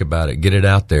right. Talk about it. Get it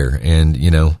out there, and,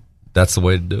 that's the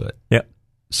way to do it. Yep.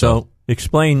 So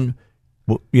explain,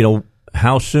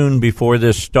 how soon before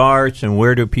this starts, and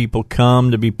where do people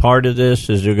come to be part of this?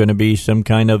 Is there going to be some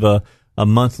kind of a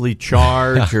monthly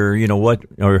charge, or what,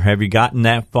 or have you gotten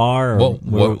that far? Or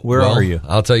where are you?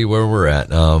 I'll tell you where we're at.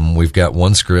 We've got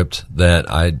one script that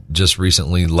I just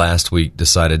recently last week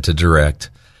decided to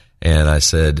direct, and I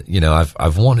said,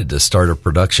 I've wanted to start a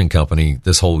production company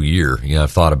this whole year. I've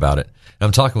thought about it. And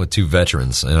I'm talking with two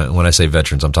veterans, and when I say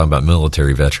veterans, I'm talking about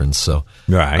military veterans. So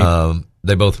right.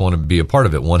 They both want to be a part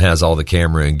of it. One has all the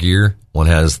camera and gear. One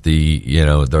has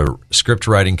the script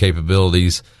writing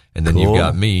capabilities. And then You've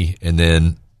got me, and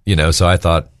then, so I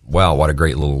thought, wow, what a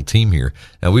great little team here.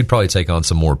 Now, we'd probably take on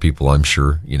some more people, I'm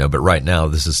sure, but right now,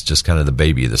 this is just kind of the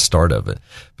baby, the start of it.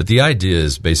 But the idea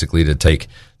is basically to take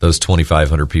those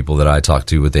 2,500 people that I talk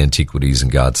to with Antiquities and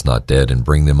God's Not Dead and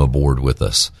bring them aboard with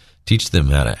us. Teach them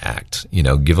how to act,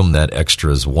 give them that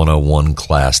extras 101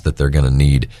 class that they're going to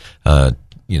need, get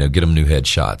them new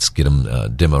headshots, get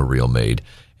them demo reel made,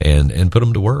 and put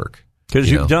them to work. Because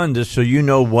you've done this, so you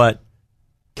know what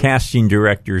casting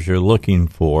directors are looking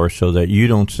for, so that you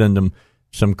don't send them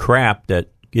some crap that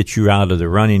gets you out of the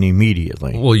running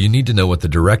immediately. Well, you need to know what the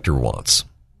director wants.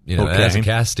 As a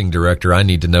casting director, I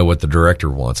need to know what the director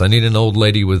wants. I need an old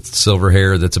lady with silver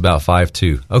hair that's about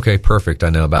 5'2". Okay, perfect. I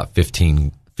know about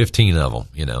 15 of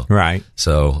them, Right.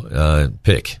 So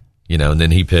pick, and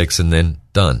then he picks, and then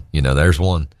done. There's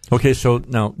one. Okay, so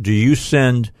now would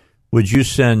you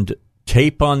send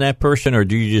tape on that person, or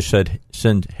do you just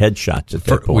send headshots at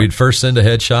that point? We'd first send a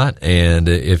headshot, and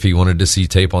if he wanted to see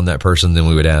tape on that person, then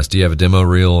we would ask, do you have a demo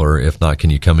reel, or if not, can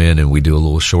you come in and we do a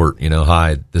little short,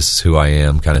 hi, this is who I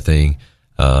am kind of thing.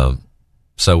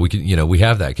 So we can, we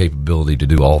have that capability to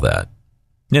do all that.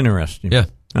 Interesting. Yeah.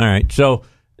 All right. So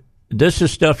this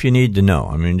is stuff you need to know.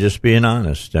 I mean, just being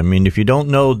honest. I mean, if you don't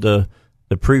know the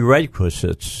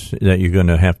prerequisites that you're going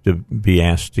to have to be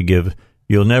asked to give,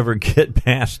 you'll never get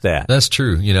past that. That's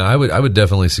true. I would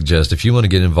definitely suggest, if you want to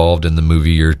get involved in the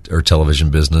movie or television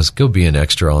business, go be an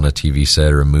extra on a TV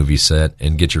set or a movie set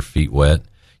and get your feet wet.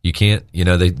 You can't,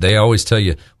 they always tell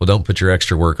you, well, don't put your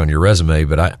extra work on your resume,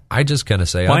 but I just kind of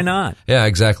say, why not? Yeah,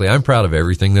 exactly. I'm proud of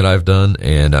everything that I've done,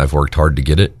 and I've worked hard to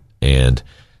get it. And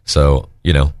so,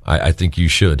 I think you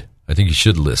should. I think you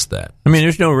should list that. I mean,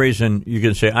 there's no reason you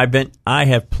can say, I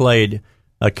have played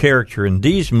a character in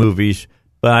these movies,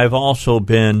 but I've also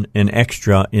been an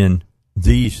extra in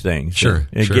these things. Sure.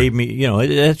 It gave me,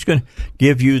 that's going to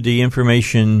give you the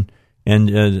information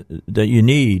and that you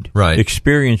need, right?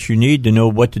 Experience you need to know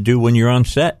what to do when you're on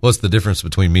set. What's the difference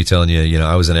between me telling you,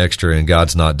 I was an extra in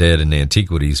God's Not Dead and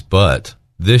Antiquities, but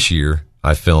this year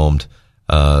I filmed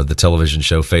the television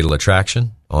show Fatal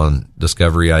Attraction on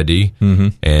Discovery ID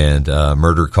and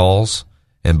Murder Calls,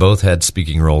 and both had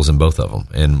speaking roles in both of them,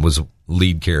 and was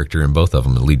lead character in both of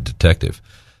them, the lead detective.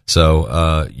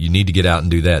 So you need to get out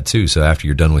and do that too. So after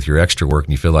you're done with your extra work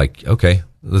and you feel like, okay,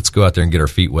 let's go out there and get our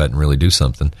feet wet and really do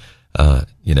something, get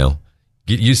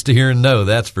used to hearing no,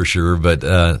 that's for sure. But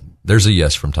there's a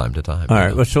yes from time to time. All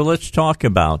right. Well, so let's talk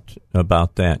about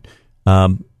that.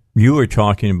 You were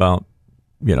talking about,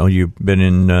 you've been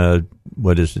in,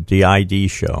 what is it, the ID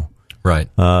show. Right.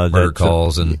 Murder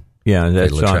Calls and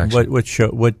that's on. What show,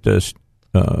 what does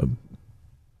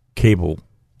cable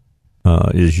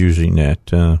is using that?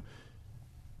 Talking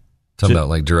about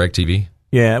like DirecTV?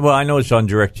 Yeah, well, I know it's on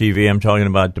DirecTV. I'm talking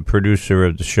about the producer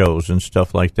of the shows and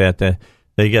stuff like that.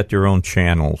 They got their own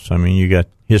channels. I mean, you got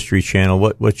History Channel.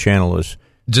 What channel is?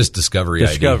 Just Discovery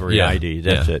ID. Discovery ID.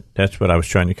 That's it. That's what I was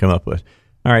trying to come up with.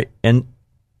 All right, and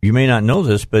you may not know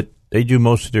this, but they do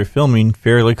most of their filming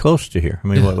fairly close to here. I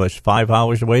mean, what was 5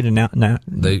 hours away to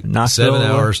Knoxville? 7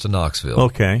 hours to Knoxville.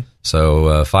 Okay.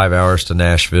 So 5 hours to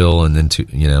Nashville, and then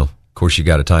of course you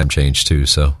got a time change too.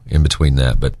 So in between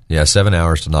that, but 7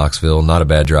 hours to Knoxville, not a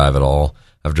bad drive at all.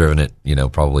 I've driven it,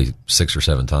 probably 6 or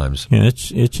 7 times. Yeah,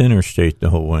 it's interstate the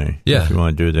whole way. Yeah. If you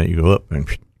want to do that, you go up and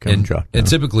come and drop down. And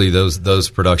typically those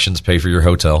productions pay for your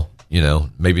hotel.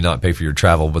 Maybe not pay for your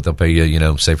travel, but they'll pay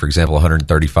you, say, for example,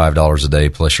 $135 a day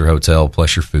plus your hotel,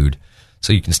 plus your food.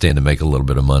 So you can stand to make a little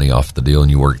bit of money off the deal,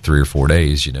 and you work 3 or 4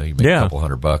 days, you make a couple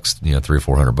 $100, $300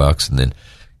 or $400, and then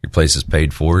your place is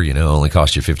paid for, only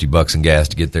cost you $50 in gas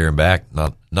to get there and back.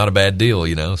 Not a bad deal,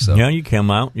 so. Yeah, you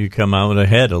come out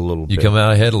ahead a little bit. You come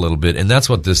out ahead a little bit. And that's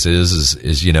what this is,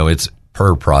 it's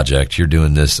per project. You're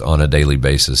doing this on a daily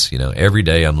basis. Every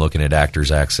day I'm looking at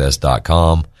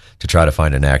actorsaccess.com to try to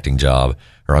find an acting job,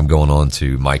 or I'm going on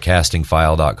to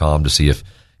mycastingfile.com to see if,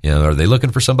 are they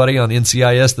looking for somebody on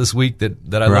NCIS this week that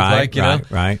I look like,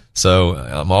 Right. So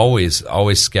I'm always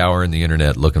scouring the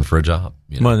internet looking for a job.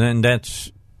 Well, then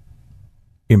that's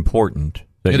important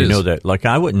that it you is. know that. Like,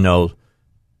 I wouldn't know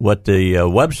what the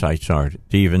websites are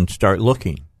to even start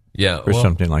looking for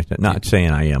something like that. Not saying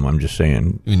I am. I'm just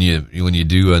saying. When you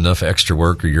do enough extra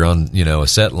work, or you're on, a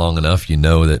set long enough,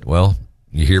 that,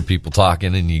 you hear people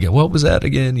talking and you go, what was that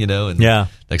again? And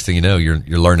next thing you know, you're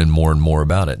learning more and more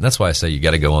about it. And that's why I say you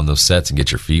got to go on those sets and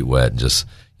get your feet wet and just,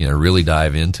 really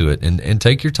dive into it and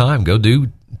take your time. Go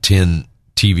do 10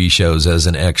 TV shows as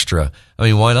an extra. I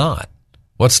mean, why not?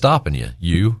 What's stopping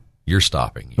you? You're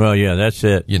stopping. Well, yeah, that's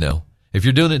it. If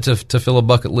you're doing it to fill a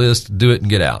bucket list, do it and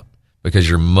get out, because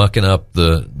you're mucking up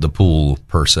the pool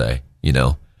per se.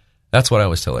 That's what I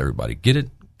always tell everybody. Get it,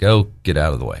 go, get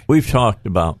out of the way. We've talked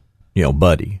about,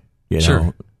 Buddy,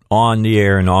 Sure. on the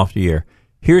air and off the air.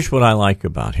 Here's what I like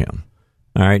about him.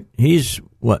 All right. He's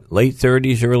late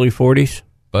 30s, early 40s?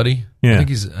 Buddy? Yeah.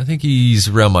 I think he's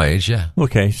around my age, yeah.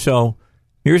 Okay. So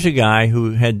here's a guy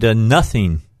who had done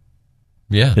nothing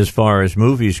as far as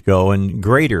movies go, and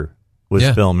Greater was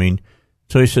filming.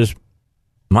 So he says,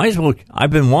 might as well.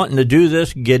 I've been wanting to do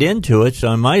this, get into it, so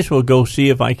I might as well go see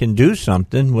if I can do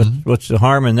something. What's the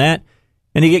harm in that?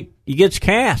 And he gets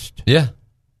cast. Yeah.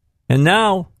 And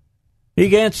now he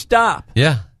can't stop.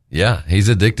 Yeah. Yeah. He's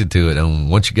addicted to it. And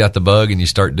once you got the bug and you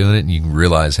start doing it and you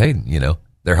realize, hey,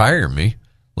 they're hiring me.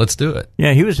 Let's do it.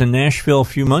 Yeah, he was in Nashville a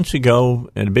few months ago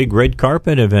at a big red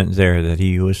carpet event there that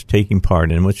he was taking part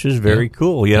in, which is very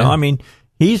cool. I mean,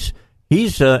 he's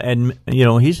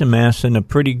amassing a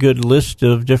pretty good list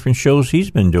of different shows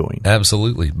he's been doing.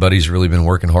 Absolutely. Buddy's really been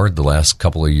working hard the last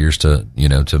couple of years to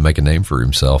make a name for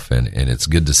himself, and it's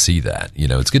good to see that.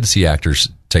 It's good to see actors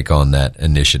take on that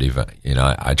initiative.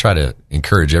 I try to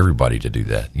encourage everybody to do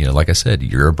that. Like I said,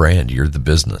 you're a brand, you're the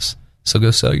business. So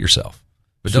go sell yourself.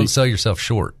 But don't sell yourself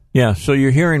short. Yeah, so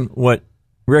you're hearing what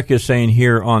Rick is saying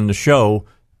here on the show.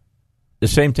 The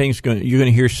same thing's you're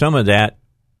going to hear some of that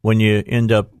when you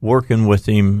end up working with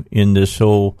him in this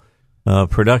whole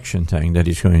production thing that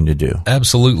he's going to do.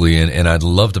 Absolutely, and I'd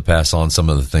love to pass on some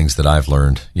of the things that I've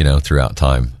learned, throughout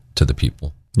time to the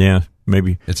people. Yeah,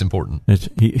 maybe. It's important.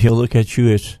 He'll look at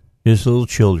you as his little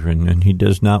children, and he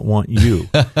does not want you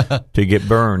to get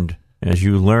burned. As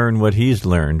you learn what he's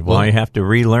learned, why have to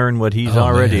relearn what he's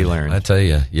already learned? I tell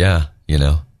you, yeah,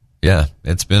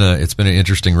 it's been an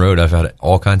interesting road. I've had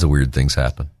all kinds of weird things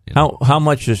happen. How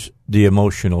much is the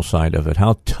emotional side of it?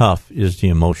 How tough is the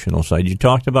emotional side? You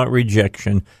talked about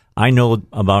rejection. I know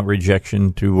about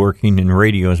rejection through working in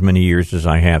radio as many years as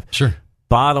I have. Sure.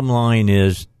 Bottom line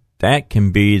is that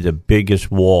can be the biggest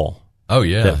wall. Oh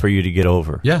yeah, for you to get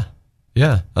over. Yeah.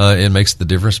 Yeah, it makes the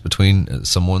difference between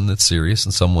someone that's serious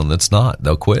and someone that's not.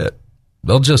 They'll quit.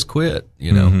 They'll just quit.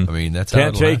 Mm-hmm. I mean, that's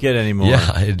can't take it anymore.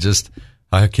 Yeah,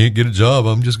 I can't get a job.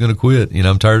 I'm just going to quit.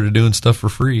 I'm tired of doing stuff for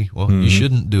free. Well, you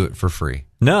shouldn't do it for free.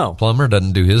 No, plumber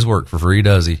doesn't do his work for free,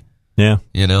 does he? Yeah,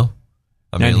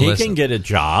 I mean, and he can get a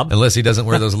job. Unless he doesn't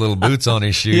wear those little boots on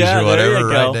his shoes or whatever,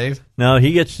 right, Dave? No,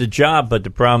 he gets the job, but the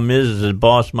problem is his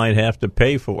boss might have to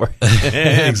pay for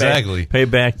it. Exactly. Pay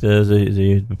back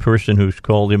the person who's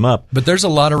called him up. But there's a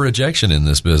lot of rejection in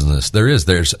this business. There is.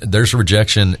 There's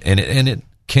rejection, and it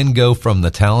can go from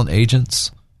the talent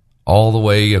agents all the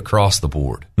way across the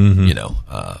board.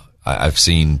 Mm-hmm. I've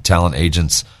seen talent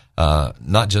agents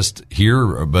not just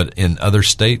here, but in other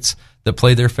states that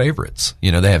play their favorites. They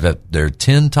have their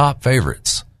 10 top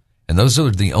favorites, and those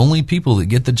are the only people that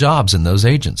get the jobs in those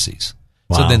agencies.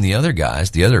 Wow. So then the other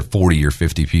guys, the other 40 or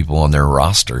 50 people on their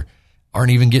roster, aren't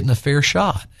even getting a fair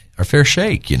shot or fair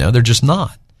shake. They're just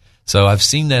not. So I've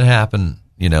seen that happen,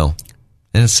 and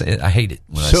I hate it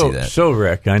when I see that. So,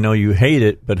 Rick, I know you hate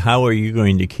it, but how are you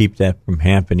going to keep that from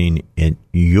happening in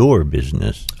your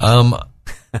business?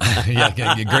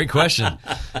 Yeah, great question.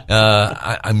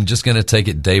 I'm just going to take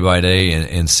it day by day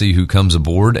and see who comes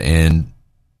aboard and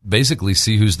basically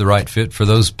see who's the right fit for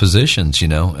those positions.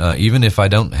 Even if I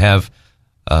don't have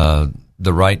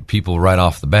the right people right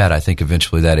off the bat, I think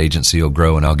eventually that agency will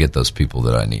grow and I'll get those people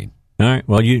that I need. All right.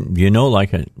 Well,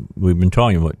 we've been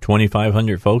talking about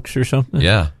 2,500 folks or something.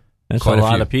 Yeah, that's a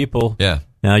lot of people. Yeah.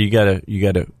 Now you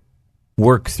gotta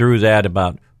work through that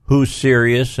about who's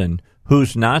serious and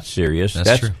who's not serious.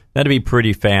 That's true. That'd be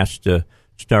pretty fast to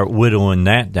start whittling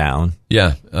that down.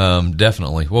 Yeah,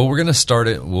 definitely. Well, we're going to start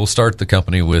it. We'll start the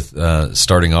company with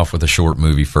starting off with a short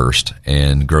movie first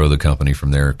and grow the company from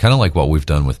there, kind of like what we've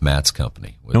done with Matt's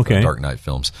company with Dark Knight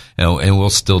Films. And we'll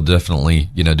still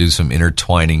definitely, do some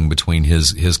intertwining between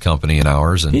his company and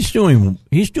ours. And he's doing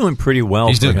pretty well.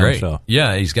 He's doing great. Himself.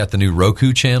 Yeah, he's got the new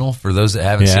Roku channel. For those that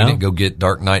haven't seen it, go get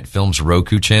Dark Knight Films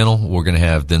Roku channel. We're going to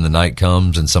have Then the Night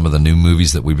Comes and some of the new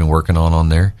movies that we've been working on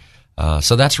there.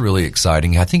 So that's really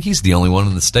exciting. I think he's the only one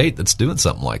in the state that's doing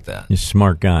something like that. He's a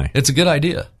smart guy. It's a good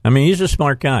idea. I mean, he's a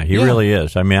smart guy. He really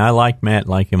is. I mean, I like Matt,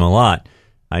 like him a lot.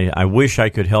 I wish I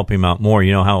could help him out more.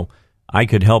 How I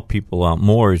could help people out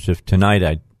more is if tonight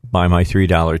I'd buy my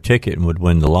 $3 ticket and would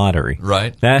win the lottery.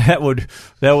 Right. That would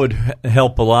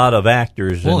help a lot of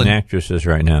actors and actresses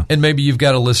right now. And maybe you've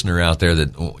got a listener out there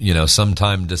that,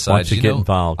 sometime decides, to get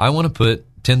involved. I want to put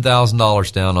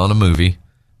 $10,000 down on a movie.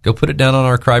 Go put it down on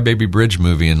our Crybaby Bridge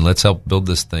movie, and let's help build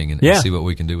this thing and see what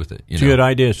we can do with it. It's a good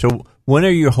idea. So when are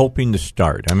you hoping to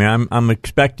start? I mean, I'm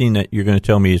expecting that you're going to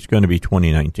tell me it's going to be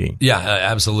 2019. Yeah,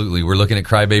 absolutely. We're looking at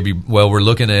Crybaby. Well, we're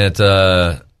looking at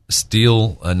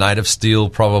Steel, A Night of Steel,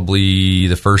 probably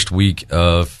the first week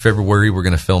of February. We're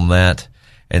going to film that.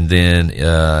 And then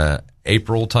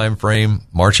March-April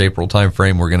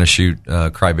timeframe, we're going to shoot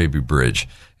Crybaby Bridge.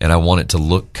 And I want it to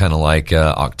look kind of like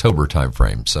October time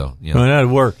frame. So, well, that'd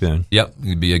work then. Yep,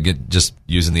 it'd be a good, just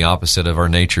using the opposite of our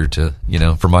nature to,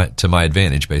 to my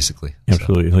advantage, basically.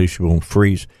 Absolutely. So. At least you won't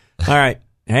freeze. All right.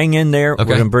 hang in there. Okay.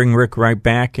 We're going to bring Rick right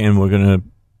back, and we're going to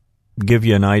give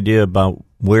you an idea about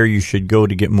where you should go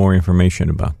to get more information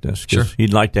about this. Sure.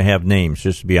 He'd like to have names,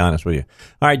 just to be honest with you.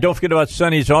 All right, don't forget about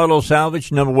Sonny's Auto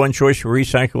Salvage, number one choice for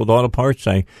recycled auto parts.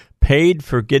 I paid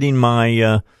for getting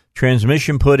my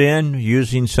transmission put in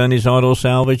using Sonny's Auto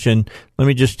Salvage, and let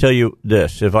me just tell you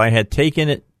this. If I had taken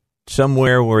it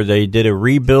somewhere where they did a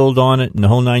rebuild on it and the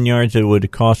whole 9 yards, it would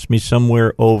have cost me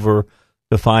somewhere over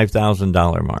the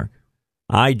 $5,000 mark.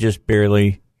 I just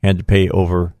barely had to pay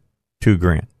over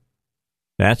 $2,000.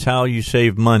 That's how you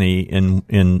save money in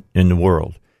the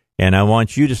world. And I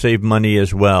want you to save money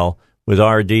as well with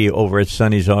RD over at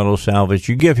Sonny's Auto Salvage.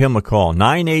 You give him a call,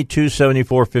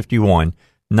 982-7451,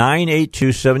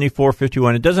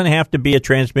 982-7451. It doesn't have to be a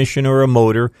transmission or a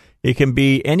motor. It can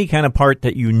be any kind of part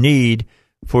that you need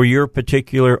for your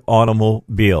particular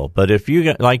automobile. But if you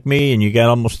got like me and you got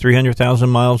almost 300,000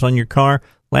 miles on your car,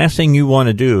 last thing you want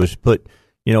to do is put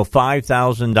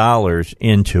 $5,000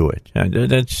 into it.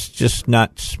 That's just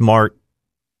not smart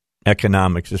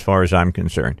economics as far as I'm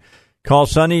concerned. Call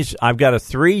Sonny's. I've got a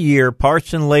 3-year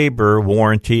parts and labor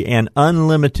warranty and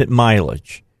unlimited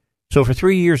mileage. So for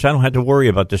 3 years, I don't have to worry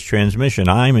about this transmission.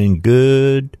 I'm in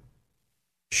good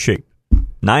shape.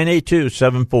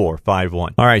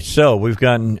 982-7451. All right, so we've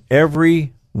gotten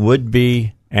every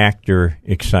would-be actor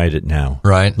excited now,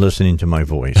 right? Listening to my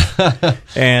voice,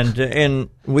 and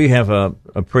we have a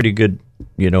pretty good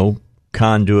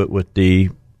conduit with the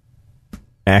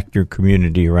actor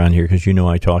community around here because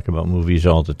I talk about movies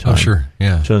all the time. Oh, sure,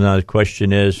 yeah. So now the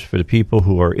question is for the people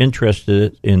who are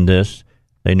interested in this,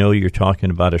 they know you're talking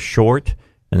about a short,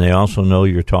 and they also know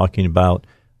you're talking about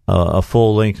a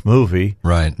full-length movie,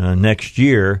 right? Next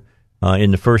year,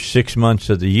 in the first 6 months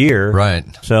of the year, right?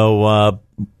 So.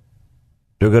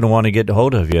 They're going to want to get a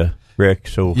hold of you, Rick.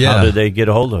 So how do they get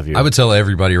a hold of you? I would tell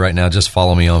everybody right now, just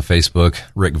follow me on Facebook,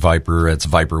 Rick Viper. It's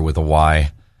Viper with a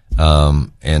Y.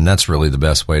 And that's really the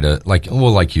best way to,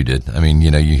 like you did. I mean,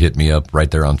 you hit me up right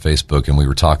there on Facebook and we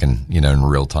were talking, in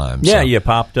real time. Yeah, so. You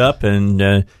popped up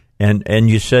and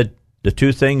you said the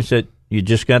two things that you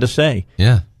just got to say.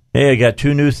 Yeah. Hey, I got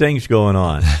 2 new things going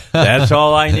on. That's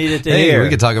all I needed to hear. We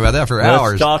could talk about that for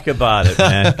hours. Let's talk about it,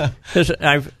 man. Because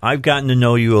I've gotten to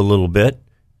know you a little bit.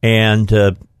 And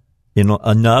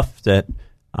enough that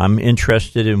I'm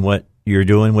interested in what you're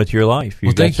doing with your life.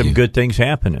 You've got some good things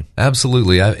happening.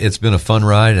 Absolutely. It's been a fun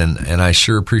ride, and I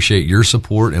sure appreciate your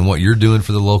support and what you're doing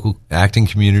for the local acting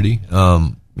community.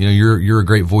 You're a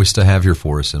great voice to have here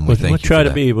for us, and we'll try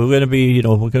to be. We're going to be.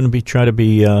 We're going to try to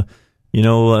be.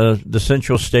 The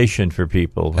central station for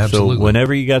people. Absolutely. So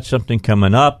whenever you got something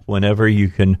coming up, whenever you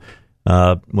can,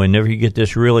 whenever you get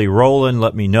this really rolling,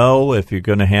 let me know. If you're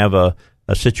going to have a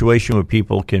situation where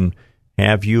people can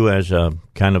have you as a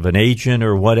kind of an agent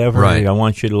or whatever, right. I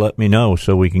want you to let me know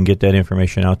so we can get that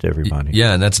information out to everybody.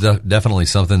 Yeah, and that's definitely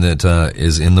something that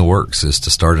is in the works, is to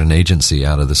start an agency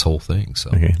out of this whole thing. So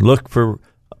okay.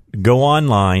 Go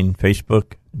online,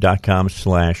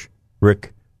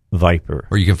 facebook.com/Rick Viper.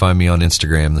 Or you can find me on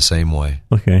Instagram the same way.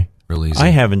 Okay. Real easy. I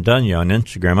haven't done you on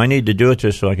Instagram. I need to do it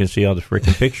just so I can see all the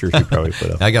freaking pictures you probably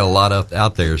put up. I got a lot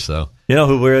out there, so.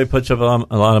 Who really puts up a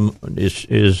lot of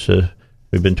is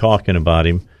we've been talking about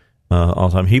him all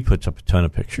the time. He puts up a ton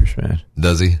of pictures, man.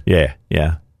 Does he? Yeah.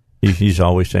 He's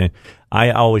always saying.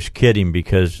 I always kid him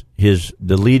because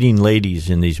the leading ladies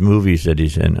in these movies that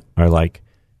he's in are like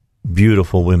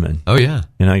beautiful women. Oh yeah.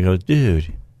 And I go,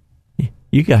 dude,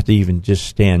 you got to even just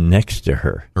stand next to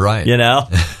her. Right.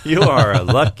 You are a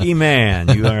lucky man.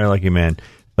 You are a lucky man.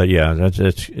 But yeah,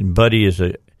 that's Buddy is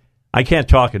I can't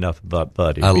talk enough about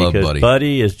Buddy. I love Buddy.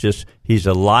 Buddy is he's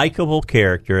a likable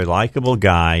character, a likable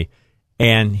guy,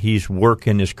 and he's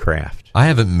working his craft. I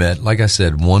haven't met, like I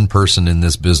said, one person in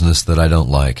this business that I don't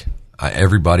like.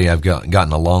 Everybody I've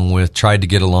gotten along with, tried to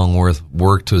get along with,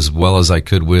 worked as well as I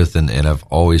could with, and I've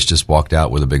always just walked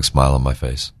out with a big smile on my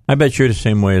face. I bet you're the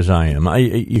same way as I am.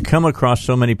 You come across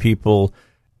so many people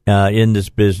in this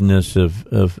business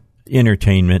of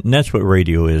entertainment, and that's what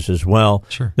radio is as well.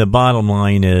 Sure. The bottom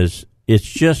line is it's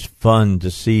just fun to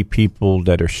see people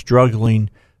that are struggling,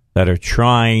 that are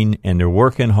trying, and they're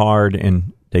working hard,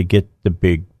 and they get the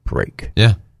big break.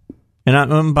 Yeah.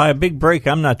 And by a big break,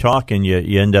 I'm not talking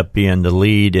you end up being the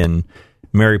lead in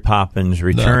Mary Poppins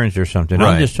Returns or something.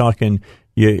 Right. I'm just talking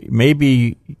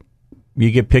maybe you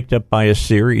get picked up by a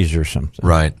series or something.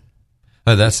 Right.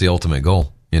 That's the ultimate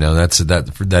goal.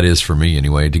 That is for me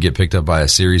anyway, to get picked up by a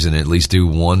series and at least do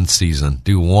one season,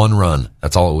 do one run.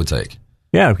 That's all it would take.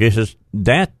 Yeah, because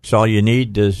that's all you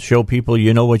need to show people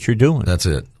you know what you're doing. That's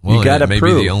it. Well, you got to maybe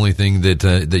prove. The only thing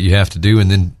that you have to do, and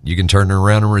then you can turn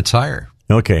around and retire.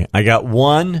 Okay, I got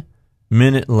one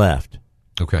minute left.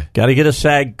 Okay. Got to get a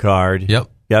SAG card.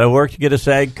 Yep. Got to work to get a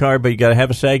SAG card, but you got to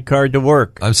have a SAG card to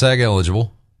work. I'm SAG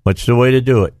eligible. What's the way to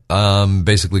do it?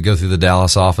 Basically go through the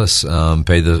Dallas office,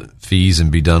 pay the fees,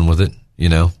 and be done with it.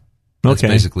 That's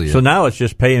basically it. So now it's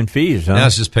just paying fees, huh? Now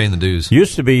it's just paying the dues.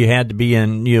 Used to be you had to be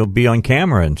be on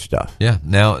camera and stuff. Yeah.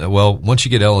 Now, once you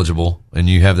get eligible and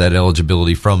you have that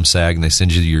eligibility from SAG and they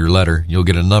send you your letter, you'll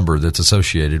get a number that's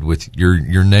associated with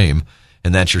your name,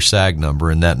 and that's your SAG number,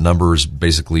 and that number is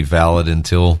basically valid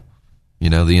until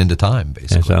the end of time,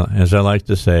 basically. As I like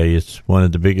to say, it's one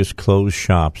of the biggest closed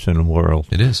shops in the world.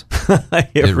 It is.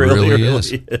 it really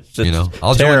is.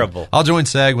 I'll terrible. I'll join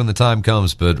SAG when the time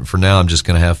comes, but for now, I'm just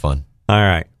going to have fun. All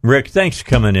right. Rick, thanks for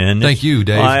coming in. Thank you,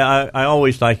 Dave. I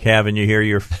always like having you here.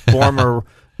 You're former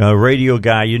radio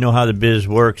guy. You know how the biz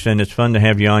works, and it's fun to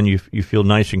have you on. You feel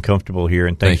nice and comfortable here,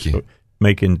 and thanks for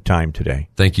making time today.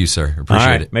 Thank you, sir.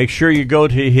 Appreciate it. Make sure you go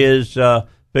to his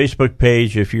Facebook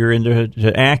page if you're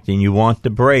into acting. You want the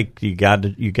break. You got to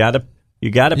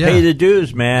pay the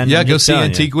dues, man. Yeah, go see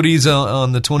Antiquities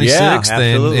on the 26th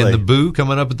and the Boo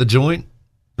coming up at the Joint.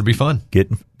 It'll be fun.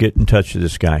 Get in touch with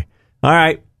this guy. All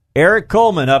right. Eric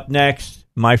Coleman up next,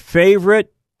 my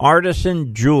favorite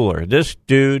artisan jeweler. This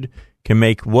dude can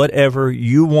make whatever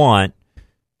you want,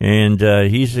 and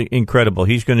he's incredible.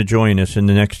 He's going to join us in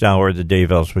the next hour of the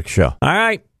Dave Elswick Show. All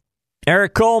right,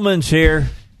 Eric Coleman's here,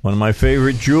 one of my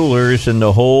favorite jewelers in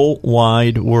the whole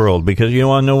wide world. Because you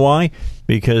want to know why?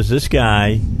 Because this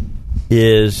guy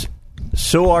is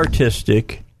so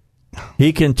artistic.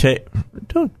 He can take...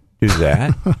 Don't do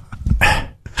that.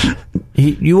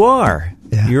 You are.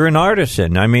 Yeah. You're an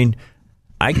artisan. I mean,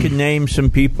 I could name some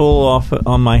people off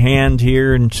on my hand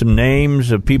here, and some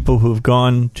names of people who've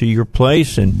gone to your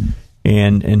place and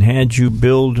had you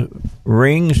build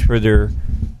rings for their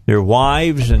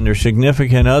wives and their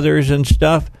significant others and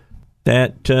stuff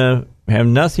that have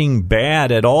nothing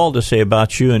bad at all to say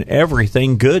about you and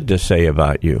everything good to say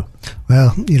about you.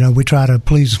 Well, we try to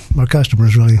please our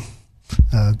customers really.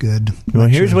 Good. Well,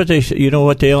 here's what they say. You know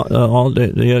what they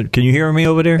can you hear me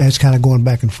over there? It's kind of going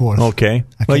back and forth. Okay.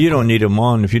 Well, you don't need them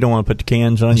on. If you don't want to put the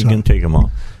cans on, you can take them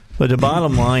off. But the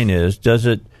bottom line is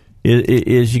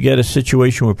you get a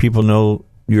situation where people know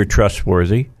you're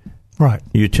trustworthy. Right.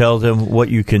 You tell them what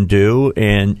you can do,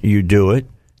 and you do it.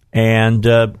 And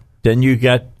then you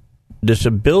got this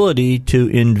ability to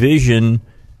envision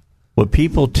what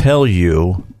people tell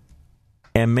you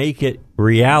and make it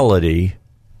reality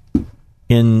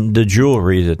in the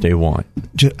jewelry that they want.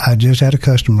 I just had a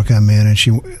customer come in, and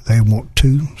they want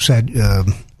two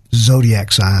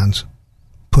zodiac signs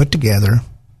put together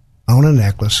on a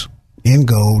necklace in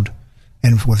gold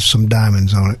and with some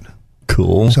diamonds on it.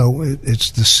 Cool. So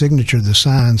it's the signature of the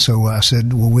sign. So I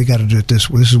said, well, we got to do it this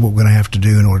way. This is what we're going to have to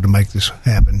do in order to make this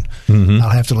happen. Mm-hmm. I'll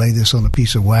have to lay this on a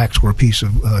piece of wax or a piece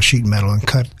of sheet metal and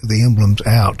cut the emblems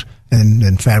out and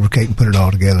then fabricate and put it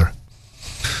all together.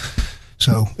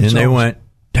 So they went,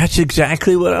 that's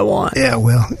exactly what I want. Yeah,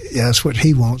 well, that's what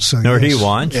he wants. So he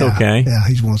wants, okay. Yeah,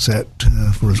 he wants that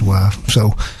for his wife.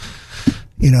 So,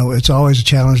 it's always a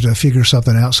challenge to figure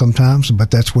something out sometimes, but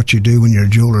that's what you do when you're a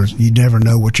jeweler. You never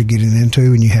know what you're getting into,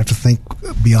 and you have to think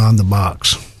beyond the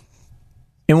box.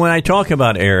 And when I talk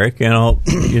about Eric,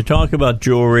 you talk about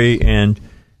jewelry, and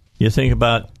you think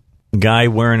about a guy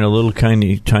wearing a little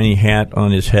tiny hat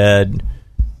on his head,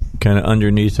 kind of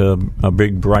underneath a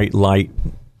big bright light,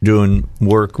 doing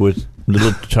work with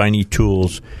little tiny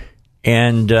tools.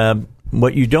 And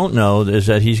what you don't know is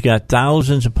that he's got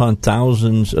thousands upon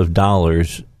thousands of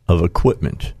dollars of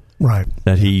equipment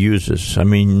that he uses. I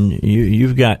mean,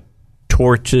 you've got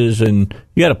torches, and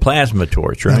you got a plasma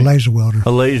torch, right? A laser welder.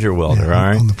 A laser welder, all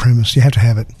right. On the premise. You have to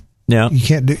have it. Yeah.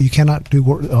 You cannot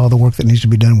do all the work that needs to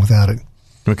be done without it.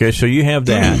 Okay, so you have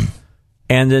that.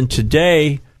 And then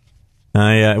today,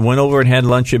 I went over and had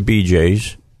lunch at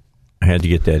BJ's. I had to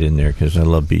get that in there because I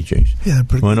love BJ's. Yeah,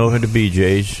 went over to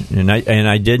BJ's, and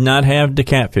I did not have the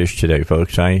catfish today,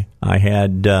 folks. I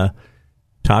had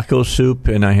taco soup,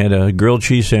 and I had a grilled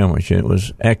cheese sandwich, and it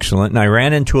was excellent. And I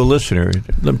ran into a listener.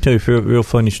 Let me tell you a real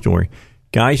funny story.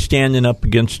 Guy standing up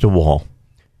against a wall,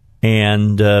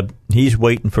 and he's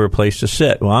waiting for a place to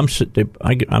sit. Well, I'm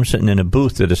sitting in a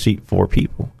booth at a seat 4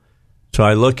 people. So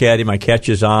I look at him, I catch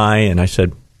his eye, and I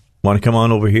said, want to come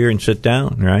on over here and sit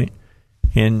down, right?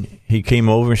 And he came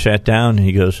over and sat down, and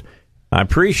he goes, I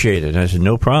appreciate it. I said,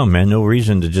 no problem, man. No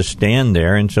reason to just stand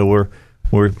there. And so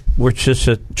we're just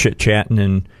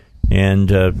chit-chatting,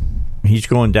 and he's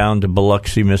going down to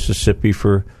Biloxi, Mississippi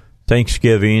for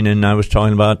Thanksgiving. And I was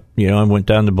talking about, I went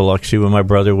down to Biloxi when my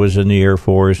brother was in the Air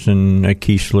Force and at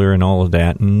Keesler and all of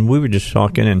that. And we were just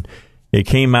talking, and it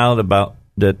came out about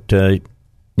that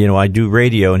I do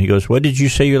radio, and he goes, "What did you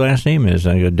say your last name is?"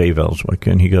 And I go, "Dave Elswick,"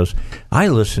 and he goes, "I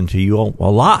listen to you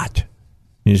a lot."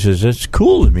 He says, "It's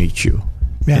cool to meet you."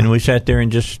 Yeah. And we sat there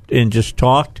and just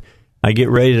talked. I get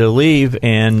ready to leave,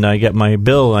 and I get my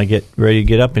bill. I get ready to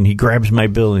get up, and he grabs my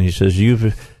bill, and he says,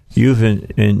 "You've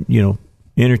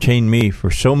entertained me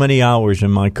for so many hours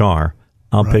in my car.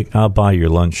 I'll buy your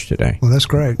lunch today." Well, that's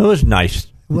great. It was nice.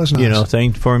 It was nice.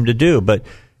 Thing for him to do, but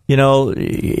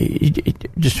it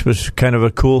just was kind of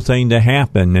a cool thing to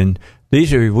happen. And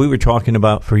we were talking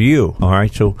about for you. All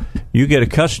right, so you get a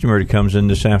customer that comes in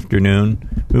this afternoon.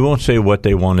 We won't say what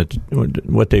they wanted,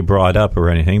 what they brought up or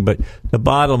anything, but the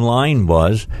bottom line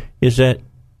is that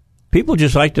people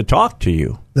just like to talk to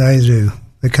you. They do.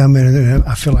 They come in, and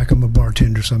I feel like I'm a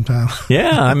bartender sometimes.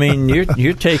 Yeah, I mean,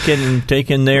 you're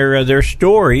taking their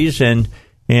stories and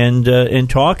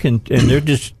talking, and they're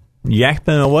just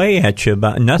yapping away at you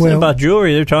about nothing about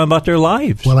jewelry. They're talking about their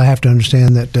lives. Well, I have to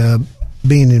understand that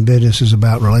being in business is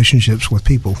about relationships with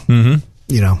people. Mm-hmm.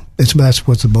 That's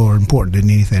what's more important than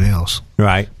anything else.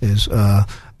 Right. Is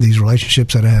these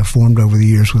relationships that I have formed over the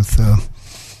years with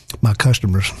my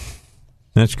customers.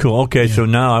 That's cool. Okay, so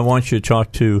now I want you to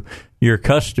talk to your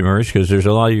customers, because there's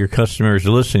a lot of your customers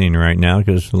listening right now,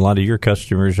 because a lot of your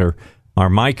customers are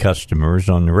my customers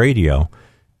on the radio.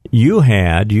 You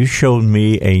showed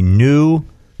me a new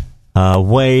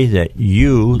way that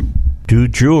you do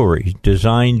jewelry,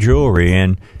 design jewelry,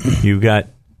 and you've got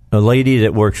a lady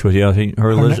that works with you. I think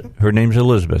her name's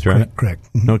Elizabeth, right? Correct.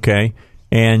 Mm-hmm. Okay,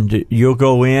 and you'll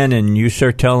go in and you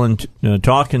start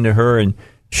talking to her, and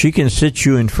she can sit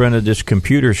you in front of this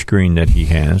computer screen that he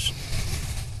has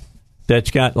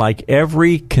that's got like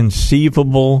every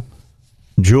conceivable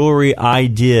jewelry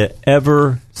idea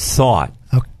ever thought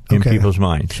in people's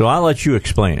minds. So I'll let you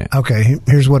explain it. Okay,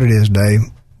 here's what it is, Dave.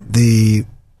 The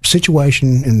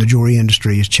situation in the jewelry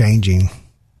industry is changing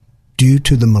due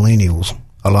to the millennials.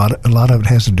 A lot of it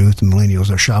has to do with the millennials.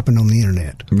 They're shopping on the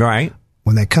internet. Right.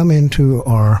 When they come into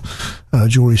our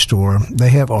jewelry store, they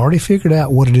have already figured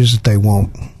out what it is that they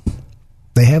want.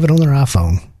 They have it on their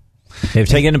iPhone. They've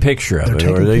taken a picture of it,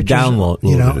 or they download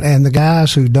it. And the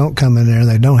guys who don't come in there,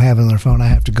 they don't have it on their phone. I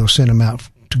have to go send them out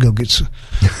to go get some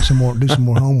more, do some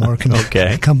more homework,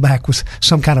 and come back with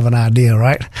some kind of an idea,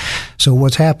 right? So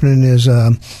what's happening is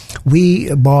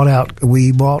we bought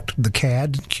the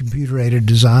CAD, computer-aided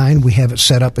design. We have it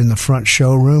set up in the front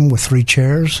showroom with 3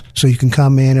 chairs, so you can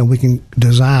come in and we can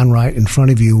design right in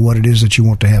front of you what it is that you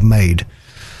want to have made.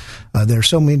 There are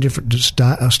so many different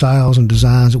styles and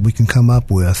designs that we can come up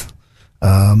with.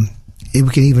 We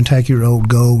can even take your old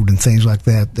gold and things like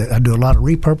that. I do a lot of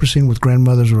repurposing with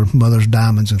grandmother's or mother's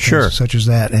diamonds and things such as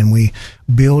that, and we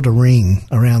build a ring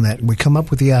around that. We come up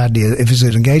with the idea. If it's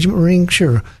an engagement ring,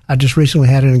 sure. I just recently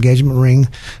had an engagement ring.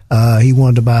 He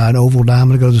wanted to buy an oval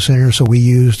diamond to go to the center, so we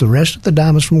used the rest of the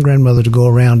diamonds from grandmother to go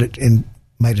around it and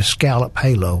made a scallop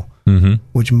halo,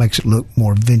 which makes it look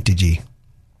more vintagey.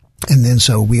 And then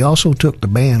so we also took the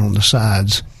band on the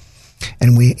sides,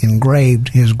 and we engraved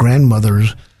his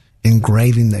grandmother's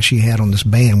engraving that she had on this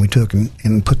band. We took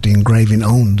and put the engraving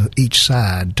on each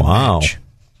side to match.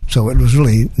 So it was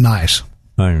really nice.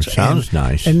 Sounds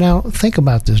nice. And now think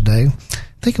about this, Dave.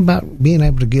 Think about being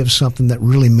able to give something that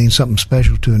really means something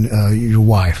special to your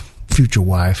wife, future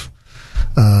wife,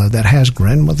 that has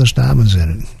grandmother's diamonds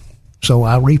in it. So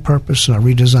I repurpose and I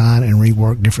redesign and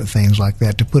rework different things like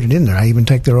that to put it in there. I even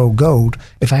take their old gold.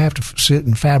 If I have to sit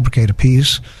and fabricate a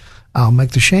piece, I'll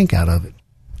make the shank out of it.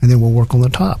 And then we'll work on the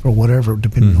top or whatever,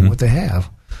 depending on what they have.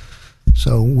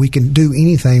 So we can do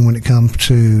anything when it comes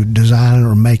to designing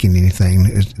or making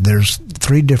anything. There's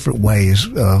 3 different ways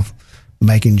of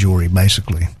making jewelry,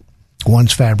 basically.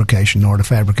 One's fabrication, or the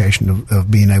fabrication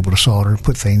of being able to solder,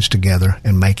 put things together,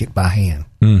 and make it by hand.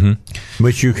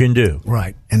 Which you can do.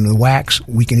 Right. And the wax,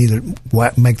 we can either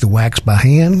make the wax by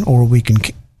hand, or we can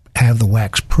have the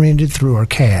wax printed through our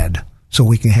CAD, so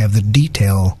we can have the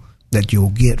detail that you'll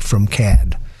get from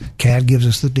CAD. CAD gives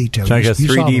us the details. It's like a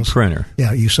 3D printer.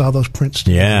 Yeah, you saw those prints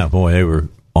together. Yeah, boy, they were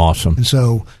awesome. And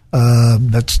so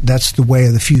that's the way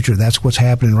of the future. That's what's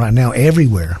happening right now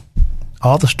everywhere.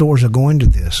 All the stores are going to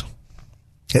this.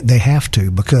 They have to,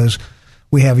 because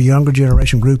we have a younger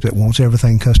generation group that wants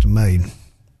everything custom made.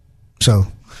 So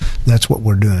that's what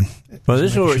we're doing. Well,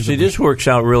 this works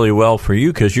out really well for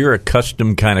you, because you're a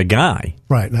custom kind of guy.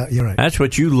 Right, you're right. That's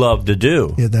what you love to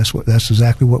do. Yeah, that's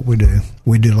exactly what we do.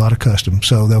 We do a lot of custom.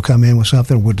 So they'll come in with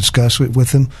something, we'll discuss it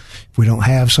with them. If we don't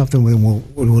have something,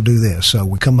 we'll do this. So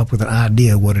we come up with an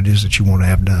idea of what it is that you want to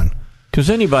have done. Because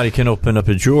anybody can open up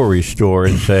a jewelry store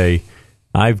and say,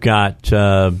 I've got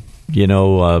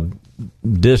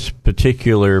this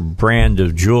particular brand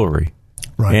of jewelry,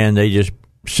 right. and they just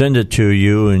send it to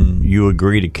you, and you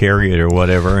agree to carry it or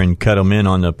whatever, and cut them in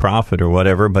on the profit or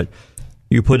whatever, but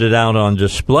you put it out on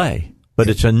display. But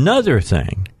it's another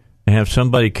thing to have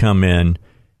somebody come in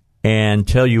and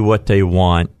tell you what they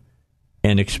want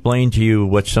and explain to you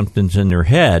what something's in their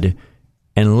head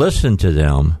and listen to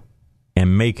them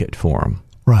and make it for them.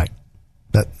 Right.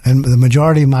 And the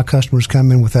majority of my customers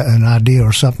come in with an idea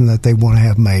or something that they want to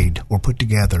have made or put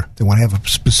together. They want to have a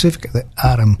specific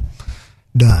item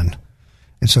done.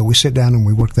 And so we sit down and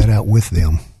we work that out with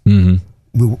them. Mm-hmm.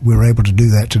 We were able to do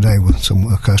that today with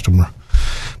a customer.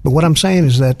 But what I'm saying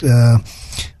is that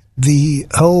the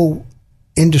whole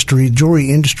jewelry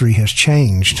industry has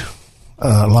changed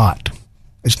a lot.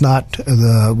 It's not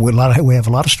we have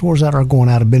a lot of stores that are going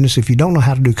out of business. If you don't know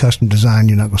how to do custom design,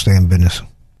 you're not going to stay in business.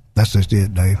 That's just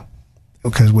it, Dave.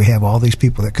 Because we have all these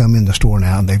people that come in the store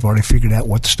now, and they've already figured out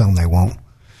what stone they want.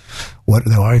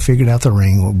 They've already figured out the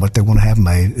ring, or what they want to have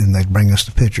made, and they bring us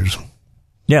the pictures.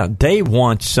 Yeah, they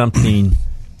want something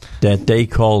that they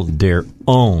call their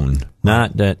own,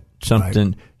 not that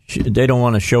something. Right. They don't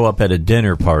want to show up at a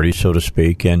dinner party, so to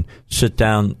speak, and sit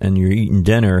down and you're eating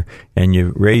dinner and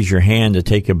you raise your hand to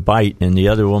take a bite, and the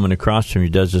other woman across from you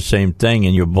does the same thing,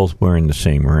 and you're both wearing the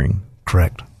same ring.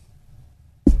 Correct.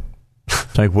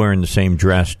 It's like wearing the same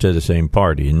dress to the same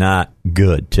party. Not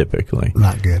good, typically.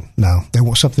 Not good. No, they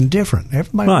want something different.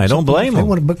 Everybody. I don't blame them. They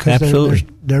want it because absolutely,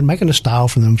 they're making a style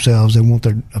for themselves. They want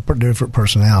a different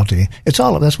personality. That's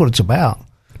what it's about.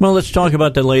 Well, let's talk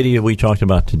about the lady that we talked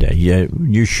about today. Yeah,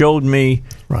 you showed me.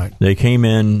 Right. They came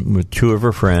in with two of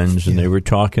her friends, and they were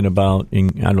talking about.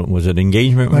 Was it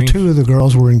engagement rings? Two of the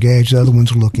girls were engaged. The other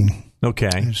one's looking. Okay.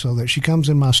 And so that she comes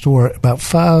in my store at about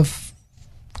 5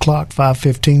 o'clock,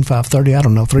 5:15, 5:30. I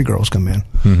don't know. 3 girls come in,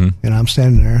 and I'm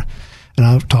standing there, and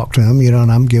I talk to them,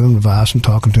 and I'm giving advice and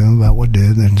talking to them about what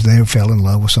did, and they fell in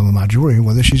love with some of my jewelry.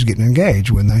 Whether she's getting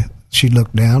engaged she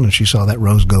looked down and she saw that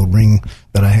rose gold ring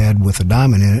that I had with a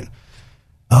diamond in it.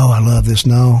 Oh, I love this.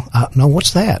 No,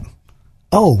 what's that?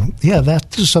 Oh, yeah, this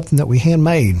is something that we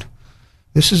handmade.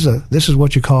 This is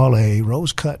what you call a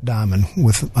rose cut diamond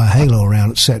with a halo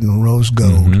around it set in rose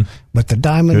gold. But the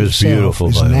diamond itself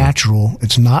is natural.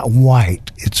 It's not white.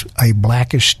 It's a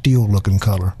blackish steel looking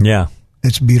color. Yeah.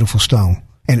 It's a beautiful stone.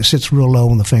 And it sits real low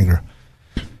on the finger.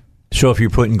 So if you're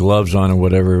putting gloves on or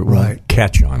whatever, it won't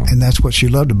catch on them. And that's what she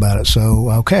loved about it.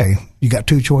 So, okay, you got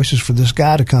 2 choices for this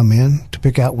guy to come in to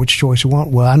pick out which choice you want.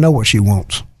 Well, I know what she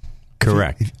wants.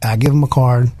 Correct. If I give him a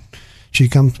card, he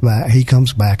comes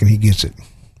back, and he gets it.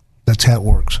 That's how it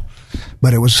works.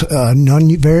 But it was a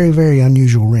very, very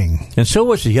unusual ring. And so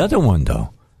was the other one, though.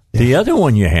 Yeah. The other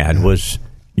one you had was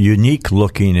unique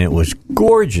looking. It was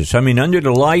gorgeous. I mean, under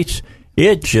the lights,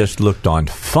 it just looked on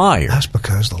fire. That's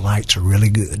because the lights are really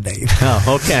good, Dave.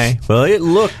 Oh, okay. Well, it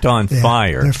looked on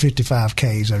fire. They're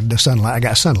 55Ks. The sunlight. I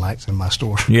got sunlights in my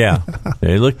store. Yeah.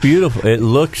 They look beautiful. It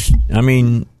looks,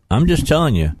 I'm just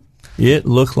telling you, it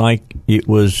looked like it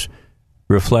was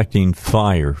reflecting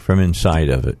fire from inside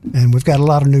of it. And we've got a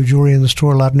lot of new jewelry in the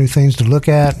store, a lot of new things to look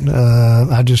at.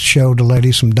 I just showed the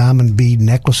lady some diamond bead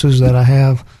necklaces that I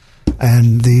have.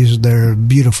 And they're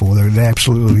beautiful. They're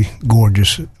absolutely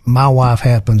gorgeous. My wife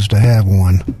happens to have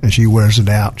one, and she wears it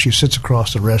out. She sits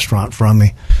across the restaurant from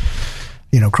me,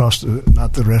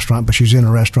 not the restaurant, but she's in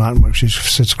a restaurant where she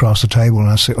sits across the table, and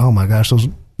I say, oh, my gosh, those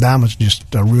diamonds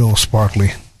just are real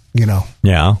sparkly, Yeah.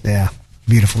 Yeah.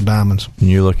 Beautiful diamonds. And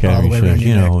you look at her and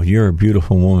says, you're a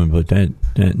beautiful woman, but that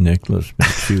necklace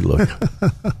makes you look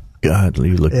godly.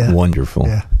 You look wonderful.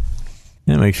 Yeah.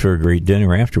 That makes for a great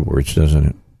dinner afterwards, doesn't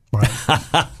it?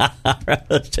 Right.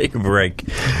 Let's take a break.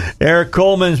 Eric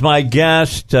Coleman's my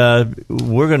guest. We're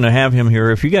going to have him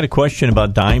here. If you got a question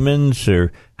about diamonds,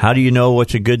 or how do you know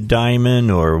what's a good diamond,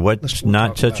 or what's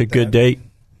not such a good date,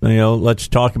 let's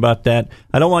talk about that.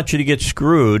 I don't want you to get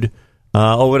screwed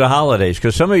over the holidays,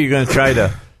 because some of you are going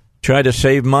to try to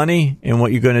save money, and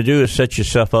what you're going to do is set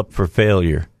yourself up for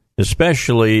failure,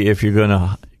 especially if you're going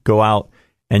to go out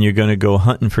and you're going to go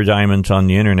hunting for diamonds on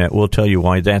the internet. We'll tell you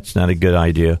why that's not a good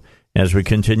idea as we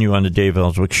continue on the Dave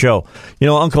Elswick Show.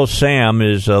 Uncle Sam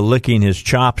is licking his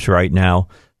chops right now.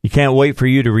 He can't wait for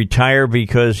you to retire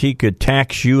because he could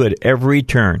tax you at every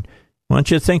turn. Why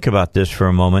don't you think about this for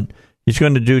a moment? He's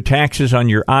going to do taxes on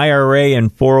your IRA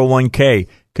and 401k,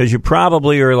 because you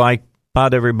probably are like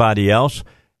about everybody else.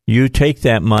 You take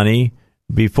that money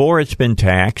before it's been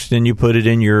taxed, and you put it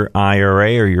in your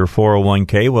IRA or your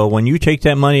 401k. Well, when you take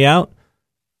that money out,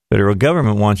 the federal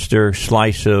government wants their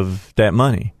slice of that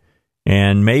money.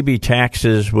 And maybe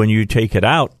taxes when you take it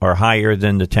out are higher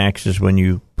than the taxes when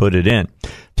you put it in.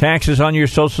 Taxes on your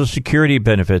Social Security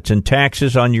benefits and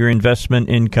taxes on your investment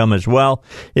income as well.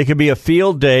 It could be a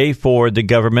field day for the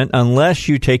government unless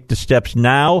you take the steps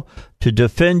now to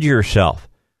defend yourself.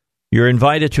 You're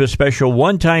invited to a special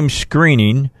one-time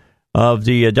screening of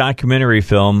the documentary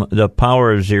film, The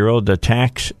Power of Zero. The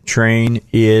tax train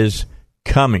is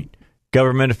coming.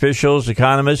 Government officials,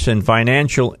 economists, and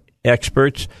financial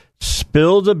experts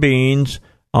spill the beans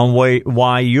on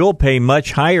why you'll pay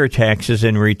much higher taxes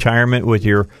in retirement with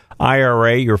your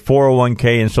IRA, your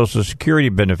 401k, and Social Security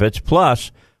benefits,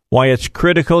 plus why it's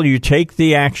critical you take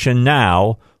the action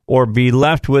now or be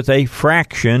left with a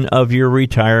fraction of your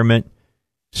retirement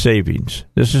savings.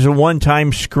 This is a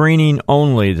one-time screening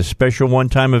only. The special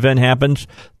one-time event happens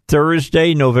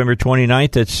Thursday, November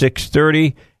 29th at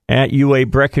 6:30 at UA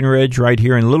Breckenridge right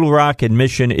here in Little Rock.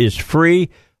 Admission is free.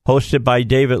 Hosted by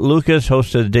David Lucas,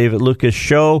 host of the David Lucas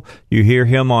Show. You hear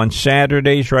him on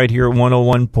Saturdays right here at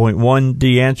 101.1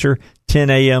 The Answer, 10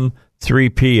 a.m., 3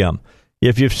 p.m.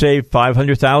 If you've saved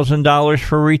 $500,000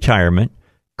 for retirement,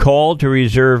 call to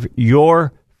reserve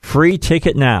your free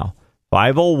ticket now.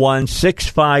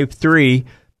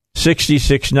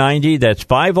 501-653-6690. That's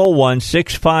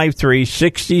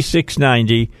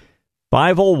 501-653-6690.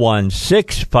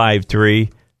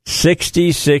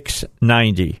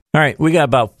 501-653-6690. All right, we got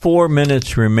about 4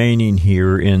 minutes remaining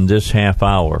here in this half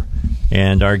hour.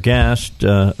 And our guest,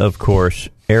 of course,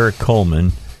 Eric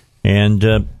Coleman,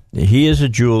 and he is a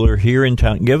jeweler here in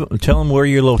town. Tell him where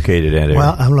you're located at, Eric.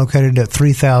 Well, I'm located at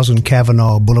 3000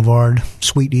 Kavanaugh Boulevard,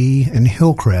 Suite E in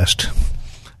Hillcrest.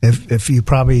 If you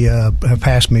probably have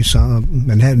passed me some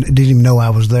and didn't even know I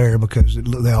was there because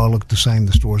they all look the same.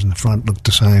 The stores in the front look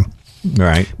the same.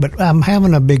 Right. But I'm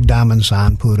having a big diamond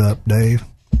sign put up, Dave.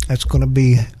 That's going to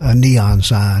be a neon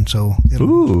sign, so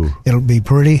it'll be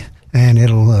pretty and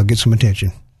it'll get some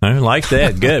attention. I like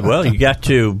that. Good. Well, you got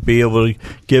to be able to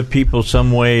give people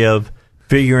some way of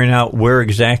figuring out where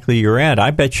exactly you're at.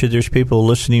 I bet you there's people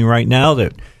listening right now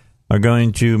that are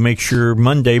going to make sure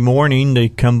Monday morning they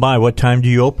come by. What time do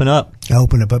you open up? I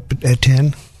open up at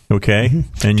 10. Okay.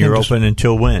 Mm-hmm. And you're open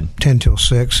until when? 10 till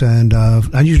 6. And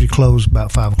I usually close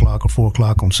about 5 o'clock or 4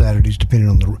 o'clock on Saturdays, depending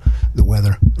on the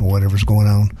weather or whatever's going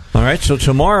on. All right. So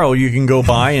tomorrow you can go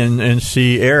by and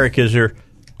see Eric. Is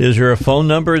there a phone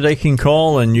number they can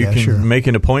call and you can make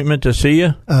an appointment to see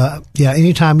you? Yeah.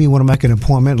 Anytime you want to make an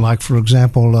appointment, like, for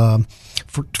example,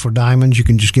 for diamonds, you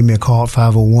can just give me a call at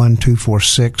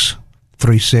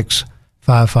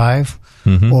 501-246-3655.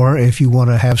 Mm-hmm. Or if you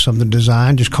want to have something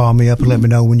designed, just call me up and let me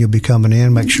know when you'll be coming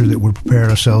in. Make sure that we're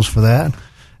prepared ourselves for that.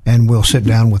 And we'll sit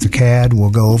down with the CAD. We'll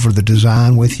go over the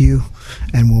design with you,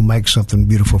 and we'll make something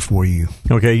beautiful for you.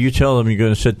 Okay, you tell them you're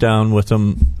going to sit down with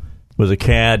them with a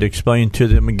CAD. Explain to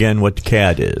them again what the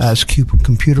CAD is. It's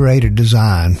computer-aided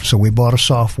design. So we bought a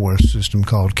software system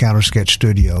called CounterSketch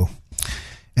Studio.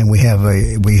 And we have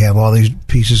all these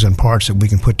pieces and parts that we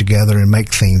can put together and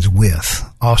make things with.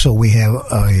 Also, we have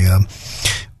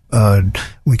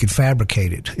we could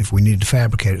fabricate it if we need to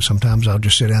fabricate it. Sometimes I'll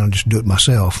just sit down and just do it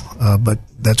myself. But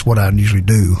that's what I usually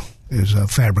do is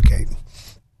fabricate.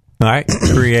 All right,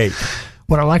 create.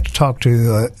 What I'd like to talk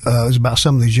to is about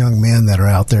some of these young men that are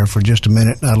out there for just a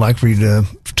minute. I'd like for you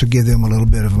to give them a little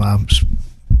bit of my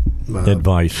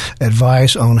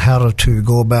advice on how to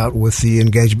go about with the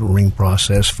engagement ring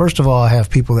process. First of all, I have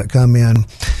people that come in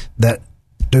that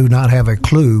do not have a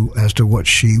clue as to what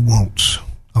she wants.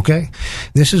 Okay?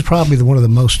 This is probably one of the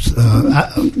most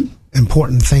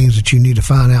important things that you need to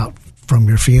find out from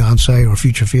your fiance or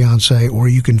future fiance, or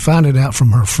you can find it out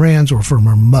from her friends or from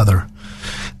her mother.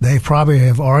 They probably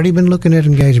have already been looking at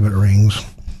engagement rings,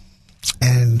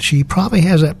 and she probably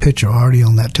has that picture already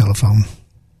on that telephone.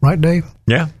 Right, Dave?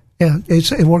 Yeah. Yeah,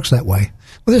 it works that way.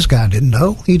 Well, this guy didn't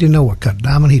know. He didn't know what cut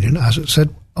diamond. He didn't. I said,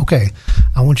 okay,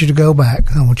 I want you to go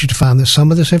back. I want you to find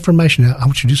some of this information out. I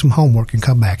want you to do some homework and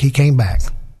come back. He came back.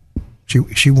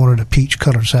 She wanted a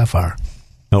peach-colored sapphire.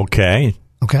 Okay.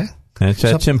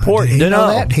 That's important to know.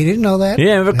 That? He didn't know that. He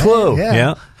didn't have a clue.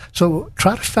 Yeah. So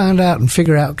try to find out and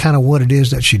figure out kind of what it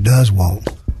is that she does want,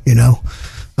 you know.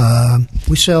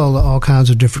 We sell all kinds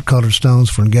of different colored stones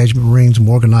for engagement rings.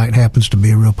 Morganite happens to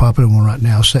be a real popular one right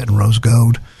now, set in rose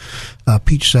gold.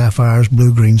 Peach sapphires,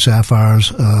 blue-green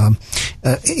sapphires.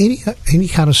 Any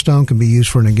kind of stone can be used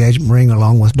for an engagement ring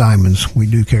along with diamonds. We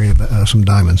do carry some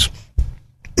diamonds.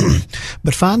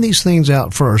 But find these things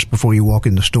out first before you walk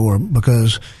in the store,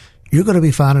 because you're going to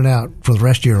be finding out for the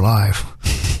rest of your life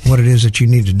what it is that you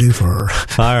need to do for her.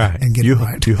 All right, and get it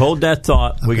right. You hold that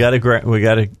thought. Okay. We got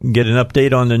to get an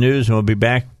update on the news, and we'll be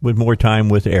back with more time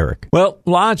with Eric. Well,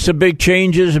 lots of big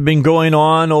changes have been going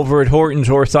on over at Horton's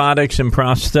Orthotics and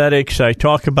Prosthetics. I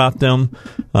talk about them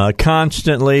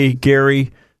constantly.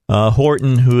 Gary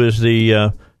Horton, who is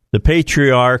the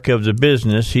patriarch of the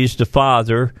business, he's the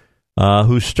father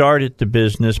who started the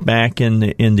business back in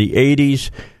the 80s.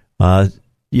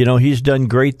 He's done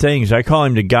great things. I call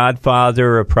him the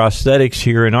godfather of prosthetics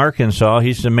here in Arkansas.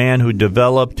 He's the man who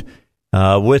developed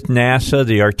with NASA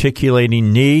the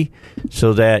articulating knee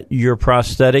so that your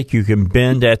prosthetic, you can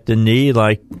bend at the knee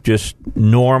like just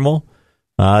normal.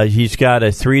 He's got a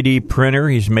 3D printer.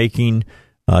 He's making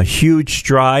huge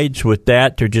strides with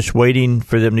that. They're just waiting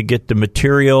for them to get the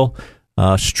material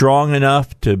strong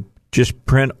enough to just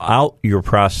print out your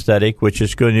prosthetic, which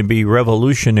is going to be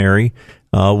revolutionary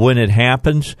when it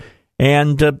happens.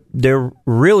 And they're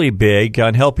really big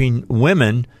on helping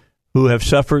women who have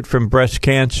suffered from breast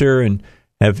cancer and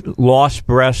have lost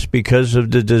breasts because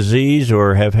of the disease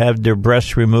or have had their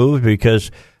breasts removed because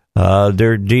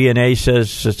their DNA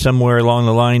says that somewhere along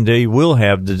the line they will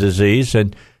have the disease.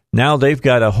 And now they've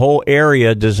got a whole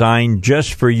area designed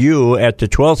just for you at the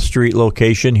 12th Street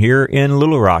location here in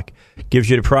Little Rock. Gives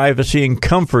you the privacy and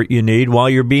comfort you need while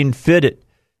you're being fitted.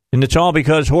 And it's all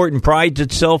because Horton prides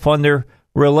itself on their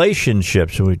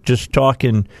relationships. We're just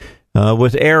talking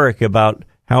with Eric about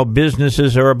how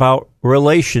businesses are about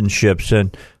relationships.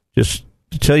 And just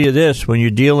to tell you this, when you're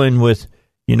dealing with,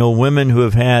 women who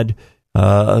have had,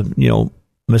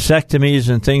 mastectomies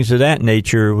and things of that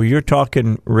nature, well, you're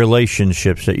talking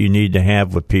relationships that you need to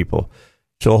have with people.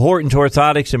 So Horton's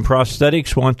Orthotics and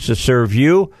Prosthetics wants to serve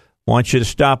you, wants you to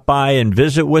stop by and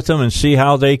visit with them and see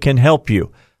how they can help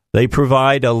you. They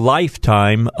provide a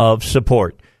lifetime of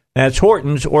support. That's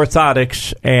Horton's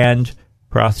Orthotics and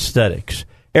Prosthetics.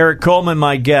 Eric Coleman,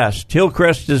 my guest.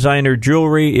 Hillcrest Designer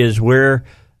Jewelry is where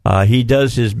he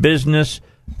does his business.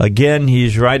 Again,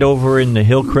 he's right over in the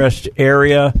Hillcrest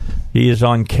area. He is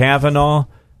on Kavanaugh.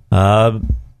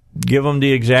 Give him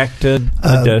the exact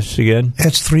address again.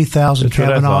 It's 3000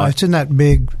 Kavanaugh. It's in that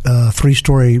big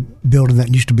 3-story building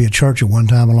that used to be a church at one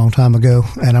time, a long time ago,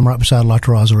 and I'm right beside La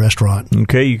Terraza restaurant.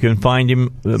 Okay, you can find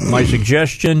him. My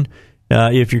suggestion,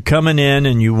 if you're coming in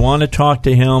and you want to talk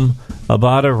to him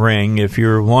about a ring, if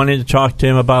you're wanting to talk to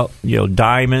him about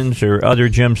diamonds or other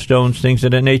gemstones, things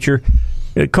of that nature,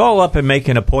 call up and make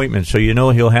an appointment so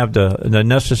he'll have the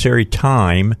necessary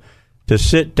time to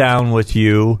sit down with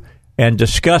you and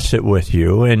discuss it with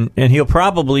you, and he'll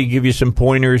probably give you some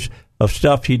pointers of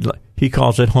stuff he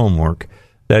calls it homework,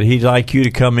 that he'd like you to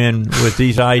come in with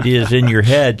these ideas in your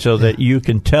head so that you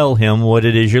can tell him what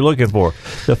it is you're looking for.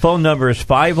 The phone number is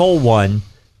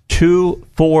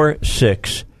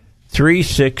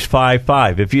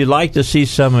 501-246-3655. If you'd like to see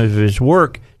some of his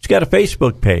work, he's got a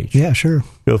Facebook page. Yeah, sure.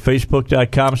 Go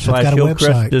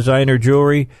Facebook.com/Hillcrest Designer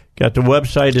Jewelry. Got the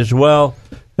website as well.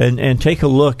 And take a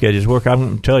look at his work. I'm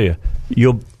going to tell you,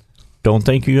 don't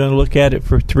think you're going to look at it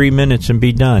for 3 minutes and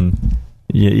be done.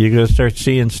 You're going to start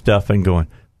seeing stuff and going,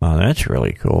 "Wow, that's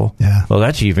really cool." Yeah. Well,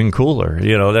 that's even cooler.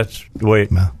 That's the way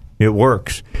it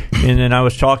works. And then I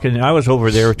was over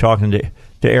there talking to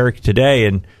Eric today,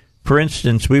 and for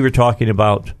instance, we were talking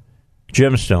about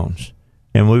gemstones,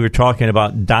 and we were talking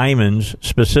about diamonds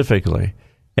specifically.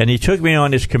 And he took me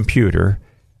on his computer.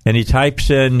 And he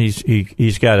types in, he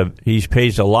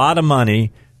pays a lot of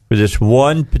money for this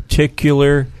one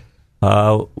particular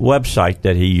website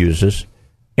that he uses.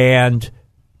 And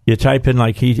you type in,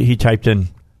 like he typed in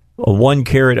a 1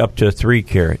 carat up to a 3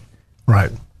 carat.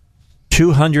 Right.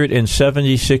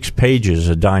 276 pages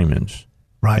of diamonds.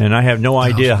 Right. And I have no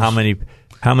idea how many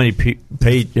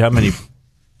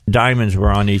diamonds were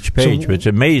on each page, but it's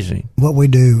amazing. What we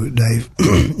do, Dave,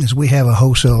 is we have a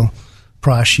wholesale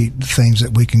price sheet, things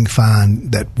that we can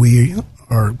find that we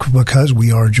are, because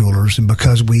we are jewelers and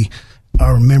because we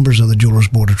are members of the Jewelers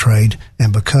Board of Trade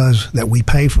and because that we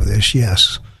pay for this,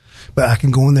 yes. But I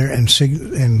can go in there and see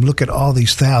and look at all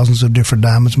these thousands of different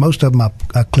diamonds. Most of them I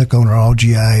click on are all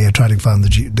GIA. I try to find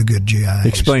the good GIA.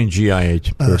 Explain GIA.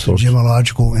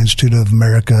 Gemological Institute of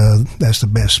America. That's the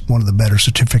best, one of the better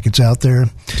certificates out there.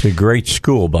 It's a great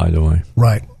school, by the way.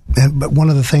 Right. But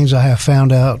one of the things I have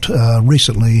found out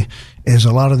recently is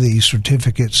a lot of these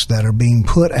certificates that are being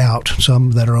put out,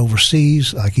 some that are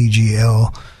overseas, like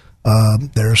EGL.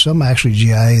 There are some actually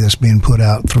GIA that's being put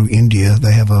out through India.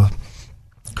 They have a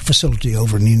facility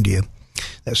over in India.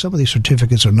 That some of these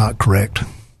certificates are not correct.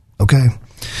 Okay?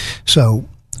 So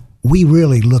we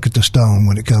really look at the stone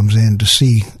when it comes in to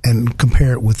see and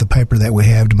compare it with the paper that we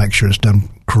have to make sure it's done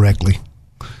correctly.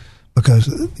 because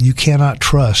you cannot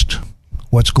trust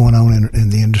what's going on in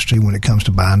the industry when it comes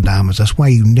to buying diamonds. That's why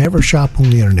you never shop on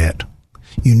the internet.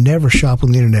 You never shop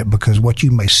on the internet, because what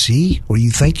you may see or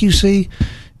you think you see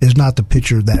is not the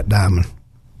picture of that diamond.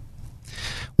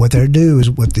 What they do is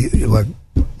like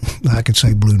I could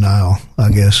say Blue Nile,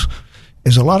 I guess,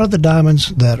 is a lot of the diamonds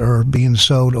that are being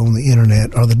sold on the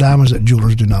internet are the diamonds that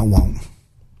jewelers do not want.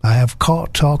 I have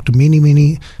talked to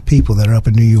many people that are up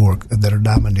in New York that are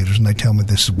diamond dealers, and they tell me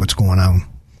this is what's going on.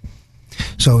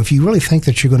 So if you really think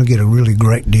that you're going to get a really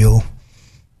great deal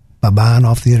by buying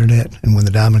off the internet, and when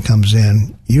the diamond comes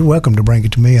in, you're welcome to bring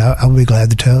it to me. I'll be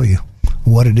glad to tell you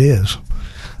what it is.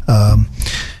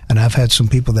 And I've had some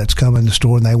people that's come in the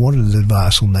store and they wanted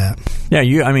advice on that. Yeah,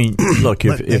 look,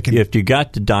 if you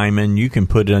got the diamond, you can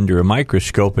put it under a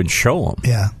microscope and show them.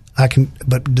 Yeah, I can.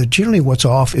 But generally, what's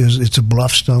off is it's a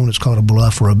bluff stone. It's called a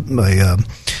bluff, or the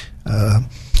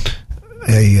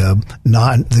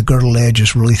girdle edge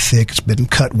is really thick. It's been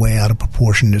cut way out of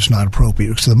proportion. It's not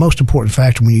appropriate. So the most important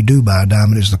factor when you do buy a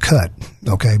diamond is the cut.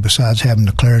 Okay, besides having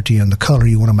the clarity and the color,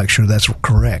 you want to make sure that's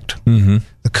correct. Mm-hmm.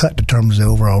 The cut determines the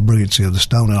overall brilliancy of the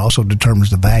stone. It also determines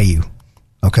the value.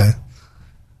 Okay,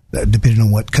 depending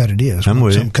on what cut it is.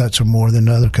 Some cuts are more than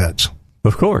other cuts.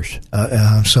 Of course.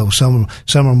 So some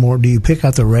are more. Do you pick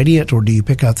out the radiant or do you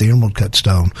pick out the emerald cut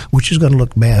stone, which is going to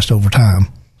look best over time?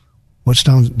 What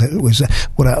stone was that?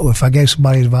 If I gave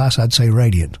somebody advice, I'd say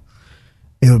radiant.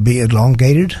 It would be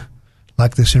elongated,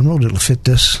 like this emerald. It'll fit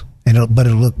this, but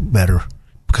it'll look better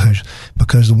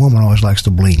because the woman always likes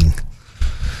to bling.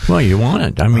 Well, you want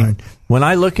it. I mean, when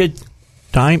I look at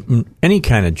any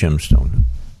kind of gemstone,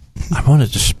 I want it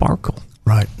to sparkle.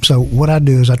 Right. So what I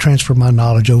do is I transfer my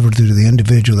knowledge over to the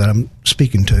individual that I'm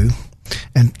speaking to,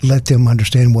 and let them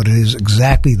understand what it is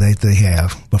exactly that they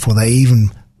have before they even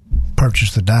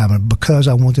purchase the diamond, because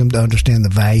I want them to understand the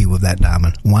value of that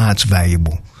diamond, why it's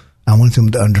valuable. I want them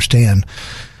to understand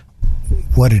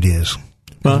what it is.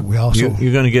 Well,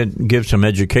 you're going to give some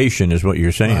education, is what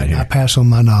you're saying. Right. Here. I pass on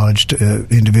my knowledge to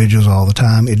individuals all the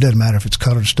time. It doesn't matter if it's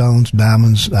colored stones,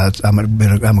 diamonds. I'm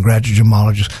a graduate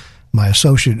gemologist. My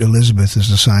associate Elizabeth is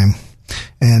the same,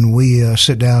 and we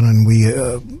sit down and we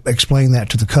explain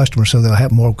that to the customer so they'll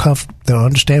have more they'll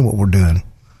understand what we're doing.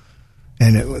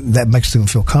 And that makes them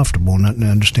feel comfortable and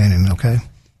understanding, okay?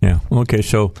 Yeah, okay.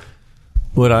 So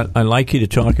what I'd like you to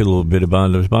talk a little bit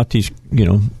about is about these,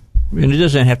 and it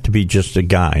doesn't have to be just a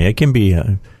guy. It can be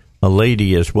a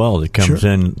lady as well that comes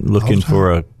in looking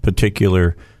for a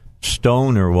particular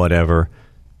stone or whatever,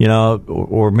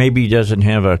 or maybe doesn't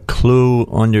have a clue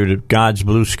under God's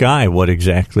blue sky what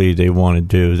exactly they want to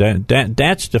do.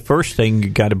 That's the first thing you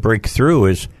got to break through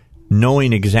is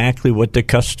knowing exactly what the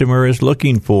customer is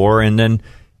looking for, and then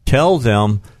tell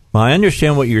them, well, I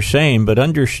understand what you're saying, but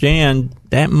understand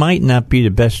that might not be the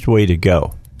best way to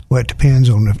go. Well, it depends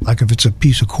on if it's a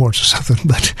piece of quartz or something.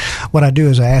 But what I do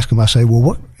is I ask them, I say,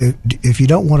 well, if you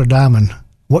don't want a diamond,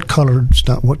 what color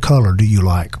do you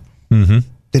like? Mm-hmm.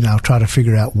 Then I'll try to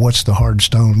figure out what's the hard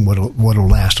stone, what'll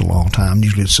last a long time.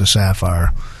 Usually it's a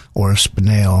sapphire or a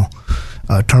spinel.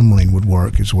 Tourmaline would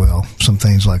work as well. Some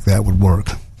things like that would work.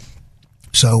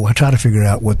 So I try to figure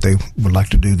out what they would like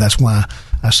to do. That's why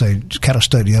I say kind of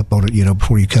study up on it,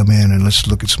 before you come in, and let's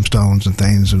look at some stones and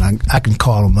things. And I can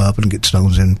call them up and get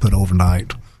stones in and put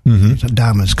overnight. Mm-hmm.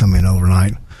 Diamonds come in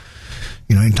overnight.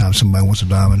 Anytime somebody wants a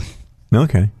diamond.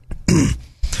 Okay.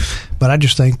 But I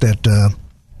just think that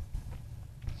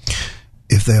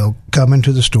if they'll come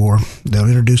into the store, they'll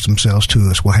introduce themselves to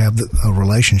us. We'll have a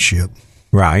relationship.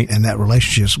 Right. And that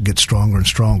relationship gets stronger and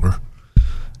stronger.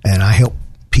 And I help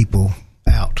people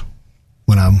out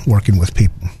when I'm working with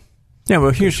people. Yeah,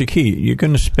 well, here's the key. You're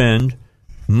going to spend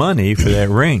money for that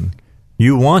ring.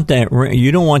 You want that ring.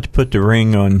 You don't want to put the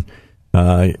ring on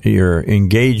your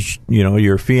engaged,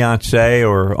 your fiance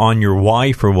or on your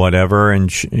wife or whatever, and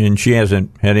she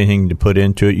hasn't had anything to put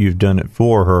into it. You've done it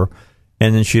for her.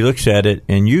 And then she looks at it,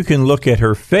 and you can look at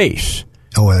her face.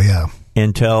 Oh, well, yeah.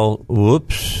 And tell,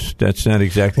 whoops, that's not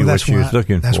exactly what she was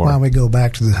looking for. That's why we go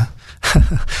back to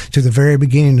the very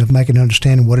beginning of making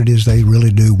understanding what it is they really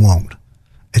do want.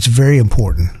 It's very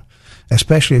important,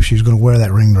 especially if she's going to wear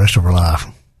that ring the rest of her life.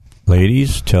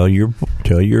 Ladies, tell your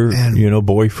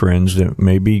boyfriends that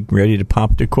may be ready to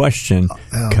pop the question.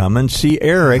 Come and see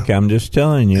Eric. I'm just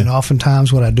telling you. And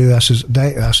oftentimes, what I do, I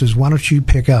says, why don't you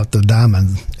pick out the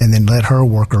diamond and then let her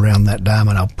work around that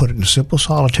diamond? I'll put it in a simple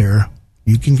solitaire.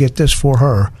 You can get this for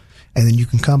her, and then you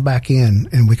can come back in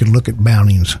and we can look at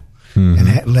bountings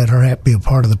and let her be a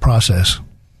part of the process.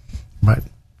 Right?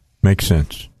 Makes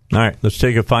sense. All right, let's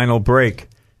take a final break.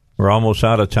 We're almost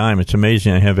out of time. It's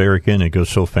amazing I have Eric in. It goes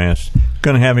so fast.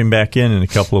 going to have him back in a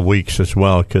couple of weeks as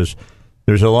well, because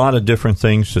there's a lot of different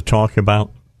things to talk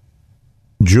about.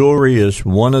 Jewelry is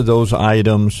one of those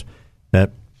items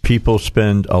that people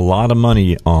spend a lot of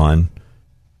money on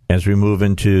as we move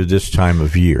into this time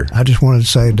of year. I just wanted to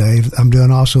say, Dave, I'm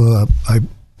doing also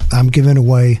I'm giving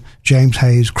away James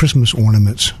Hayes Christmas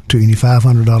ornaments to any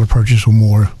 $500 purchase or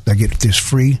more. They get this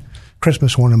free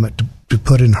Christmas ornament to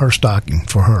put in her stocking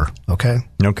for her. Okay.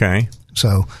 Okay.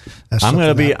 So that's I'm going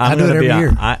to be. I do it every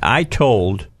year. I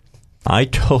told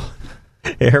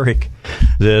Eric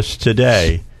this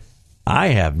today. I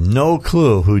have no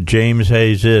clue who James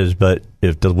Hayes is, but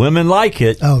if the women like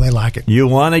it, they like it. You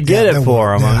want to get it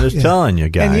for them. I'm just telling you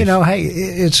guys. And hey,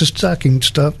 it's a stocking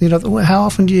stuff. How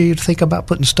often do you think about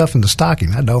putting stuff in the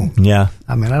stocking? I don't. Yeah.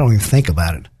 I mean, I don't even think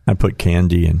about it. I put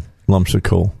candy and lumps of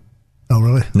coal. Oh,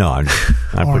 really? No, I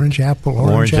orange apple.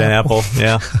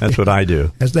 Yeah, that's what I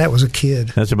do. As that was a kid.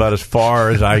 That's about as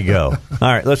far as I go. All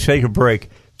right, let's take a break.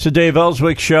 It's the Dave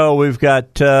Elswick Show. We've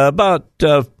got about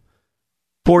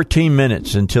 14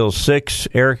 minutes until 6.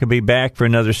 Eric will be back for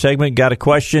another segment. Got a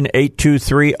question?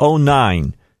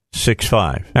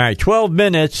 823-0965. All right, 12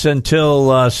 minutes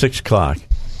until 6 o'clock.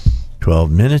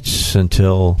 12 minutes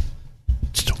until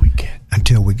it's the weekend.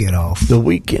 Until we get off. The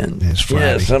weekend. It's Friday.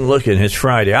 Yes, I'm looking. It's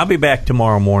Friday. I'll be back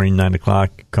tomorrow morning, 9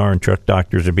 o'clock. Car and truck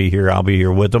doctors will be here. I'll be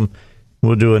here with them.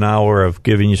 We'll do an hour of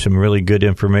giving you some really good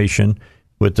information.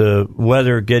 With the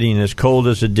weather getting as cold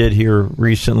as it did here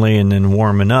recently and then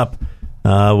warming up,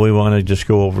 we want to just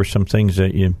go over some things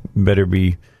that you better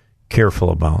be careful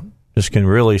about. This can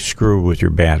really screw with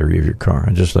your battery of your car.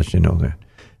 I'll just let you know that.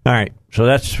 All right, so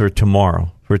that's for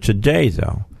tomorrow. For today,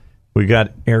 though, we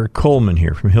got Eric Coleman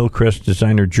here from Hillcrest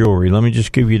Designer Jewelry. Let me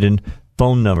just give you the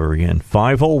phone number again,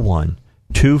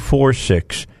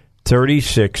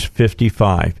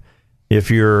 501-246-3655.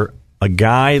 If you're a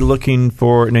guy looking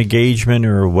for an engagement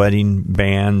or a wedding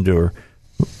band, or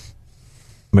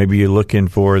maybe you're looking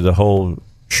for the whole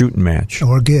shooting match.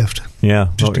 Or a gift. Yeah,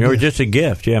 or just a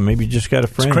gift. Yeah, maybe you just got a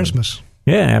friend. It's Christmas.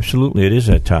 Yeah, absolutely. It is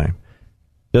that time.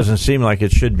 Doesn't seem like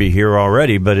it should be here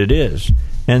already, but it is.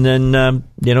 And then,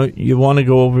 you want to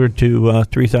go over to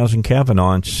 3000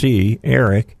 Kavanaugh and see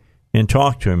Eric and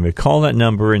talk to him. Call that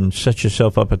number and set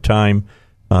yourself up a time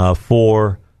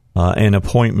for an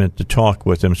appointment to talk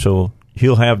with him. So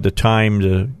he'll have the time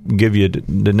to give you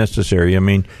the necessary. I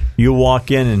mean, you walk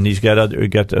in and he's got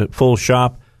the full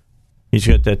shop. He's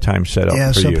got that time set up for you.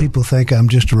 Yeah, some people think I'm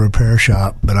just a repair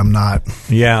shop, but I'm not.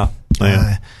 Yeah.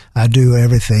 I do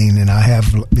everything, and I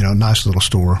have a nice little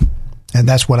store. And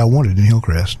that's what I wanted in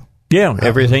Hillcrest. Yeah,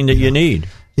 everything that you need.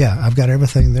 Yeah, I've got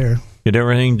everything there. Get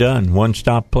everything done.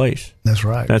 One-stop place. That's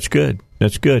right. That's good.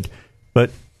 That's good.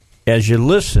 But as you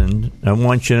listen, I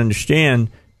want you to understand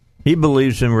he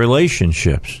believes in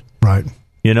relationships. Right.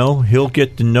 He'll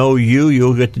get to know you.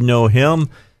 You'll get to know him.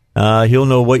 He'll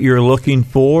know what you're looking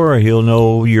for. He'll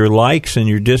know your likes and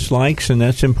your dislikes, and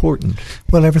that's important.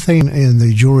 Well, everything in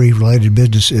the jewelry-related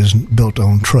business is built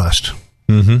on trust.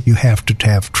 Mm-hmm. You have to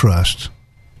have trust.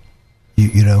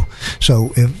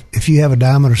 So if you have a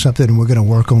diamond or something and we're going to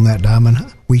work on that diamond,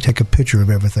 we take a picture of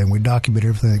everything. We document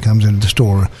everything that comes into the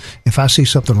store. If I see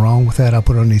something wrong with that, I'll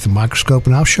put it underneath the microscope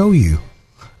and I'll show you.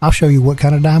 I'll show you what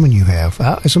kind of diamond you have.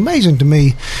 It's amazing to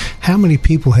me how many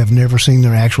people have never seen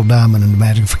their actual diamond in the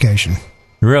magnification.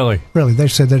 Really? Really. They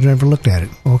said they've never looked at it.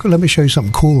 Well, let me show you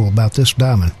something cool about this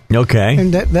diamond. Okay.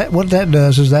 And that what that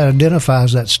does is that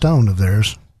identifies that stone of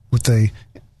theirs with the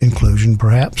inclusion,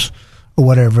 perhaps, or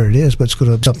whatever it is, but it's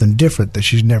going to be something different that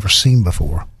she's never seen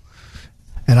before.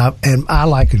 And I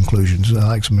like inclusions. I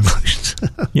like some inclusions.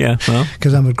 Yeah, well,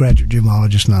 because I'm a graduate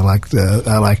gemologist, and I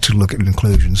like to look at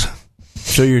inclusions.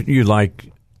 So you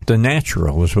like the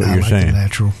natural, is what you're saying. The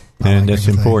natural, and that's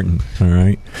important. All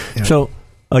right. Yeah. So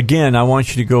again, I want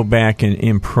you to go back and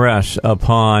impress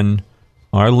upon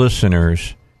our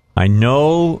listeners. I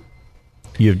know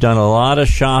you've done a lot of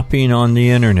shopping on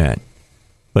the internet,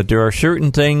 but there are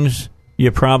certain things you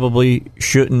probably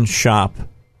shouldn't shop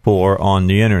for on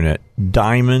the internet.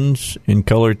 Diamonds and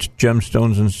colored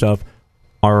gemstones and stuff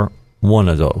are one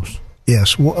of those.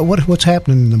 Yes. What's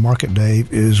happening in the market,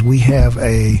 Dave, is we have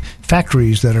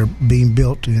factories that are being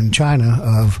built in China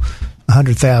of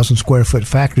 100,000 square foot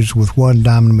factories with one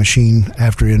diamond machine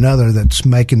after another that's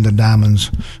making the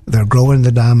diamonds. They're growing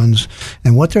the diamonds.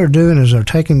 And what they're doing is they're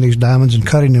taking these diamonds and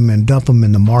cutting them and dump them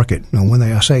in the market. Now, when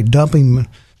I say dumping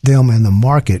them in the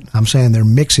market, I'm saying they're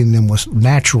mixing them with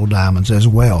natural diamonds as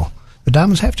well. The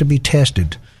diamonds have to be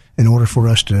tested in order for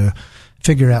us to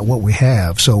figure out what we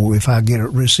have. So if I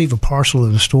receive a parcel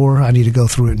in the store, I need to go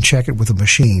through it and check it with a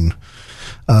machine.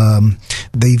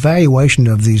 The valuation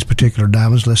of these particular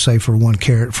diamonds, let's say for 1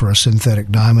 carat for a synthetic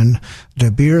diamond, De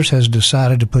Beers has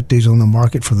decided to put these on the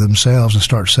market for themselves and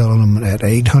start selling them at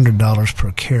 $800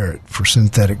 per carat for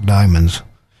synthetic diamonds.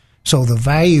 So the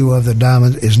value of the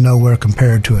diamond is nowhere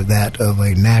compared to that of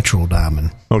a natural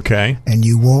diamond. Okay. And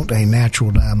you want a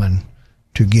natural diamond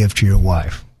to give to your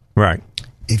wife. Right.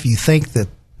 If you think that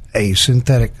a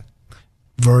synthetic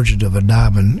version of a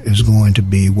diamond is going to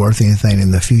be worth anything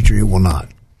in the future, it will not.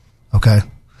 Okay?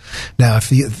 Now,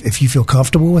 if you feel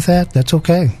comfortable with that, that's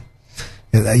okay.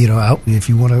 You know, if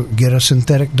you want to get a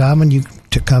synthetic diamond, you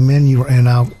to come in, and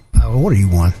I'll order you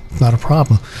one. It's not a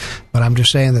problem. But I'm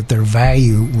just saying that their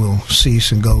value will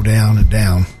cease and go down and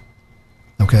down.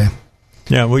 Okay?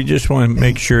 Yeah, we just want to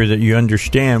make sure that you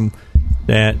understand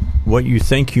that what you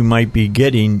think you might be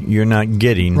getting, you're not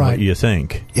getting what you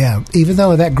think. Yeah, even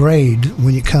though that grade,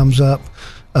 when it comes up,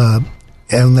 when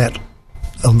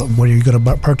you're going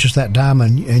to purchase that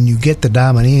diamond and you get the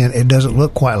diamond in, it doesn't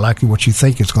look quite like what you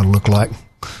think it's going to look like.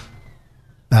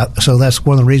 So that's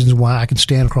one of the reasons why I can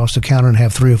stand across the counter and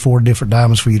have 3 or 4 different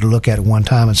diamonds for you to look at one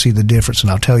time and see the difference, and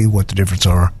I'll tell you what the difference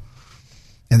are.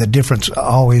 And the difference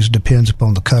always depends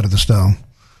upon the cut of the stone.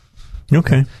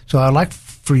 Okay. So I'd like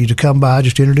for you to come by,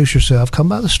 just introduce yourself, come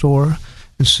by the store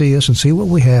and see us and see what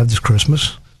we have this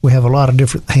Christmas. We have a lot of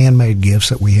different handmade gifts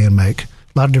that we hand make, a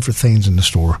lot of different things in the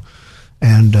store.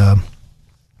 And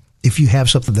if you have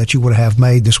something that you want to have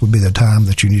made, this would be the time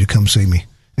that you need to come see me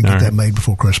and get that made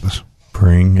before Christmas.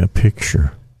 Bring a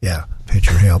picture. Yeah,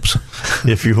 picture helps.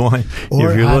 If you want.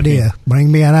 Or if you're idea. Looking,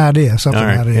 bring me an idea, something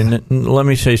idea. And let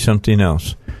me say something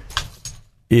else.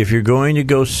 If you're going to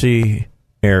go see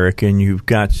Eric and you've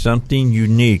got something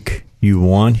unique you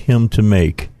want him to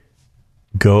make,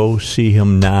 go see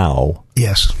him now.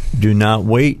 Yes. Do not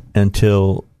wait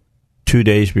until 2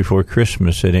 days before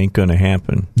Christmas. It ain't going to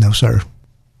happen. No, sir.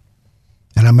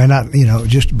 And I may not,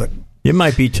 but it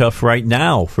might be tough right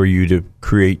now for you to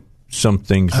create some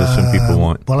things that some people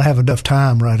want. Well, I have enough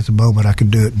time right at the moment. I can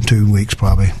do it in 2 weeks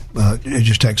probably. It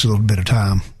just takes a little bit of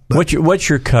time. But what's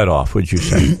your cutoff, would you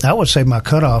say? I would say my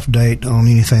cutoff date on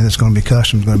anything that's going to be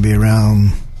custom is going to be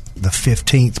around the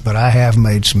 15th, but I have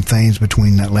made some things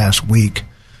between that last week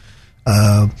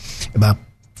about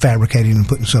fabricating and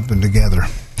putting something together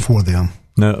for them.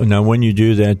 Now, when you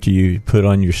do that, do you put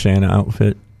on your Santa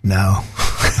outfit? No.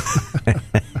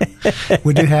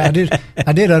 We did.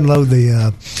 I did unload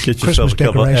the Christmas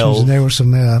decorations, and there were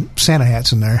some Santa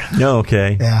hats in there. No,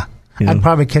 okay. Yeah, I'd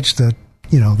probably catch the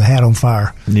hat on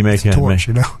fire. You make a torch,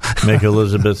 make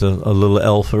Elizabeth a little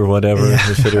elf or whatever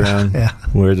to sit around,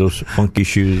 wear those funky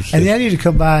shoes. And I need to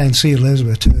come by and see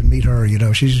Elizabeth too and meet her.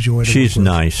 She's enjoyed it. She's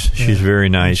nice. Yeah. She's very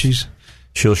nice.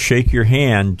 She'll shake your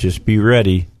hand. Just be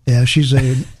ready. Yeah, she's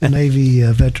a Navy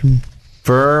veteran.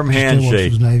 Firm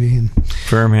handshake.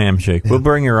 Firm handshake. Yeah. We'll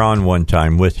bring her on one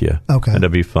time with you. Okay. That'll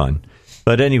be fun.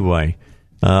 But anyway,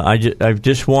 I've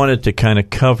just wanted to kind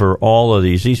of cover all of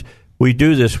these. We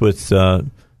do this with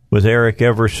Eric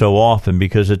ever so often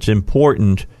because it's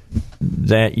important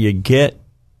that you get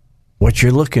what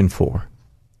you're looking for.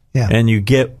 Yeah. And you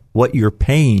get what you're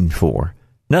paying for.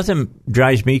 Nothing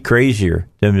drives me crazier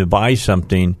than to buy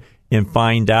something and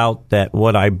find out that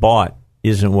what I bought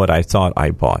isn't what I thought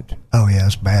I bought. Oh, yeah,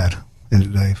 it's bad,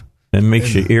 isn't it, Dave? It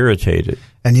makes you irritated.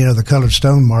 And, the colored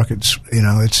stone markets,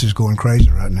 it's just going crazy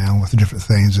right now with different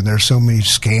things. And there's so many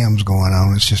scams going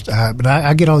on. It's just, but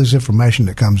I get all this information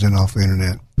that comes in off the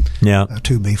internet. Yeah.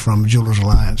 To me from Jewelers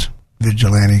Alliance,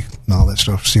 Vigilante, and all that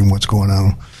stuff, seeing what's going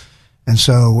on. And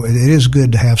so it is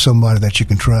good to have somebody that you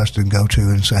can trust and go to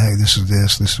and say, hey, this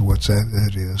is what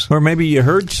it is. Or maybe you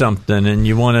heard something and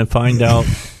you want to find out,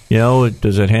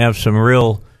 does it have some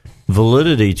real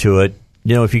validity to it?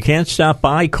 If you can't stop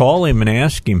by, call him and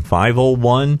ask him,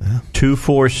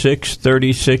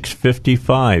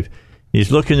 501-246-3655.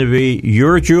 He's looking to be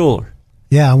your jeweler.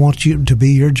 Yeah, I want you to be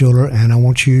your jeweler, and I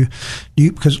want you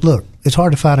because, look, it's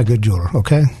hard to find a good jeweler,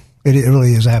 okay? It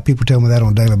really is. I have people tell me that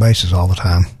on a daily basis all the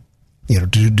time, to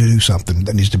do something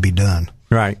that needs to be done.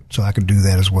 Right. So I could do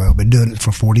that as well. Been doing it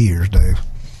for 40 years, Dave.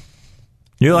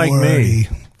 You're like me.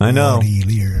 I know. 40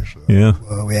 years. Yeah.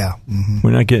 Oh, yeah. Mm-hmm.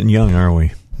 We're not getting young, are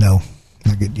we? No.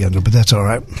 I get younger, but that's all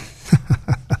right.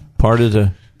 part of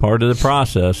the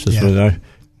process is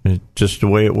just the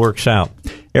way it works out.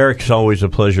 Eric, it's always a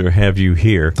pleasure to have you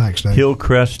here. Thanks, Dave.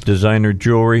 Hillcrest Designer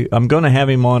Jewelry. I'm going to have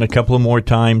him on a couple of more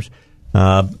times.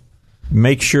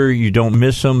 Make sure you don't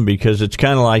miss him because it's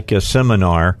kind of like a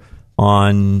seminar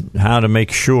on how to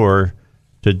make sure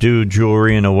to do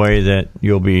jewelry in a way that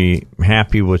you'll be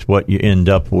happy with what you end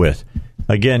up with.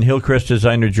 Again, Hillcrest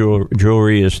Designer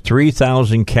Jewelry is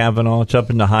 3000 Kavanaugh. It's up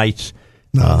in the Heights.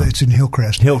 No, it's in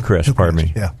Hillcrest. Hillcrest, pardon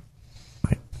me. Yeah.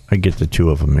 I get the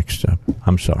two of them mixed up.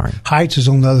 I'm sorry. Heights is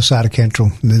on the other side of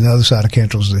Cantrell, and then the other side of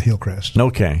Cantrell is the Hillcrest.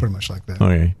 Okay. Pretty much like that.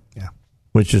 Okay. Yeah.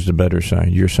 Which is the better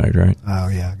side? Your side, right? Oh,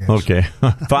 yeah, I guess. Okay.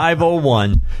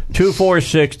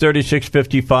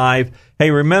 501-246-3655.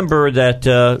 Hey, remember that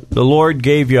the Lord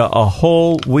gave you a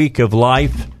whole week of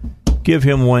life. Give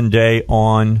him one day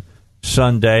on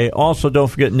Sunday. Also, don't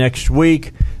forget next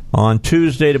week, on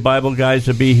Tuesday, the Bible guys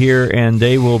will be here, and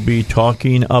they will be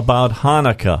talking about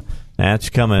Hanukkah. That's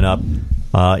coming up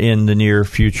in the near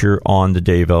future on the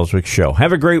Dave Elswick Show.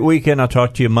 Have a great weekend. I'll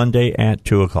talk to you Monday at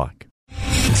 2 o'clock.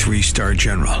 3-star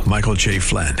General Michael J.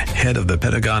 Flynn, head of the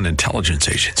Pentagon Intelligence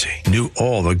Agency, knew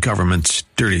all the government's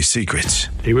dirty secrets.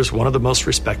 He was one of the most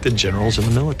respected generals in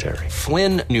the military.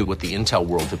 Flynn knew what the intel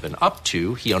world had been up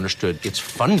to. He understood its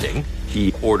funding.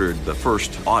 He ordered the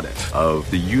first audit of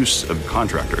the use of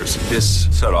contractors. This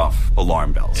set off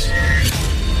alarm bells.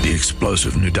 The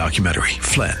explosive new documentary,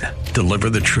 Flynn,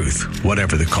 Deliver the Truth,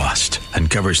 Whatever the Cost,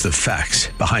 uncovers the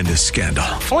facts behind this scandal.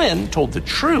 Flynn told the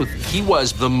truth. He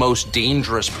was the most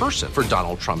dangerous person for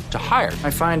Donald Trump to hire. I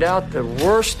find out the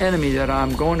worst enemy that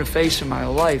I'm going to face in my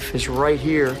life is right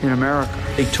here in America.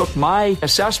 They took my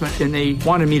assessment and they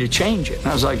wanted me to change it. And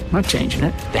I was like, I'm not changing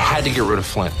it. They had to get rid of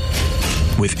Flynn.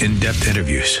 With in-depth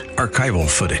interviews, archival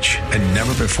footage, and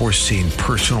never-before-seen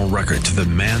personal records of the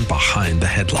man behind the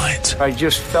headlines. I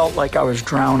just felt like I was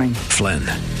drowning. Flynn,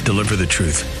 Deliver the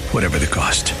Truth, Whatever the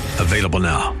Cost. Available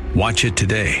now. Watch it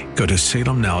today. Go to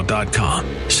salemnow.com.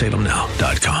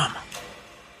 salemnow.com.